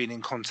mean, we've been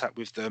in contact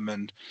with them,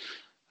 and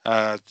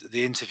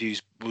the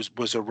interviews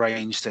was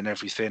arranged and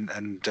everything,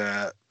 and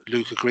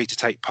Luke agreed to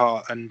take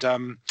part, and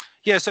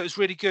yeah, so it was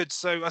really good.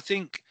 So I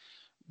think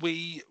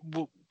we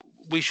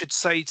should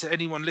say to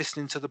anyone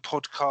listening to the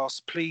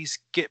podcast, please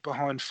get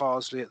behind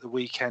Farsley at the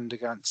weekend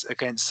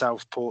against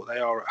Southport. They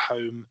are at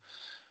home.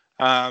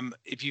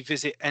 If you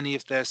visit any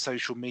of their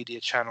social media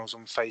channels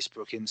on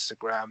Facebook,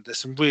 Instagram, there's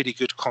some really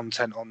good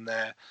content on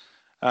there.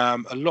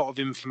 A lot of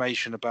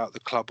information about the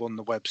club on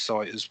the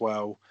website as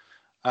well.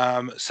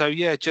 So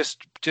yeah,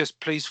 just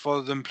please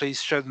follow them. Please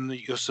show them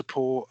your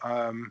support.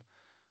 I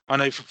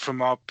know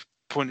from our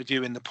point of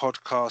view in the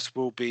podcast,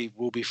 we'll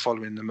be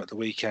following them at the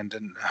weekend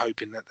and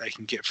hoping that they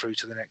can get through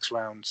to the next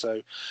round.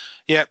 So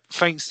yeah,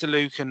 thanks to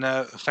Luke, and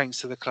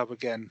thanks to the club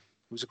again.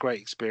 It was a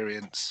great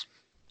experience.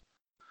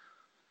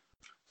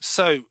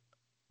 So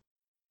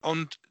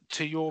on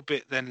to your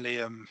bit then,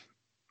 Liam.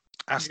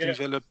 Aston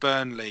Villa,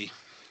 Burnley.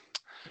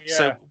 Yeah.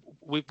 So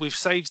we've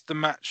saved the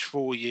match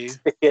for you.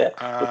 Yeah,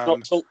 we've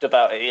not talked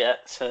about it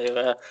yet,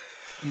 so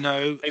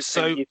no.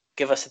 So you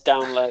give us a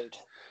download.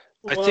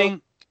 I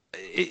think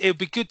it'd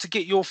be good to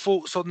get your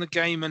thoughts on the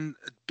game, and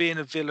being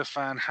a Villa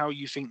fan, how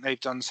you think they've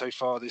done so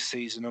far this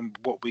season, and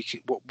what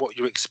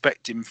you're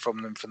expecting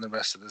from them for the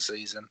rest of the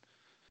season.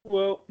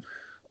 Well,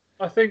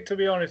 I think, to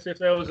be honest, if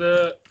there was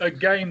a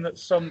game that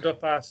summed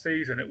up our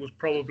season, it was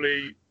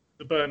probably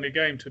the Burnley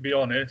game, to be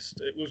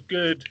honest. It was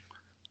good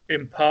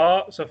in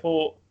parts. I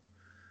thought,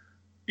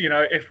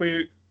 if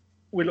we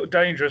looked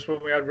dangerous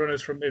when we had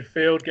runners from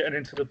midfield getting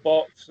into the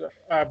box.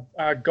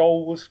 Our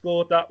goal was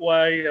scored that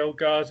way. El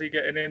Ghazi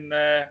getting in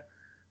there.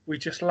 We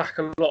just lack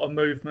a lot of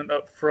movement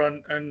up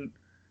front, and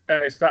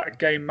and it's that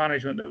game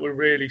management that we're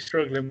really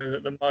struggling with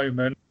at the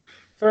moment.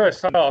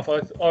 First half,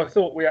 I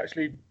thought we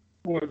actually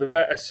were the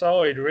better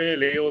side,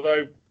 really,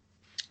 although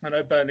I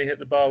know Burnley hit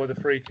the bar with a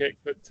free kick,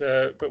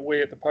 but we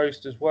hit the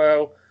post as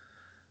well.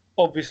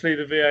 Obviously,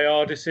 the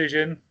VAR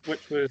decision,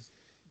 which was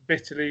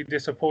bitterly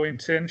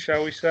disappointing,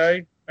 shall we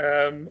say,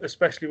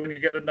 especially when you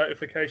get the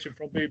notification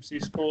from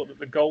BBC Sport that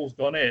the goal's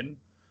gone in.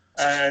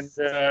 And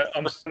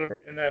I'm still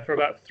in there for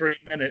about 3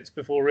 minutes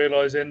before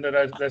realising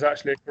that there's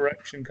actually a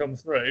correction come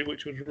through,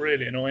 which was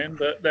really annoying.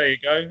 But there you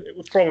go. It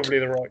was probably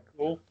the right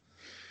call.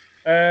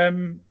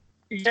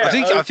 Yeah,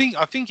 I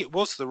think it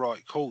was the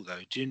right call, though.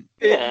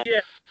 Yeah,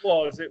 it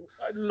was.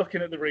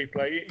 Looking at the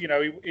replay,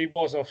 he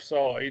was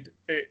offside.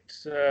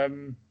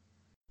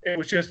 It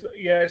was just,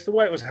 it's the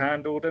way it was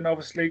handled, and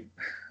obviously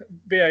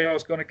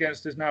VAR's gone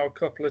against us now a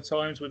couple of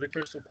times with the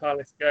Crystal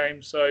Palace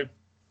game, so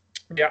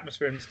the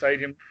atmosphere in the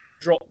stadium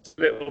dropped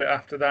a little bit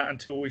after that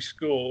until we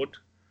scored.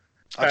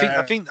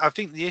 I think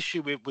the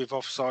issue with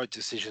offside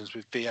decisions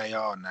with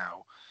VAR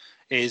now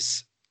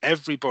is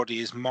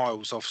everybody is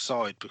miles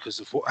offside because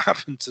of what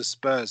happened to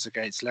Spurs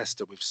against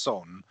Leicester with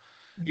Son.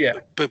 Yeah.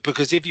 But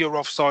because if you're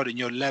offside and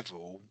you're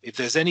level, if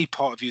there's any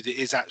part of you that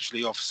is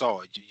actually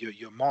offside,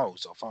 you're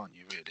miles off, aren't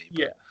you, really?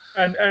 Yeah.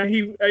 And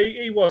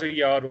he was a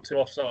yard or two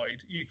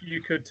offside.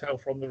 You could tell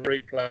from the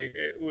replay.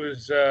 It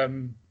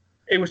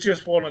was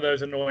just one of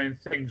those annoying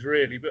things,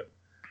 really. But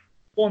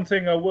one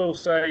thing I will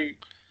say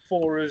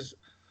for us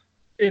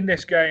in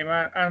this game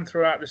and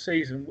throughout the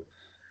season,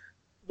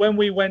 when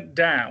we went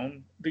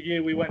down, the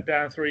year we went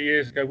down 3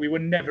 years ago, we were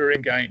never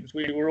in games.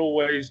 We were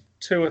always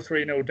 2 or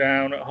 3-0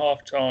 down at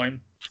half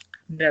time.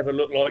 Never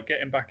looked like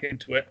getting back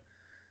into it.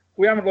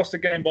 We haven't lost a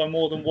game by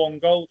more than 1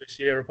 goal this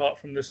year, apart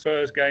from the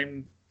Spurs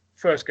game,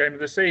 first game of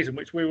the season,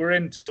 which we were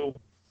in till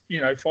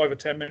 5 or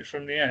 10 minutes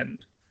from the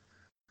end.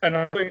 And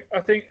I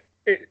think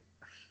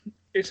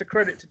it's a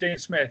credit to Dean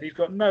Smith. He's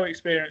got no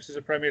experience as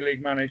a Premier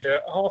League manager.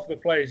 Half of the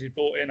players he's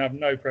brought in have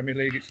no Premier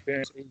League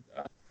experience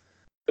either.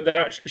 But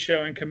they're actually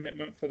showing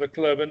commitment for the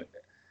club, and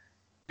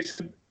it's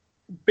a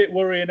bit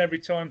worrying every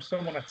time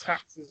someone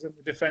attacks us and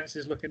the defence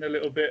is looking a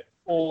little bit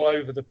all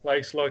over the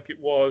place like it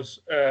was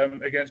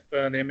against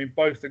Burnley. I mean,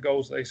 both the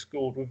goals they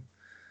scored were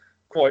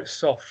quite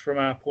soft from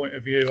our point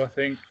of view, I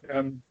think.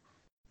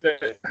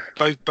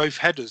 Both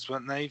headers,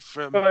 weren't they?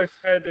 Both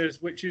headers,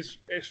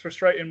 it's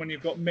frustrating when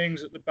you've got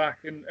Mings at the back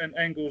and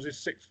Engels is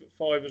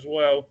 6'5" as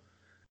well.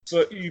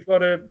 But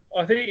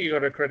I think you got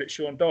to credit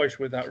Sean Dyche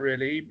with that,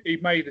 really. He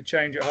made the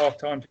change at half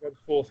time to go to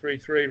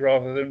 4-3-3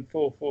 rather than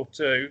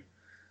 4-4-2.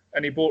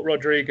 And he brought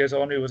Rodriguez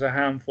on, who was a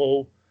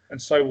handful, and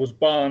so was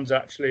Barnes,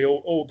 actually,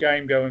 all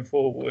game going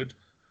forward.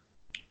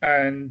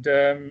 And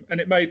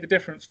it made the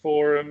difference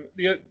for him.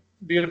 The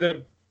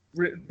other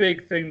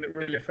big thing that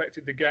really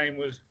affected the game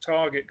was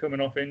Targett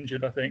coming off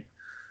injured, I think.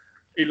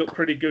 He looked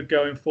pretty good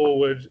going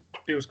forward.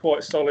 He was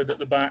quite solid at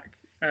the back.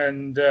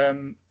 And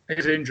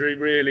his injury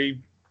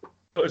really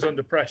put us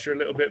under pressure a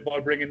little bit by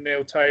bringing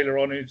Neil Taylor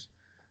on,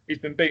 he's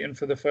been beaten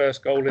for the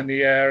first goal in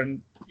the air,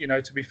 and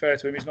to be fair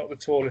to him, he's not the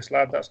tallest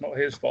lad. That's not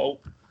his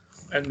fault.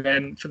 And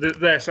then for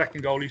their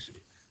second goal,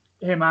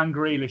 him and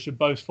Grealish have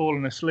both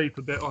fallen asleep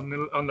a bit on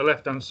the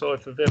left hand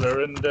side for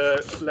Villa and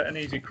let an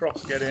easy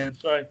cross get in.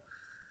 So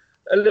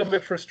a little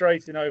bit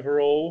frustrating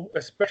overall,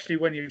 especially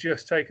when you've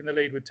just taken the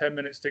lead with 10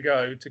 minutes to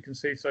go to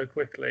concede so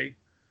quickly.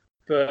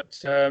 But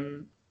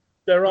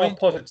there are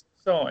positive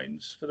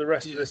signs for the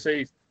rest of the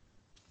season.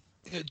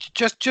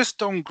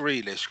 Just on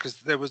Grealish, because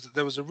there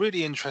was a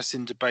really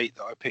interesting debate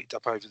that I picked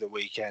up over the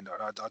weekend,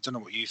 and I don't know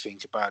what you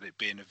think about it,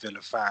 being a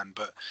Villa fan,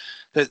 but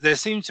there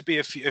seemed to be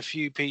a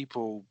few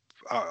people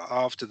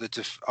after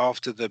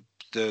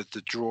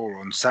the draw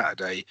on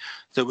Saturday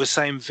that were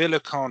saying Villa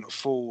can't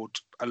afford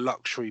a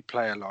luxury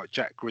player like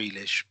Jack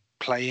Grealish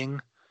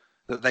playing,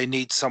 that they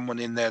need someone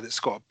in there that's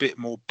got a bit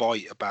more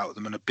bite about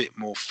them and a bit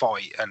more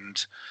fight,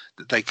 and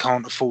that they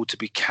can't afford to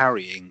be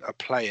carrying a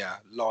player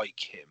like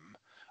him.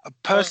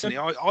 Personally,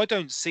 I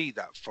don't see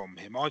that from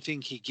him. I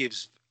think he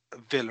gives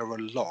Villa a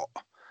lot.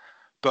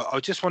 But I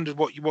just wondered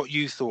what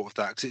you thought of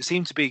that, because it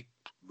seemed to be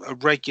a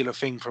regular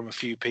thing from a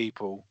few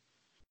people.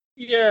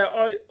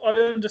 Yeah, I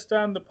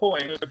understand the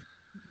point.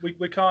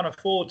 We can't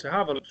afford to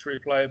have a luxury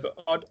player, but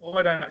I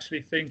don't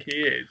actually think he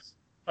is.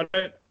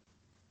 I'd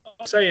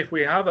say if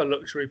we have a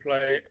luxury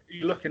player,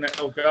 you're looking at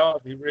El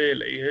Ghazi,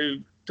 really, who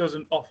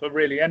doesn't offer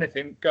really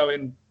anything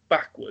going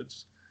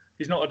backwards.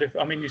 He's not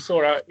I mean, you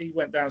saw how he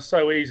went down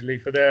so easily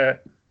for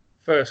their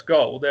first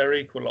goal, their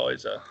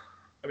equaliser.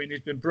 I mean, he's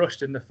been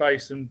brushed in the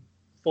face and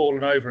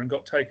fallen over and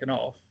got taken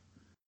off.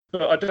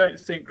 But I don't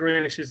think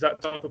Grealish is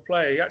that type of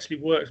player. He actually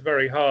works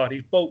very hard.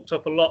 He's bulked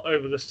up a lot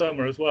over the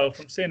summer as well.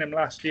 From seeing him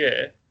last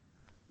year,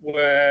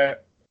 where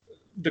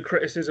the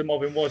criticism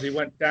of him was he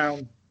went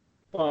down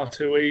far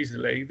too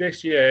easily.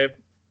 This year,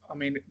 I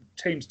mean,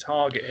 teams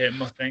target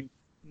him, I think,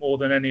 more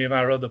than any of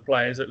our other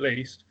players, at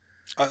least.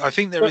 I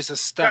think there is a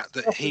stat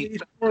that he.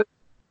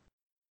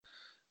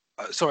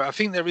 I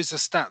think there is a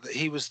stat that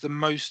he was the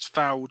most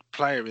fouled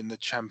player in the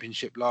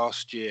Championship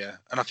last year,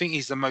 and I think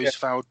he's the most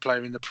fouled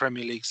player in the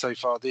Premier League so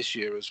far this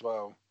year as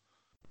well.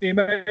 He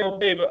may well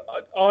be,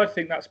 but I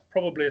think that's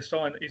probably a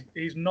sign that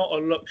he's not a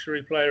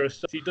luxury player as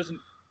such. He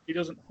doesn't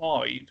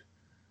hide.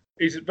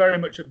 He's very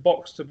much a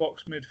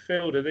box-to-box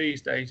midfielder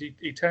these days.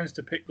 He tends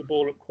to pick the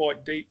ball up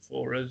quite deep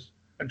for us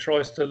and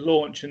tries to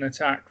launch an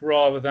attack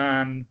rather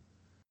than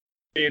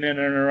being in and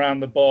around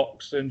the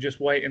box and just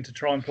waiting to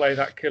try and play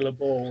that killer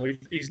ball.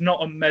 He's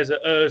not a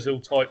Mesut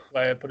Ozil type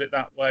player, put it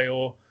that way,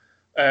 or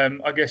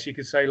I guess you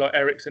could say like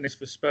Eriksen is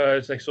for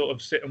Spurs. They sort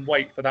of sit and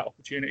wait for that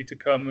opportunity to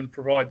come and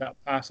provide that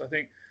pass. I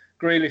think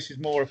Grealish is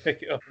more a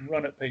pick it up and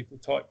run at people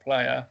type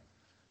player.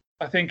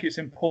 I think it's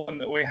important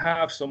that we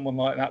have someone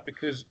like that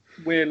because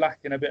we're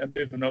lacking a bit of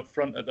movement up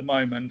front at the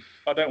moment.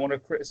 I don't want to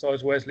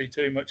criticise Wesley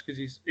too much because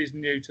he's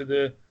new to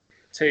the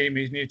team,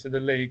 he's new to the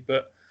league,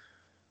 but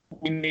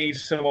we need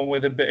someone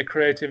with a bit of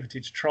creativity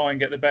to try and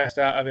get the best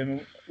out of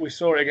him. We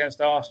saw it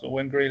against Arsenal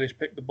when Grealish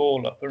picked the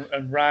ball up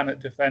and ran at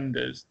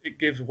defenders. It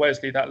gives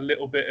Wesley that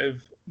little bit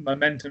of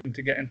momentum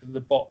to get into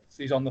the box.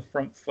 He's on the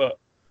front foot.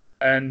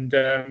 And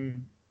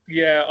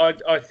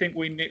I think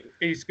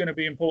he's going to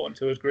be important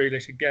to us,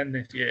 Grealish, again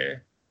this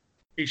year.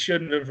 He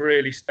shouldn't have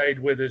really stayed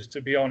with us,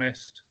 to be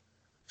honest,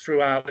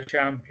 throughout the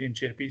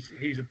Championship.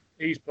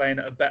 He's playing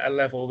at a better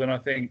level than I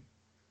think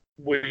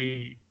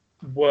we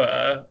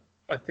were.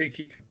 I think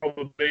he could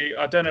probably.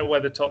 I don't know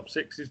whether top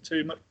six is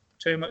too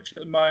much at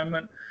the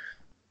moment.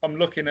 I'm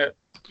looking at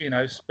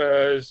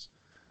Spurs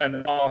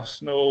and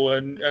Arsenal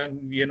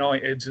and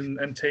United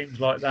and teams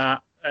like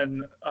that,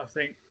 and I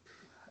think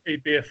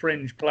he'd be a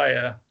fringe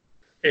player.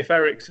 If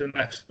Eriksen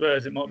left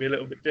Spurs, it might be a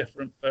little bit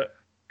different, but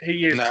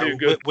he is too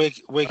good.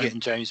 We're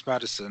getting James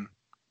Maddison.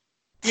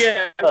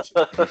 Yeah,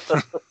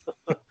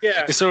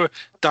 yeah. It's a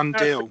done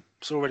deal.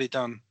 It's already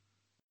done.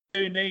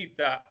 We do need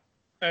that,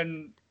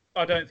 and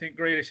I don't think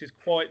Grealish is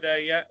quite there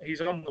yet. He's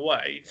on the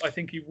way. I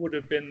think he would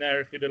have been there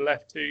if he'd have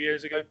left 2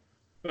 years ago.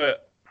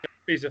 But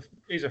he's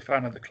a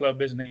fan of the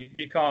club, isn't he?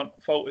 You can't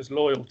fault his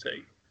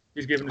loyalty.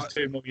 He's given us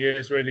 2 more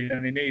years really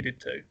than he needed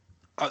to.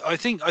 I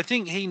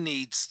think he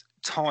needs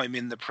time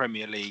in the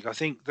Premier League. I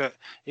think that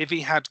if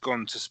he had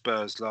gone to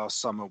Spurs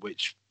last summer,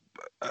 which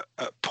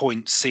at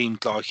points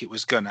seemed like it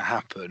was going to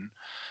happen,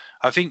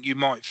 I think you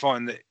might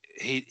find that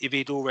if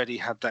he'd already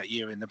had that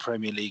year in the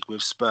Premier League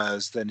with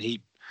Spurs, then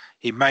he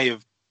may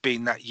have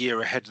been that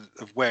year ahead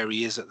of where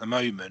he is at the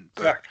moment.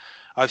 But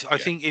I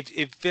think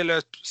if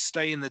Villa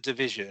stay in the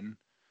division,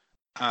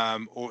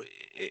 or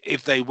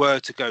if they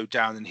were to go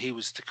down and he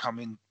was to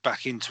come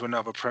back into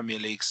another Premier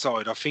League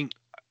side, I think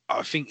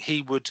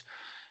he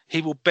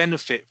will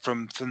benefit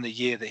from the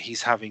year that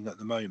he's having at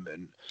the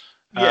moment.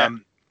 Yeah.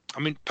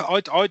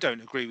 I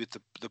don't agree with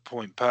the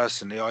point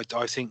personally.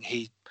 I think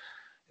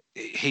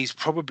he's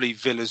probably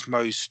Villa's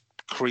most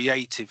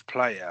creative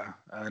player,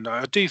 and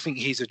I do think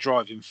he's a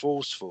driving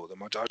force for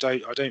them. I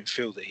don't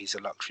feel that he's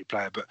a luxury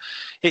player, but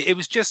it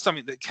was just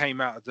something that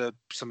came out of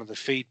some of the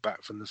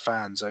feedback from the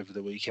fans over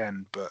the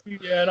weekend. But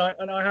yeah,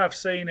 and I have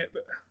seen it,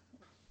 but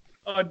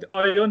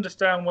I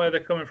understand where they're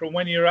coming from.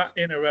 When you're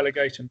in a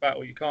relegation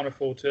battle, you can't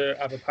afford to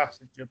have a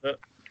passenger. But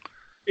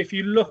if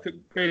you look at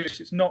Grealish,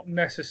 it's not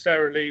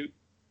necessarily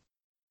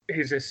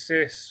his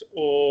assists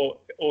or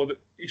that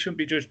he shouldn't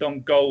be judged on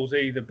goals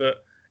either,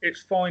 but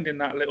it's finding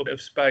that little bit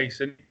of space,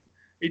 and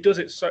he does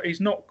it so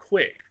he's not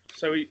quick,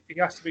 so he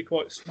has to be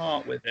quite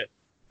smart with it.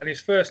 And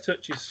his first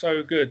touch is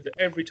so good that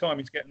every time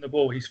he's getting the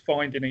ball, he's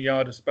finding a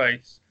yard of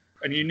space,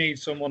 and you need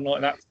someone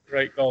like that to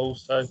create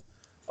goals. So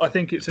I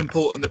think it's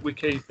important that we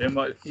keep him.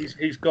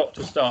 He's got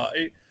to start.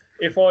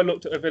 If I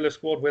looked at a Villa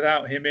squad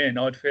without him in,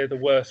 I'd fear the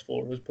worst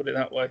for us, put it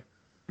that way.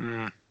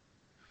 Mm.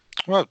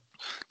 Well,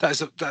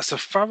 that's a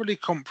thoroughly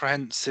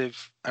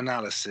comprehensive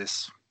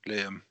analysis,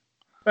 Liam.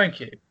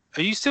 Thank you.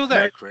 Are you still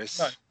there, Chris?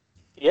 No.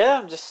 Yeah,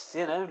 I'm just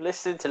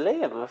listening to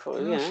Liam. I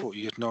thought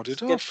you had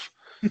nodded off.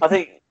 I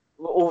think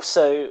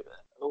also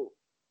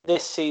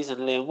this season,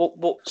 Liam,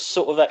 what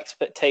sort of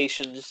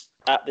expectations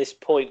at this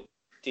point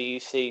do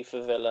you see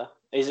for Villa?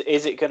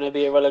 Is it going to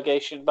be a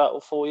relegation battle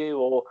for you,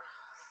 or?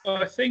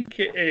 I think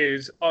it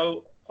is. I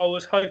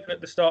was hoping at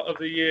the start of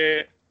the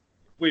year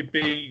we'd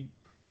be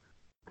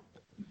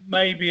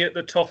maybe at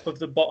the top of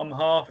the bottom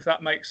half, if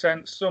that makes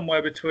sense,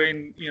 somewhere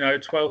between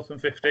 12th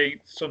and 15th,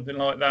 something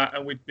like that,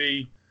 and we'd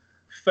be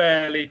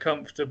fairly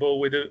comfortable.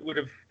 Would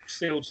have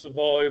sealed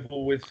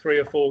survival with 3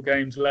 or 4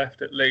 games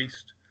left at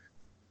least.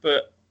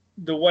 But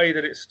the way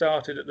that it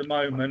started at the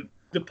moment,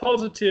 the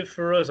positive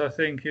for us, I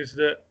think, is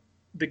that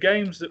the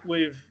games that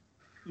we've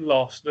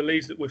lost, the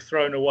leads that we've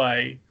thrown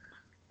away,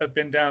 have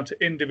been down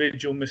to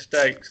individual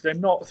mistakes. They're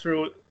not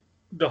through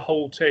the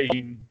whole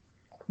team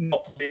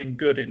not being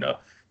good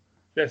enough.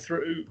 They're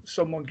through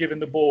someone giving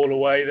the ball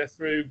away. They're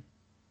through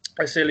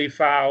a silly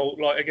foul,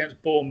 like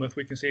against Bournemouth,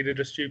 we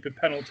conceded a stupid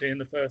penalty in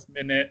the first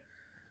minute.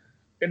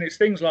 And it's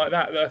things like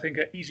that I think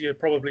are easier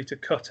probably to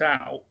cut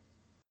out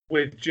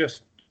with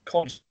just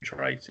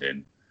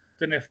concentrating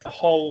than if the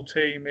whole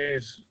team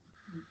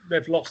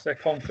they've lost their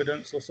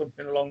confidence or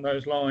something along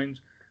those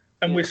lines.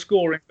 And we're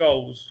scoring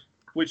goals,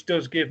 which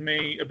does give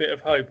me a bit of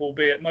hope,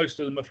 albeit most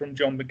of them are from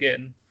John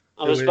McGinn.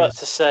 I was about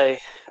to say,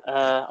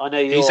 I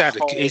know he's had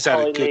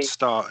a good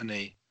start, hasn't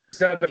he?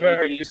 He had a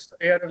very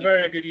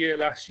good year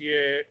last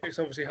year. It's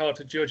obviously hard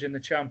to judge in the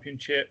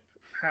Championship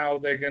how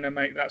they're going to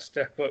make that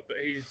step up, but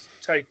he's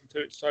taken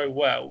to it so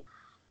well.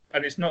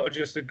 And it's not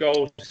just a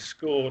goal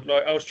scored.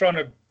 Like, I was trying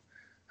to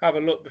have a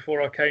look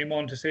before I came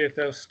on to see if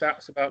there was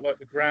stats about like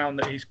the ground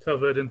that he's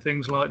covered and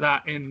things like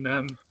that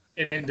in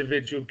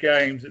individual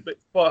games. It's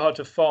quite hard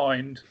to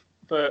find.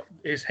 But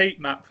his heat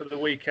map for the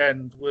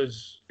weekend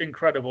was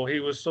incredible. He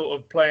was sort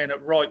of playing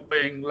at right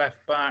wing,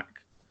 left back,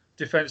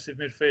 defensive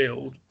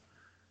midfield.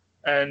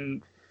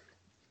 And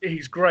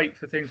he's great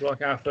for things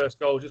like our first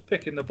goal, just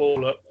picking the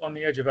ball up on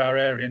the edge of our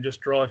area and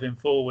just driving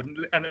forward.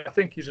 And I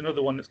think he's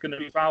another one that's going to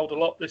be fouled a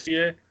lot this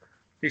year.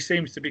 He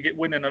seems to be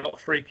winning a lot of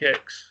free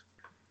kicks.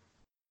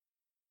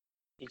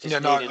 He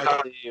needed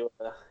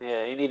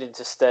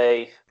to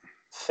stay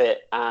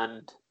fit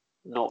and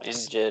not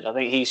injured. I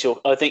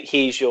think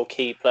he's your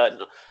key player.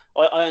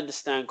 I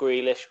understand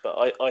Grealish,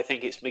 but I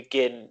think it's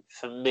McGinn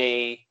for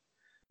me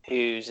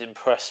who's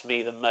impressed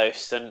me the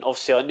most. And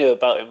obviously, I knew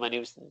about him when he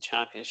was in the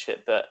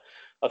Championship, but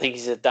I think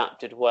he's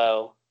adapted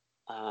well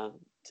to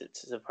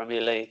the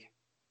Premier League.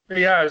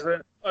 He has.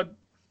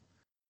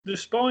 The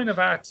spine of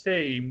our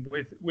team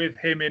with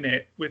him in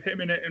it,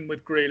 and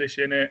with Grealish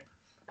in it.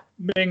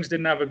 Mings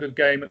didn't have a good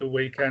game at the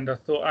weekend. I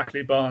thought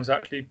Ashley Barnes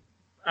actually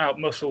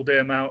out-muscled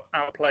him,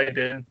 outplayed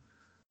him.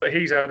 But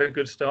he's had a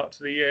good start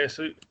to the year.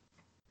 So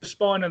the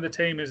spine of the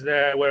team is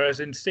there, whereas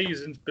in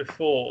seasons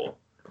before,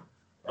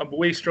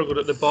 we struggled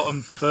at the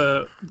bottom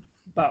for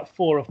about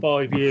 4 or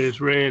 5 years,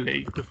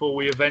 really, before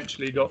we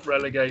eventually got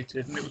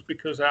relegated. And it was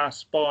because our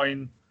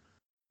spine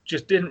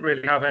just didn't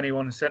really have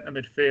anyone in centre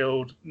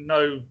midfield,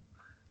 no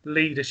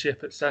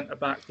leadership at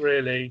centre-back,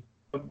 really.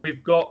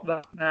 We've got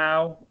that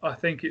now. I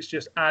think it's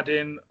just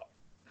adding.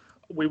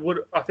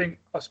 I think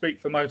I speak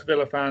for most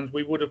Villa fans.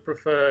 We would have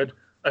preferred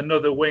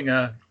another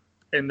winger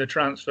in the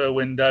transfer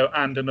window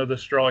and another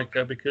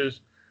striker,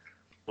 because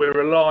we're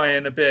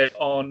relying a bit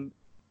on,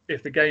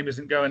 if the game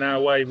isn't going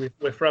our way,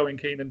 we're throwing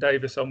Keenan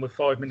Davis on with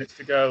 5 minutes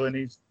to go, and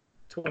he's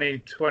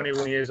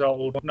 21 years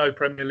old, no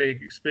Premier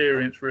League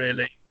experience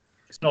really.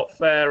 It's not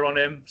fair on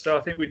him. So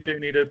I think we do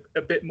need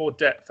a bit more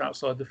depth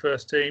outside the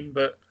first team,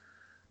 but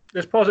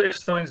there's positive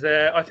signs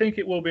there. I think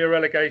it will be a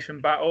relegation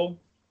battle.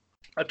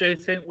 I do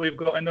think we've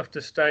got enough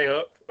to stay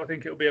up. I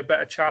think it'll be a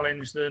better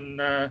challenge than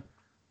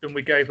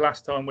we gave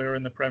last time we were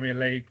in the Premier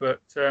League.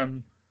 But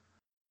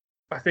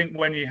I think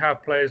when you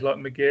have players like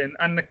McGinn,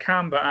 and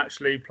Nakamba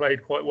actually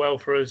played quite well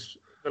for us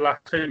the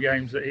last 2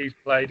 games that he's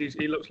played.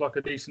 He looks like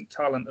a decent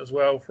talent as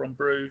well from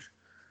Bruges.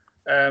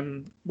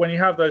 When you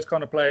have those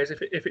kind of players,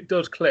 if it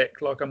does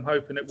click, like I'm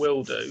hoping it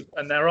will do,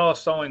 and there are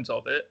signs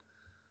of it,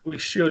 we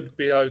should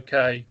be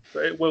okay,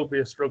 but it will be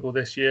a struggle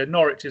this year.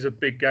 Norwich is a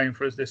big game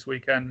for us this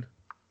weekend.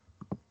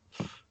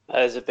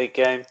 That is a big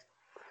game.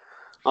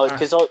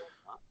 Because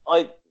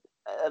I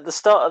at the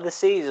start of the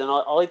season,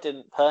 I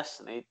didn't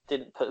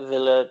put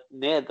Villa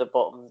near the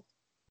bottom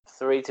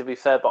 3, to be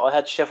fair, but I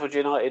had Sheffield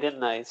United in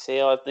there.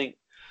 See, I think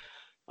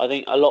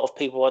a lot of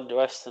people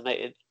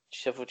underestimated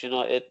Sheffield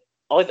United.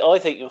 I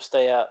think you'll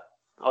stay out.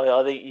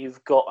 I think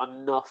you've got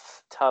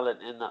enough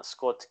talent in that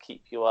squad to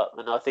keep you up,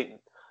 and I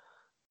think,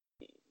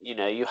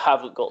 you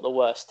haven't got the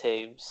worst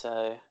team,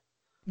 so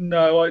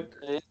no.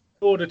 In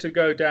order to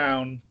go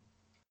down,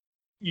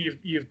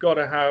 you've got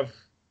to have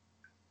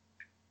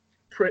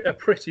a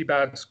pretty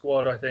bad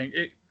squad. I think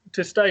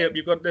to stay up,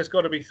 there's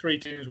got to be 3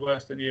 teams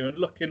worse than you. And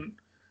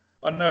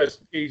I know it's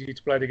easy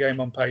to play the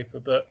game on paper,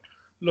 but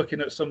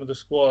looking at some of the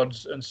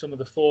squads and some of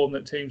the form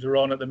that teams are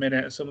on at the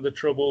minute, and some of the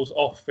troubles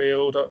off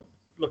field,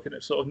 looking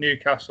at sort of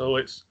Newcastle,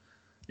 it's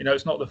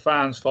not the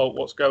fans' fault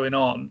what's going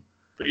on.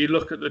 But you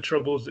look at the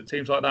troubles that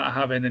teams like that are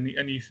having,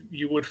 and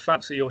you would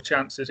fancy your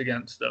chances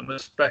against them,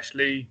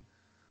 especially,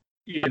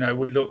 we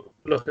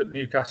look at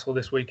Newcastle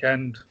this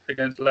weekend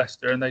against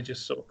Leicester, and they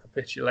just sort of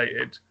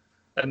capitulated.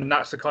 And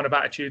that's the kind of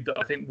attitude that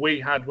I think we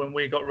had when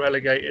we got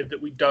relegated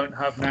that we don't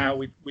have now.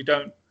 We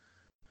don't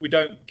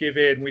give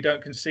in. We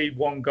don't concede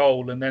 1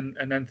 goal and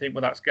then think,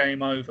 well, that's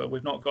game over.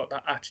 We've not got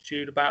that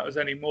attitude about us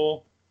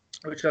anymore,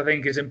 which I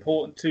think is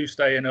important to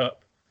staying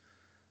up.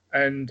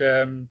 And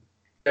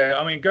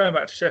going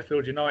back to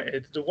Sheffield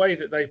United, the way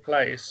that they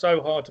play is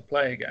so hard to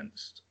play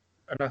against,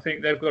 and I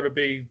think they've got to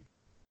be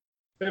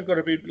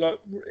like,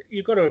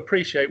 you've got to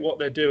appreciate what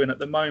they're doing at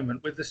the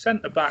moment with the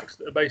centre backs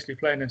that are basically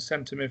playing in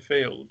centre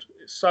midfield.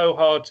 It's so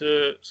hard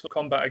to sort of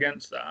combat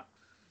against that.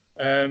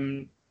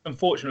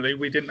 Unfortunately,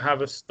 we didn't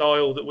have a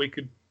style that we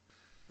could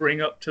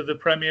bring up to the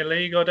Premier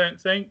League. I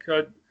don't think.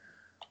 I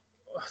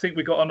think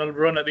we got on a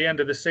run at the end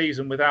of the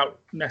season without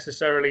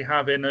necessarily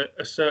having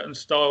a certain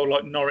style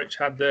like Norwich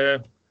had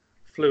their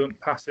fluent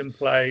passing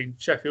play.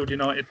 Sheffield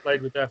United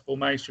played with their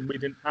formation. We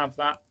didn't have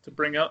that to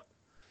bring up.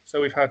 So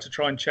we've had to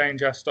try and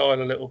change our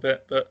style a little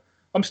bit. But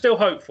I'm still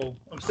hopeful.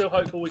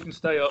 We can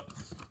stay up.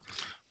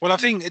 Well,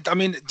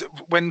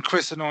 when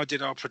Chris and I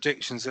did our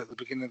predictions at the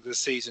beginning of the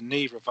season,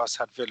 neither of us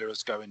had Villa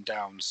as going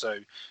down. So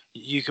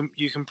you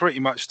can pretty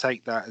much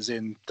take that as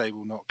in they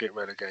will not get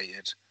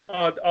relegated.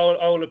 I'll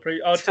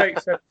take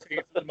 17th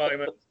at the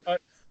moment.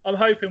 I'm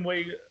hoping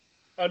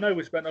I know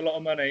we spent a lot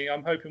of money.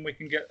 I'm hoping we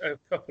can get a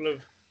couple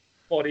of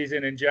bodies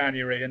in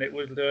January, and it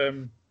would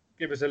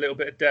give us a little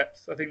bit of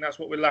depth. I think that's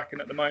what we're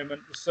lacking at the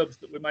moment. The subs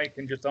that we're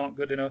making just aren't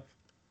good enough.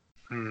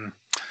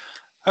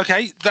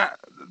 Okay, that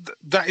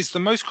is the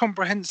most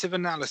comprehensive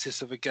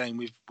analysis of a game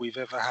we've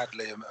ever had,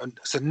 Liam. And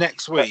so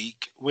next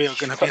week we are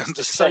going to be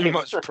under so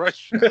much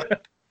pressure.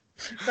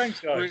 Thanks,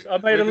 guys. I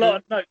made a lot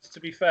of notes. To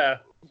be fair,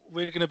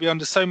 we're going to be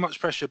under so much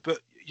pressure, but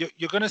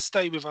you're going to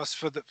stay with us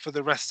for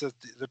the rest of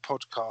the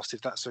podcast,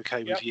 if that's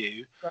okay with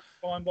you. That's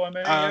fine by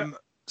me.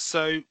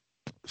 So,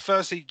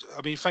 firstly,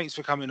 I mean, thanks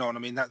for coming on. I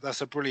mean,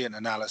 that's a brilliant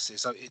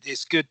analysis.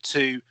 It's good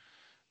to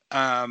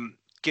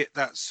get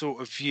that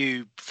sort of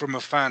view from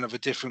a fan of a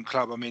different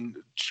club. I mean,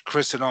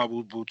 Chris and I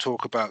will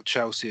talk about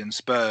Chelsea and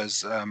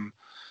Spurs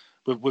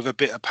with a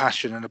bit of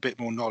passion and a bit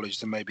more knowledge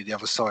than maybe the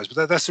other sides.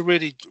 But that's a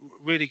really,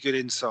 really good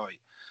insight.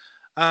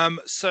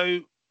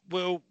 So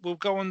we'll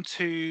go on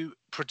to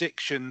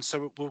predictions.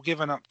 So we'll give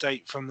an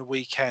update from the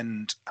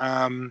weekend.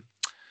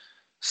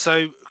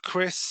 So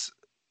Chris,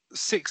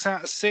 6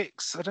 out of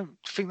 6. I don't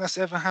think that's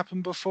ever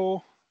happened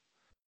before.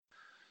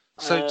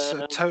 So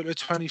a total of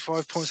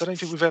 25 points. I don't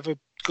think we've ever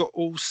got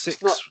all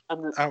 6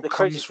 outcomes the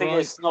crazy thing right.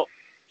 is,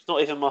 it's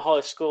not even my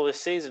highest score this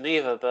season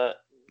either. But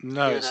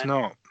no, it's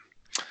not.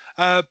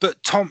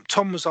 But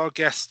Tom was our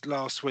guest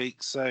last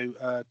week,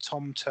 so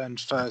Tom turned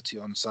 30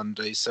 on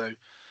Sunday. So,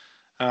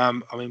 I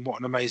mean, what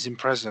an amazing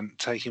present,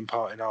 taking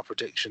part in our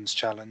predictions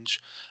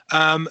challenge.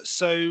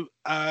 So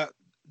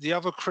the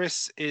other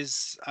Chris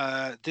is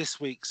this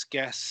week's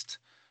guest,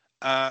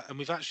 and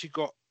we've actually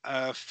got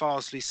a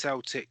Farsley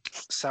Celtic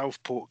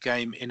Southport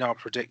game in our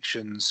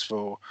predictions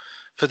for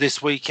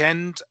this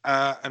weekend,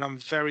 and I'm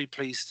very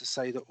pleased to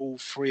say that all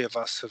 3 of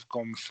us have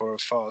gone for a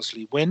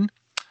Farsley win.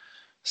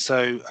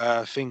 So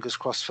fingers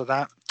crossed for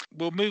that.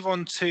 We'll move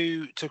on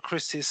to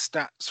Chris's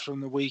stats from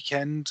the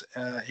weekend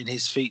in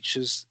his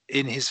features.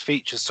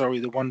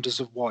 The Wonders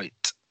of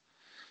White.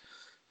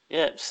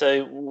 Yeah,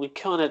 so we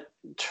kind of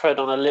tread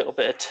on a little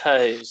bit of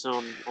toes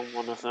on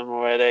one of them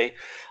already,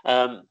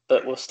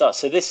 but we'll start.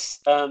 So this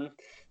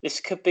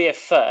could be a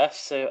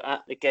first. So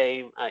at the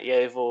game at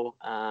Yeovil,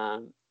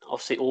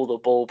 obviously all the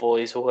ball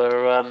boys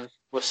were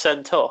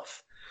sent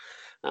off.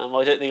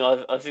 I don't think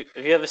have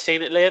you ever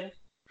seen it, Liam?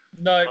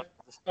 No.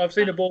 I've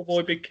seen a ball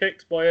boy be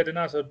kicked by Eden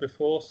Hazard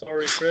before.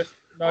 Sorry, Chris.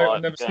 No, right,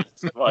 I've never seen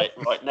it. Right.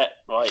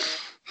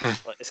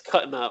 Let's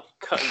cut him out.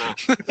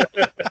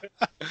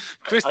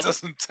 Chris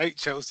doesn't take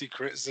Chelsea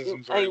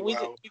criticism very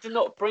well. We did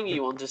not bring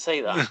you on to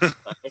say that.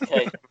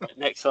 Okay, right,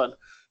 next one.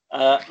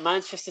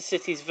 Manchester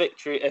City's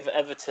victory over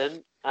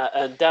Everton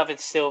and David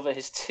Silva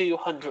his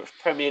 200th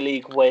Premier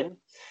League win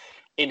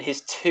in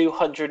his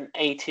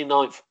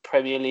 289th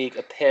Premier League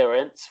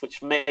appearance,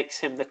 which makes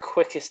him the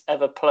quickest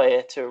ever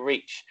player to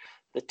reach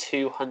the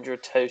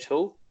 200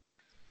 total.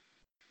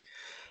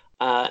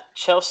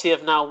 Chelsea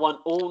have now won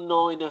all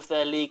 9 of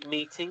their league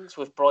meetings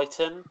with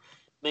Brighton,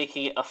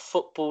 making it a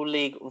Football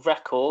League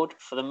record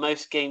for the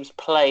most games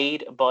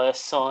played by a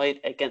side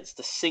against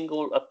a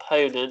single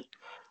opponent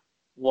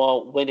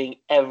while winning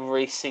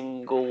every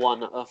single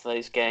one of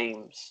those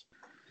games.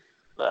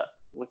 But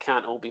we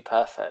can't all be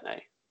perfect now.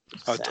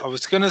 I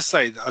was going to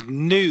say that I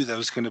knew there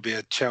was going to be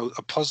a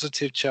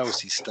positive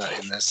Chelsea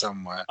stat in there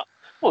somewhere.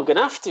 Well, we're going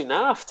to have to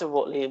now after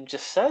what Liam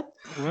just said.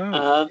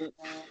 Wow.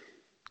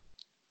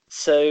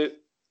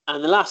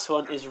 And the last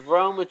one is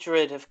Real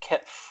Madrid have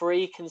kept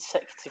 3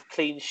 consecutive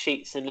clean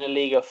sheets in La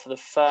Liga for the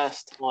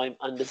first time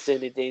under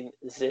Zinedine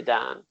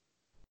Zidane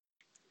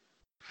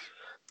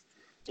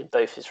in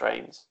both his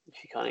reigns,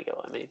 if you kind of get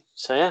what I mean.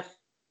 So yeah.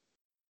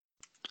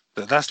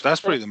 That's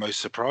probably the most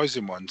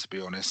surprising one, to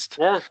be honest.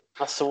 Yeah,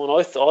 that's the one I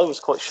was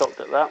quite shocked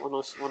at that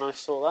when I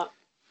saw that.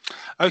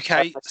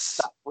 Okay.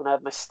 When I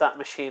had my stat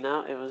machine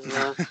out, it was.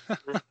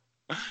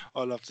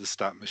 I love the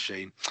stat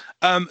machine.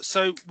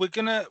 So we're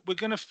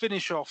gonna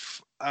finish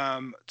off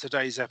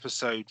today's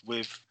episode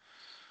with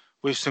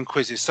some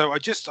quizzes. So I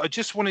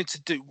just wanted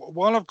to do,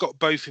 while I've got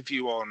both of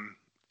you on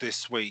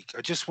this week,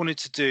 I just wanted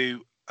to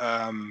do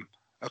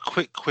a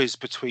quick quiz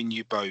between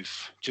you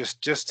both,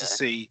 just to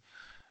see.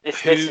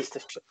 Here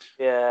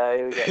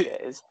we go.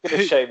 It's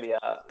going to show me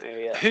out.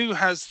 Who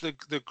has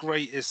the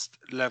greatest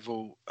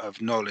level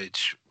of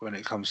knowledge when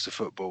it comes to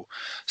football?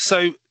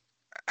 So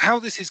how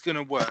this is going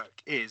to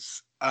work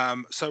is,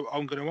 so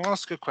I'm going to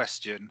ask a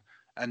question,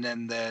 and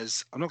then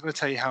I'm not going to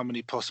tell you how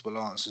many possible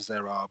answers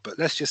there are, but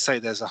let's just say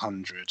there's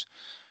 100.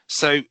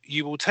 So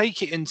you will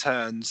take it in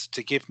turns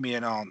to give me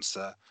an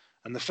answer,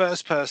 and the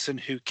first person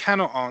who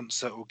cannot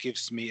answer or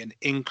gives me an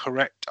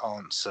incorrect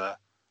answer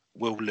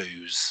will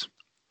lose.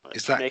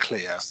 Is that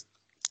clear? Yes,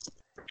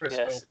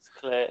 it's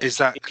clear. Is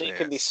that clear? You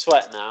can be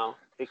sweat now,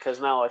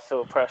 because now I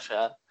feel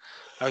pressure.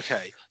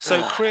 Okay.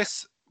 So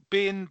Chris,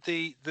 being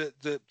the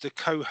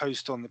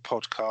co-host on the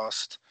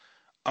podcast,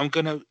 I'm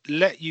going to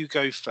let you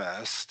go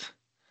first.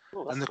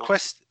 And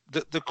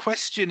the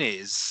question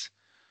is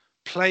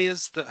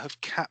players that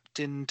have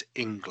captained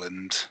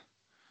England.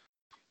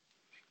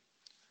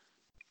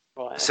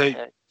 Right.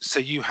 So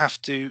you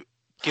have to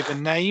give a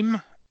name,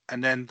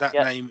 and then that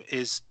name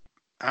is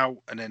out,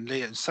 and then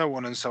Liam, and so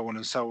on and so on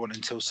and so on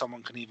until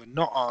someone can either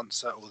not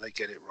answer or they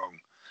get it wrong.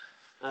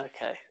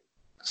 Okay.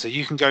 So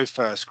you can go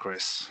first,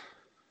 Chris.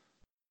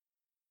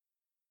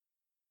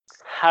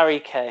 Harry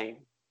Kane.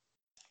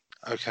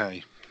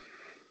 Okay.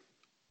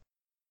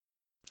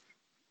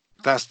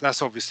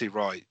 That's obviously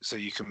right. So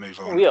you can move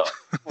on. Yeah.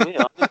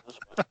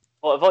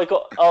 What have I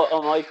got?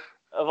 Oh,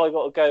 have I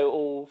got to go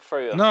all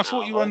through? No, I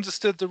thought you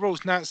understood the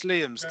rules. Now it's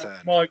Liam's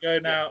turn. My go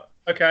now.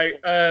 Okay.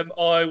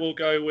 I will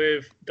go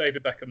with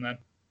David Beckham then.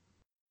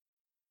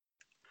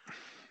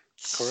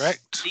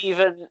 Correct.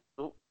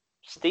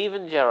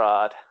 Steven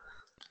Gerrard.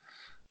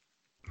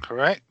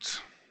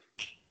 Correct.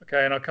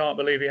 Okay, and I can't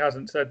believe he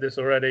hasn't said this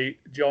already.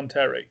 John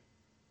Terry.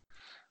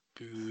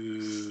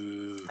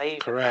 Boo.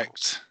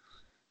 Correct.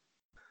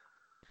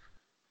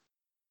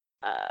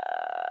 I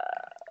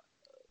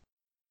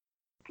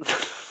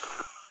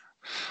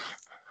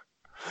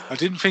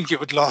didn't think it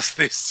would last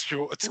this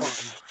short a time.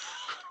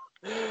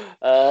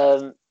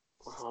 I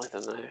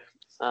don't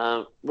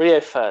know.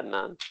 Rio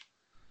Ferdinand.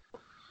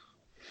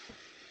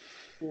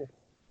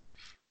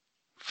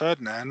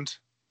 Ferdinand.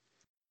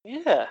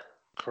 Yeah. Oh,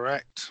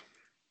 Correct.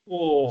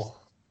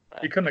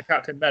 you couldn't have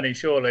captained many,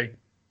 surely.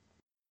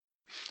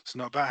 It's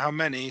not about how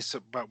many, it's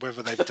about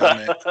whether they've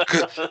done it.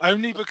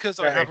 Only because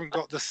I haven't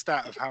got the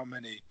stat of how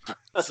many.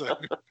 So.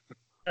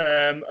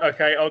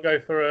 Okay, I'll go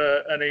for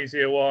an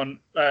easier one.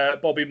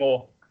 Bobby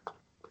Moore.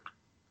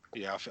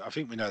 Yeah, I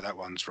think we know that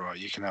one's right.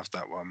 You can have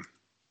that one.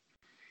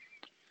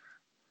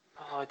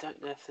 Oh, I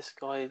don't know if this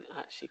guy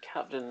actually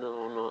captained them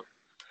or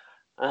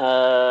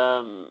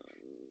not.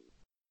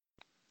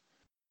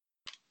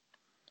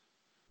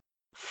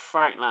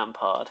 Frank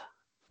Lampard.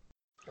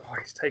 Oh,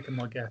 he's taken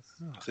my guess.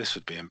 Oh, this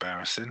would be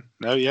embarrassing.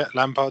 No, yeah,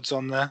 Lampard's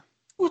on there.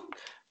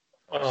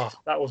 Oh,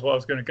 that was what I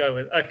was going to go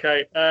with.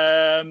 Okay.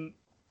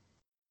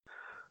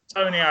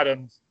 Tony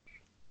Adams.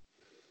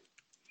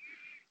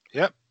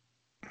 Yep.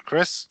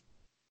 Chris?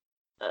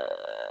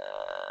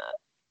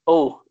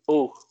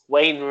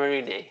 Wayne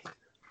Rooney.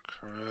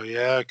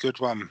 Yeah, good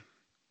one.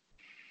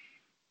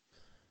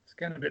 It's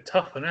getting a bit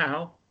tougher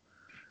now.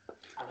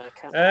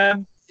 Okay.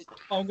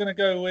 I'm going to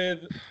go with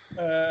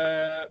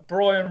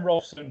Brian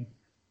Robson.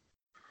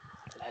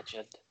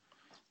 Legend.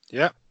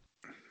 Yep.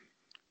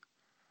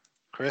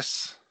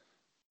 Chris?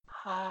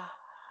 Oh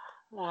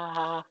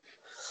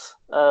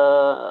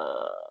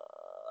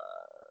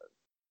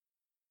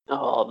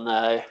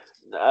no.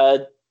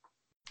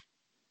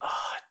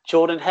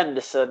 Jordan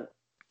Henderson.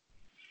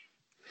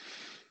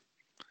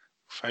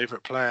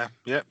 Favourite player?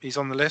 Yep, he's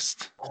on the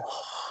list.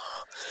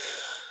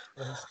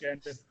 It's getting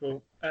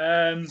difficult.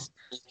 It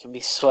can be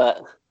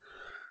sweat.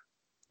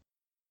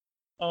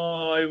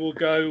 I will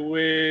go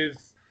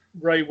with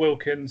Ray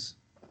Wilkins.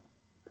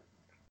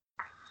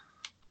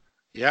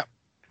 Yep.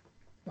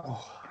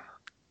 Oh,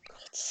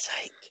 God's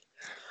sake.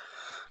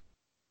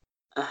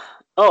 I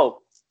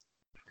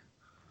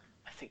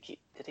think he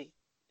did.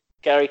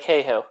 Gary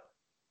Cahill.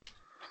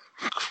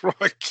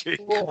 Crikey,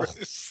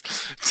 Chris.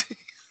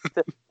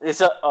 Is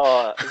that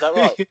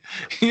right?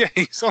 Yeah,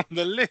 he's on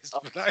the list,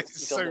 but that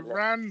is so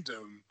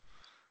random.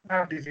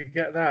 How did you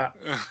get that?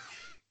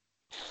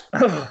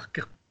 Oh,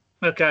 God.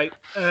 Okay.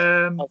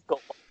 I've got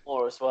one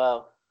more as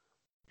well.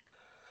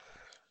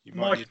 You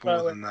might need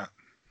more than that.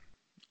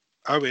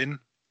 Owen.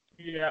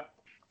 Yeah.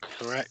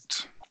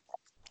 Correct.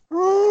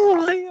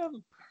 Oh,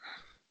 Liam.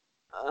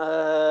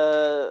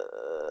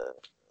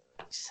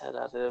 Said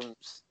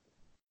Adams.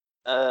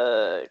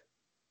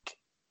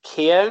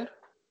 Keown.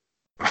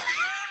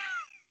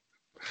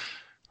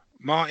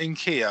 Martin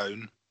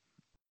Keown.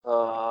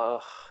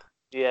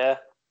 Yeah.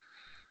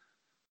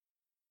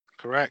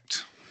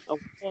 Correct. Oh,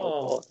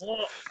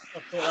 what? I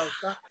thought that was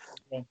that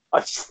one.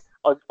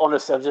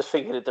 Honestly, I'm just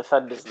thinking of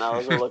defenders now.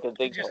 That's all I can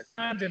think of. Just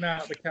handing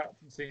out the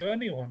captaincy to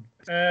anyone.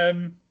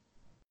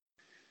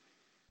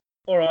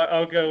 All right,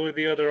 I'll go with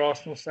the other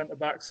Arsenal centre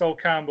back, Sol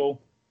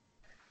Campbell.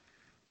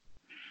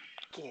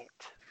 Git.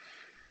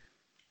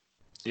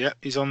 Yeah,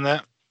 he's on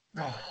there.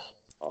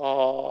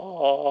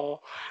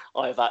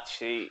 I've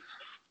actually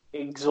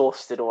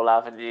exhausted all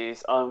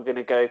avenues. I'm going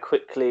to go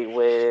quickly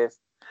with.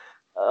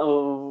 I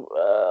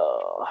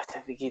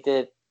don't think he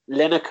did.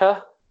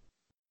 Lineker.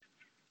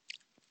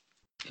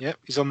 Yep,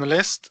 he's on the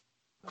list.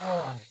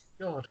 Oh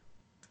God,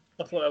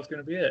 I thought that was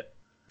going to be it.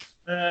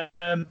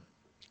 I'm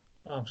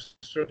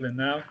struggling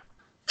now.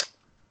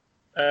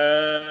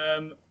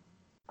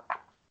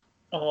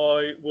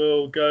 I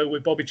will go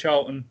with Bobby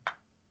Charlton.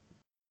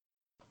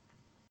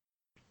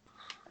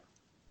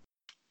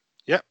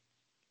 Yep.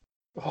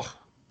 Oh,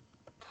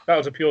 that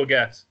was a pure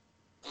guess.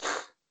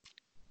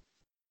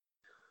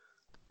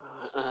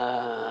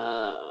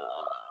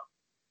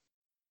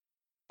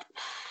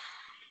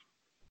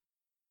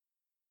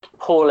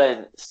 Paul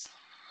Ince.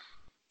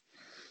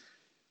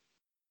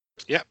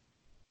 Yep.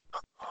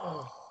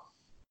 Oh,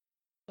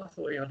 I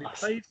thought he only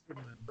played for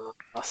them.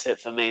 That's it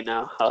for me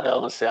now.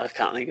 Honestly, I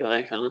can't think of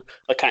anything.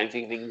 I can't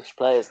think of English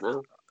players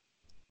now.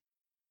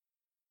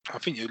 I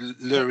think you're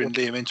luring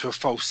Liam into a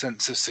false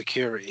sense of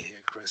security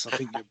here, Chris. I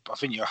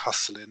think you're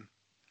hustling.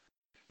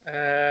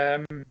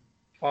 I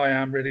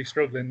am really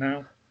struggling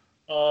now.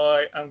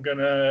 I am going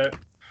to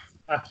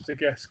have to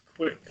guess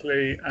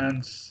quickly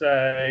and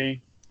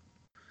say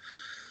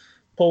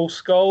Paul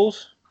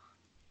Scholes.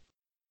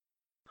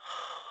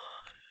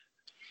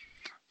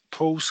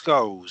 Paul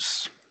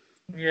Scholes.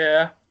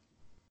 Yeah,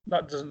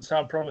 that doesn't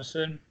sound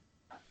promising.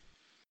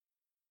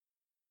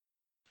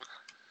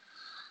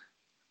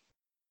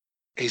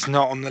 He's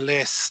not on the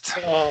list.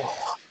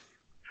 Oh,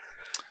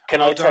 Can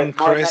Well I done, take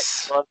my Chris.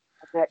 next one?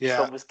 My next Yeah.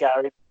 one was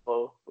Gary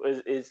Neville.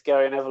 Is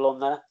Gary Neville on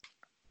there?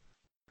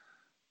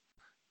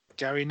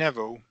 Gary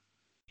Neville.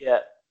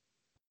 Yeah.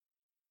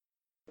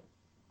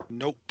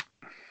 Nope.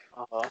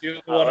 Uh-huh. the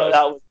other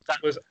one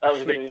That was going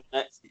to Ashley, be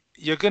next.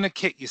 You're going to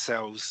kick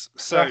yourselves.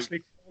 was So,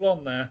 Ashley Cole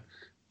on there.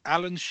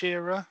 Alan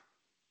Shearer,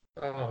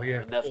 Oh,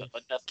 yeah. I never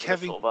would have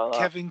Kevin thought about that.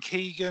 Kevin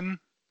Keegan,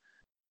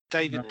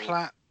 David No.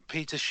 Platt,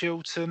 Peter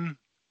Shilton,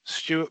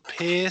 Stuart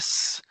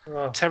Pearce,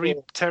 Oh,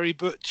 Terry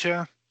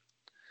Butcher,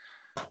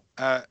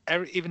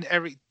 even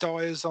Eric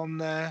Dyer's on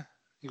there.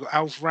 You've got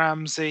Alf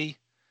Ramsey,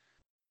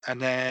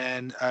 and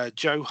then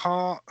Joe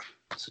Hart.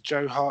 So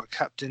Joe Hart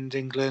captained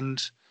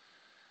England.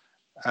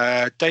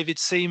 David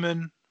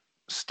Seaman,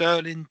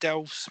 Sterling,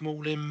 Delph,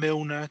 Smalling,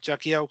 Milner,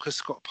 Jagielka,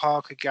 Scott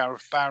Parker,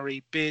 Gareth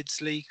Barry,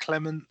 Beardsley,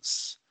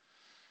 Clements.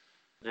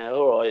 Yeah,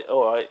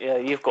 all right. Yeah,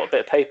 you've got a bit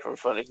of paper in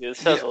front of you that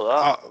says all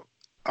that.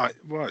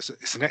 Well,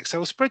 it's an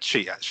Excel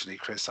spreadsheet, actually,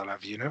 Chris. I'll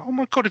have you know. Oh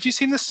my God, have you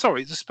seen the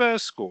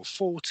Spurs score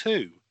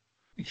 4-2?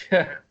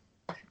 Yeah.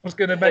 I was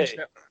going to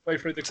mention it halfway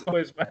through the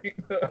quiz, mate.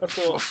 I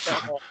thought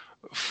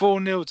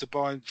 4-0 to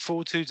Bayern,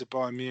 4-2 to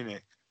Bayern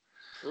Munich.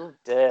 Oh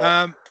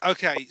dear.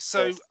 Okay,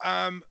 so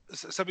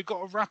we've got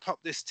to wrap up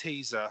this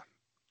teaser.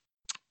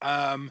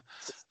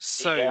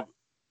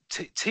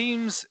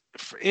 Teams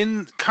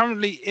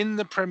currently in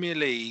the Premier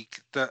League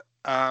that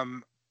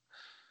have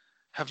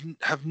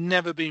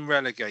never been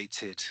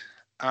relegated.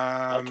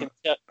 I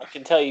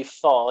can tell you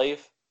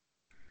 5.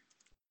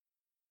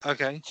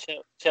 Okay.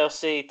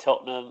 Chelsea,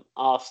 Tottenham,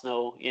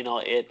 Arsenal,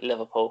 United,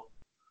 Liverpool.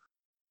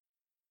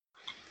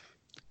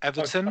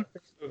 Everton.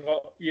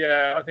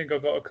 I think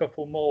I've got a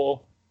couple more.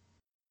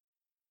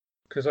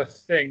 Because I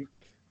think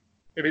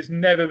if it's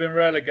never been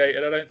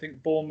relegated, I don't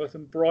think Bournemouth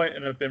and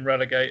Brighton have been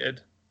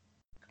relegated.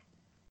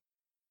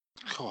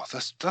 God,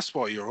 that's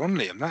why you're on,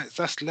 Liam.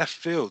 That's left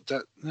field.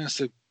 That's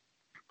a.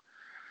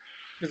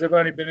 Because they've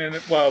only been in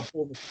it. Well,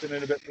 Bournemouth's been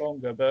in a bit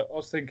longer, but I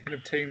was thinking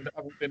of teams that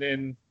haven't been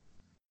in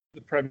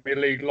the Premier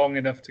League long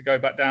enough to go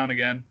back down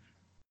again.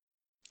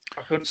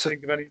 I couldn't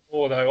think of any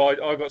more though.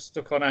 I got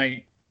stuck on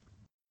 8.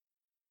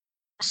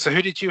 So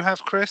who did you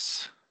have,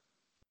 Chris?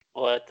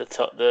 Well, at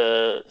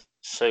the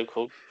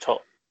so-called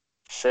top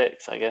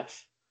 6, I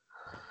guess.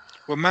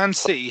 Well, Man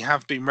City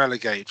have been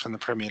relegated from the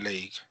Premier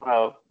League.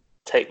 Well,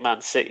 take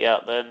Man City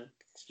out then.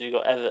 So you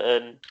got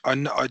Everton. I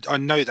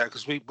know that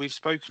because we've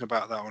spoken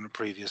about that on a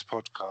previous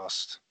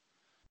podcast.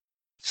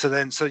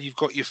 So you've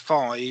got your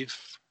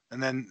 5,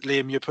 and then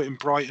Liam, you're putting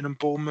Brighton and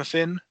Bournemouth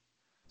in.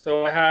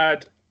 So I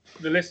had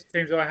the list of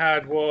teams I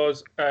had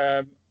was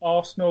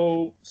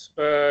Arsenal,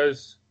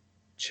 Spurs,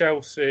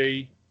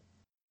 Chelsea,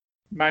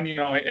 Man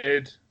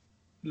United,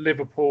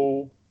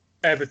 Liverpool,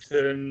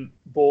 Everton,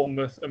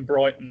 Bournemouth, and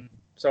Brighton.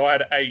 So I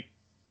had 8.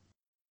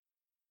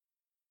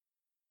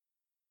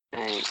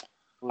 8.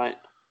 Right.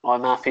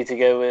 I'm happy to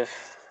go with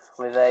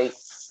 8.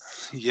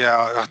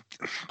 Yeah,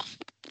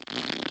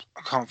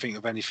 I can't think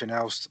of anything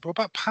else. What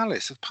about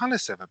Palace? Have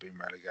Palace ever been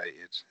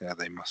relegated? Yeah,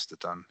 they must have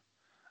done.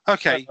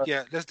 Okay,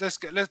 yeah, let's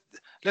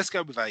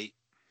go with 8.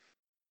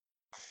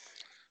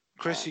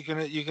 Chris,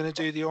 you're gonna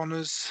do the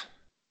honours.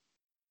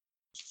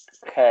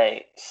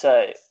 Okay,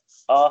 so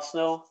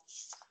Arsenal.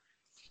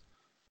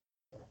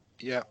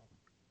 Yeah.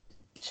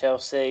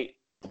 Chelsea.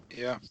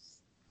 Yeah.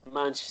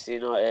 Manchester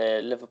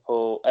United,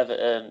 Liverpool,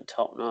 Everton,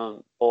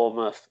 Tottenham,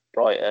 Bournemouth,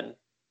 Brighton.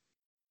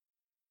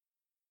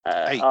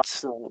 8.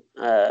 Arsenal.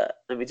 Let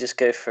me just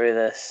go through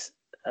this.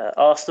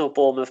 Arsenal,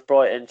 Bournemouth,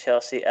 Brighton,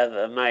 Chelsea,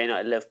 Everton, Man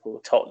United, Liverpool,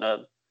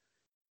 Tottenham.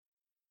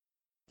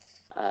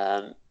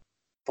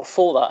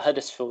 Before that,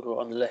 Huddersfield were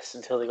on the list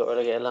until they got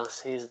relegated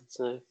last season.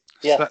 So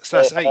yeah, so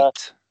that's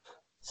 8.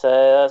 So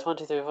that's 1,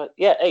 2, 3, 4.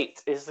 Yeah,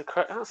 8 is the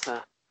correct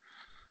answer.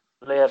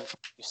 Liam,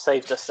 you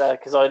saved us there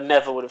because I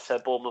never would have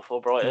said Bournemouth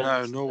or Brighton.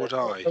 No, nor would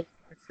I.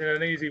 It's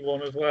an easy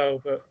one as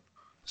well, but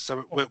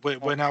so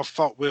we're now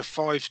we're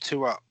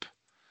 5-2 up.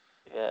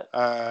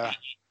 Yeah.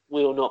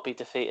 We will not be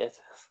defeated.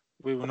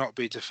 We will not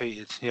be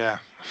defeated. Yeah,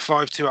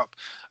 5-2 up.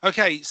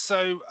 Okay,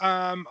 so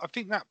I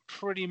think that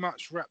pretty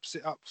much wraps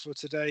it up for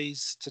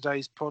today's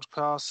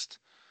podcast.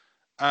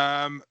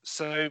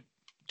 So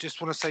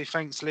just want to say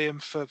thanks, Liam,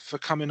 for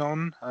coming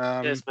on.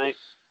 Cheers, mate.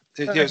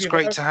 It's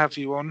great to have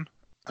you on.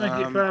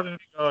 Thank you for having me,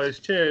 guys.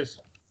 Cheers.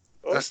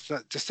 That's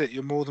just it.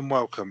 You're more than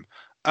welcome.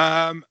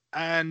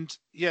 And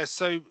yeah,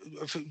 so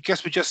I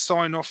guess we just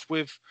sign off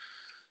with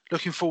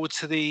looking forward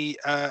to the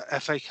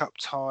FA Cup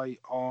tie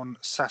on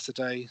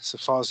Saturday. So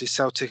Farsley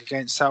Celtic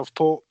against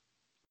Southport.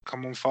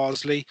 Come on,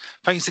 Farsley.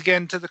 Thanks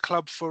again to the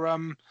club for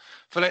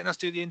letting us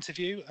do the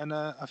interview, and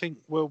I think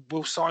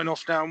we'll sign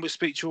off now, and we'll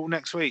speak to you all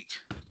next week.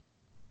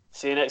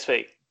 See you next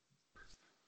week.